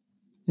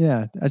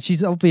 Yeah, and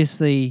she's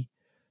obviously,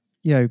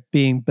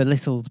 being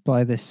belittled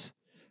by this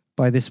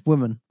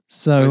woman.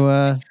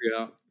 So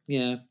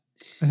yeah,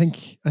 I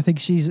think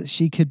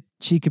she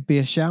could be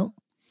a shout.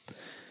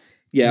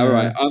 Yeah, all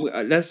right.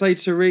 Let's say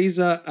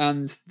Teresa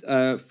and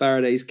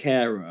Faraday's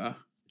carer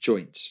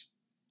joint.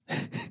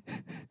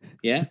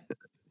 Yeah?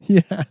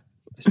 Yeah. I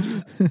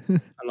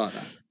like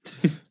that.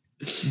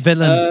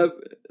 Villain.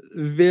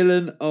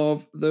 Villain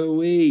of the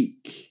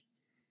week.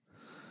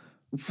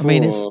 I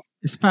mean,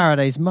 it's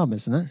Faraday's mum,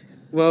 isn't it?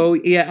 Well,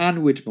 yeah,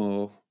 Anne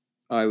Widmore,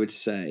 I would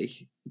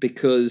say,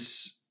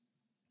 because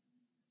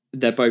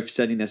they're both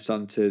sending their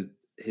son to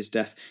his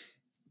death.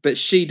 But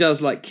she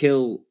does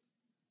kill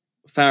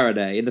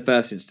Faraday in the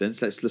first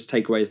instance. Let's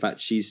take away the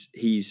fact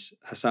he's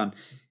her son.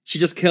 She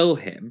just kill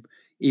him,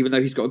 even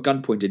though he's got a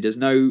gun pointed. There's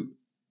no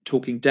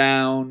talking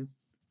down.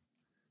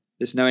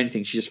 There's no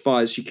anything. She just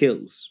fires. She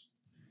kills.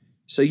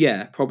 So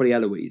yeah, probably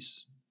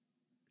Eloise.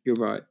 You're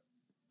right.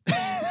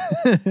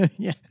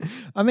 Yeah,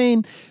 I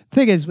mean,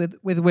 thing is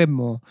with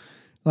Widmore,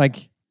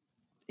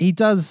 he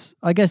does.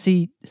 I guess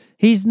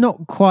he's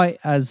not quite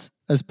as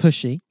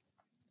pushy.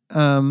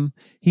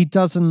 He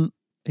doesn't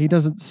He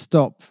doesn't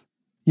stop,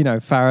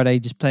 Faraday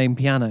just playing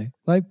piano.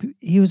 Like,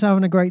 he was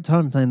having a great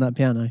time playing that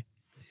piano.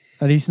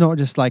 And he's not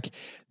just like,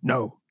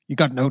 no, you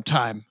got no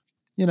time.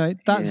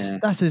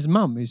 That's his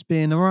mum who's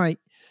being a right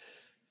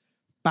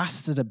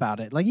bastard about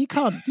it. Like, you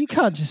can't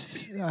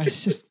just,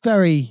 it's just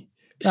very,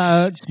 that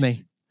hurts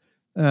me.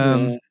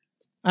 And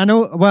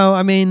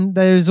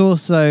there's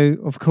also,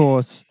 of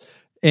course,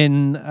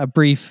 in a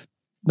brief,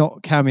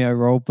 not cameo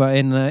role, but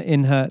in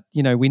her,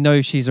 we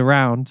know she's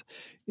around,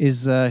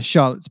 is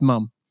Charlotte's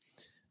mum,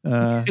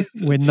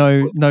 with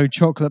no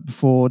chocolate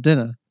before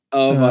dinner.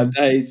 Oh my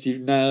days,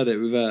 you've nailed it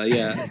with her.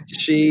 Yeah,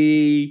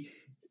 she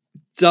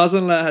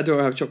doesn't let her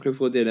daughter have chocolate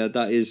before dinner.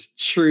 That is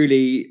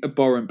truly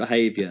abhorrent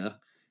behaviour.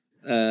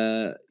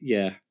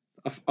 Yeah,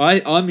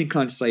 I'm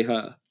inclined to say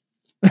her.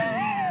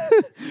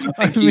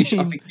 I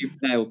think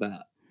you've nailed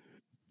that.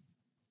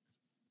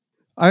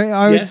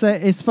 I would say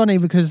it's funny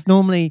because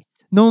normally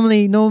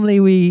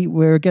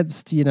we're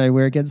against the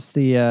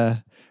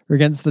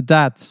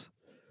dads,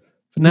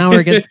 but now we're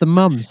against the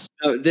mums.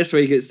 No, this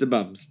week it's the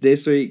mums.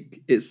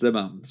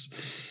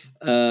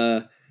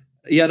 And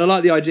I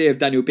like the idea of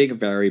Daniel being a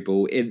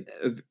variable in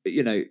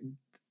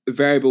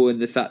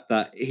the fact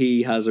that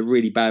he has a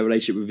really bad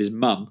relationship with his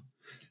mum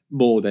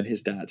more than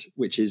his dad,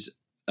 which is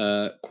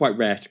quite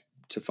rare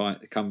to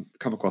come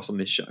across on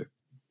this show.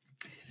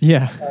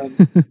 Yeah.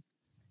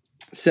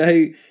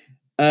 So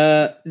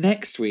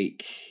next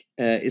week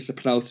is the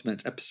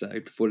penultimate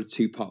episode before the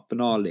 2-part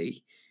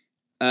finale.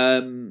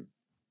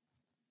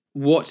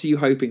 What are you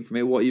hoping from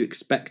it? What are you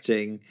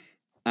expecting?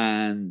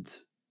 And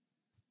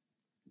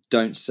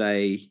don't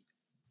say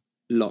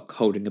Locke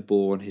holding a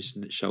ball on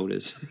his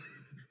shoulders.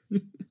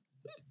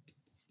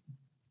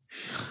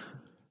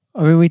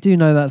 I mean, we do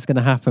know that's going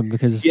to happen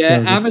because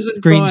there's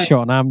a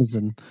screenshot on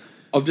Amazon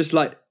of just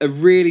like a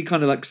really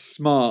kind of like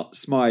smart,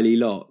 smiley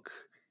Locke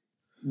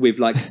with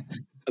like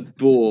a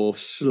ball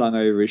slung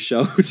over his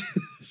shoulders.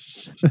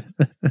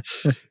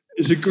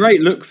 It's a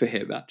great look for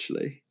him,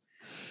 actually.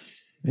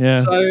 Yeah.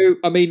 So,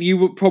 I mean, you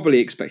were probably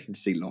expecting to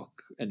see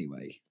Locke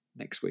anyway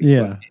next week.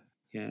 Yeah.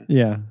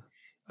 Yeah.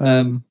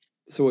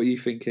 So, what are you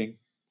thinking?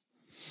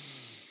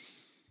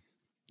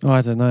 Oh,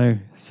 I don't know.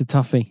 It's a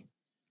toughie.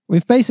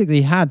 We've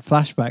basically had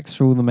flashbacks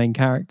for all the main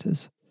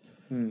characters.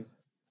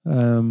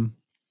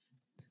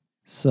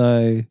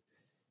 So,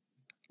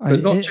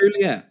 but not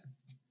Juliet.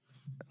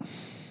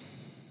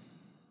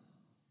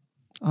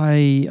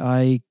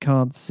 I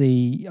can't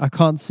see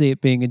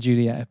it being a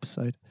Juliet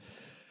episode.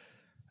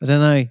 I don't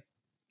know.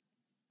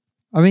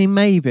 I mean,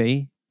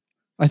 maybe.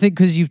 I think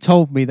because you've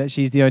told me that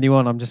she's the only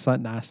one, I'm just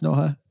like, nah, it's not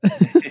her.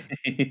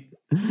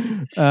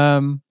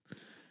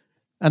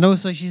 And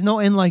also, she's not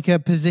in like a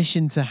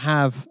position to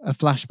have a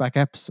flashback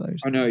episode.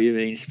 I know what you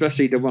mean,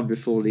 especially the one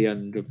before the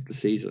end of the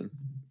season.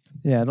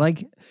 Yeah,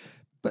 like,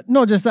 but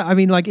not just that. I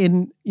mean, like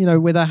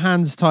with her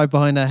hands tied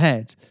behind her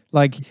head.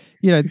 Like,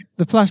 the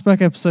flashback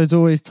episodes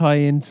always tie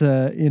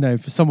into,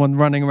 for someone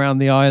running around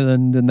the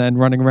island and then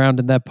running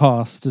around in their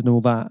past and all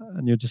that.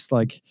 And you're just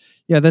like,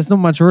 yeah, there's not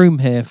much room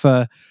here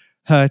for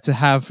her to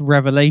have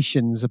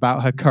revelations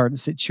about her current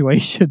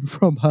situation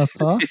from her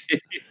past.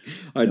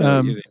 I know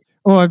what you mean.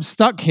 Oh, I'm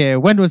stuck here.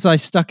 When was I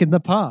stuck in the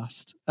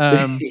past?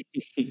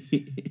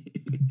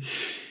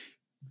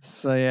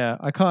 So yeah,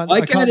 I can't.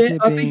 I get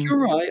it. I think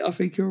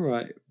you're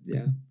right.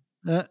 Yeah.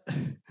 I'm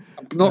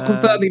not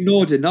confirming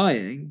nor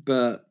denying,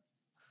 but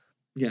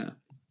yeah.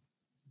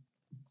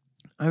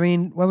 I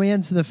mean, when we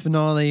enter the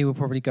finale, we'll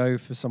probably go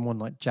for someone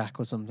like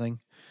Jack or something.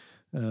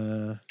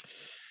 So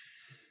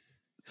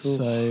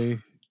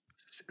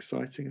it's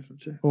exciting,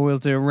 isn't it? Or we'll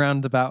do a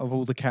roundabout of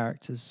all the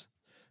characters.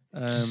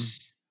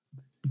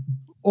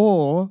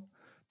 Or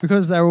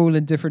because they're all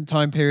in different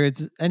time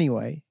periods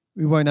anyway,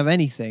 we won't have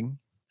anything,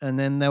 and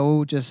then they'll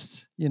all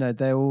just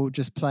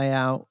play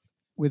out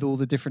with all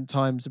the different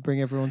times to bring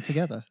everyone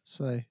together.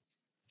 So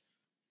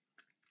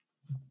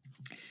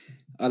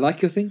I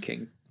like your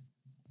thinking,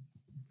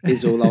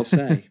 is all I'll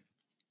say.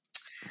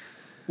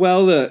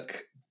 Well, look,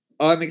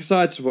 I'm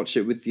excited to watch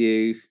it with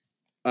you.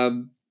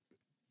 I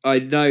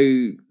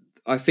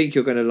think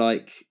you're going to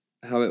like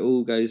how it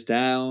all goes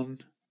down,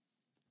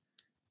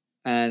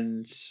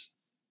 and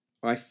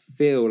I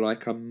feel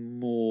like I'm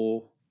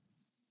more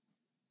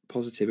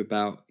positive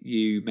about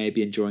you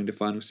maybe enjoying the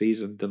final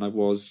season than I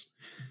was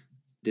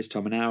this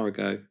time an hour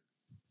ago.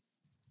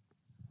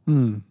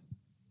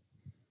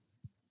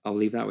 I'll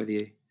leave that with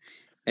you.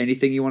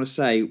 Anything you want to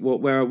say?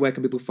 Where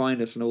can people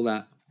find us and all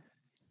that?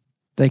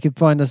 They can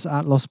find us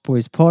at Lost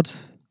Boys Pod.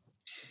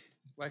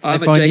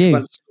 I'm at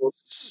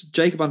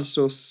Jacob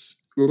underscore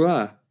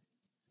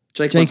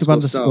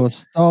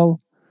Stoll.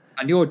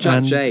 And you're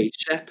Jack J.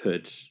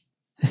 Shepherd.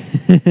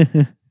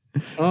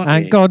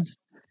 And God,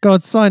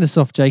 sign us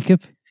off,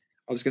 Jacob.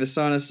 I was going to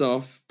sign us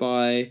off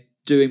by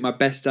doing my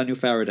best Daniel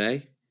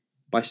Faraday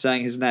by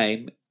saying his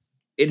name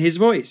in his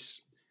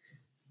voice.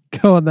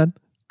 Go on then.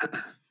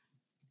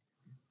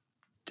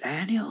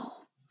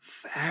 Daniel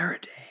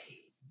Faraday.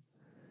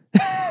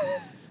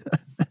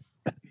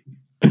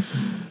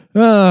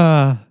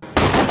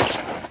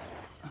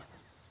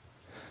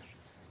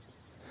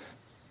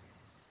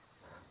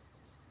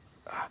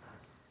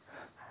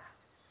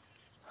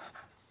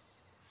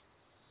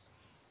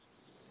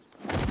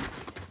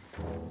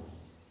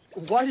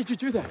 Why did you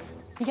do that?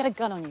 He got a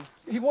gun on you.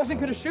 He wasn't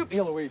gonna shoot me,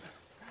 Eloise.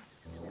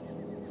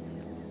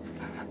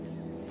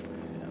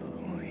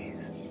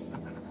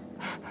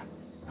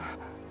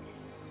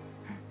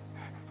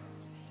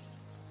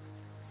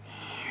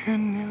 You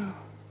knew.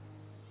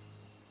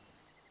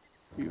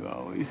 You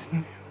always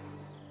knew.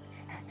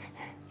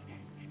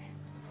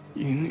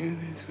 You knew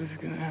this was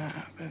gonna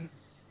happen.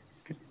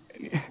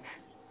 And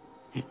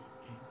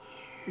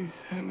you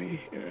sent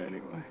me here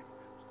anyway.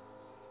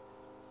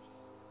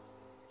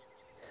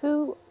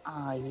 Who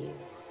are you?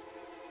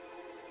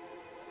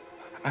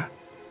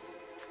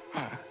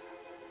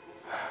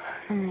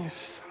 I'm your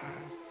son.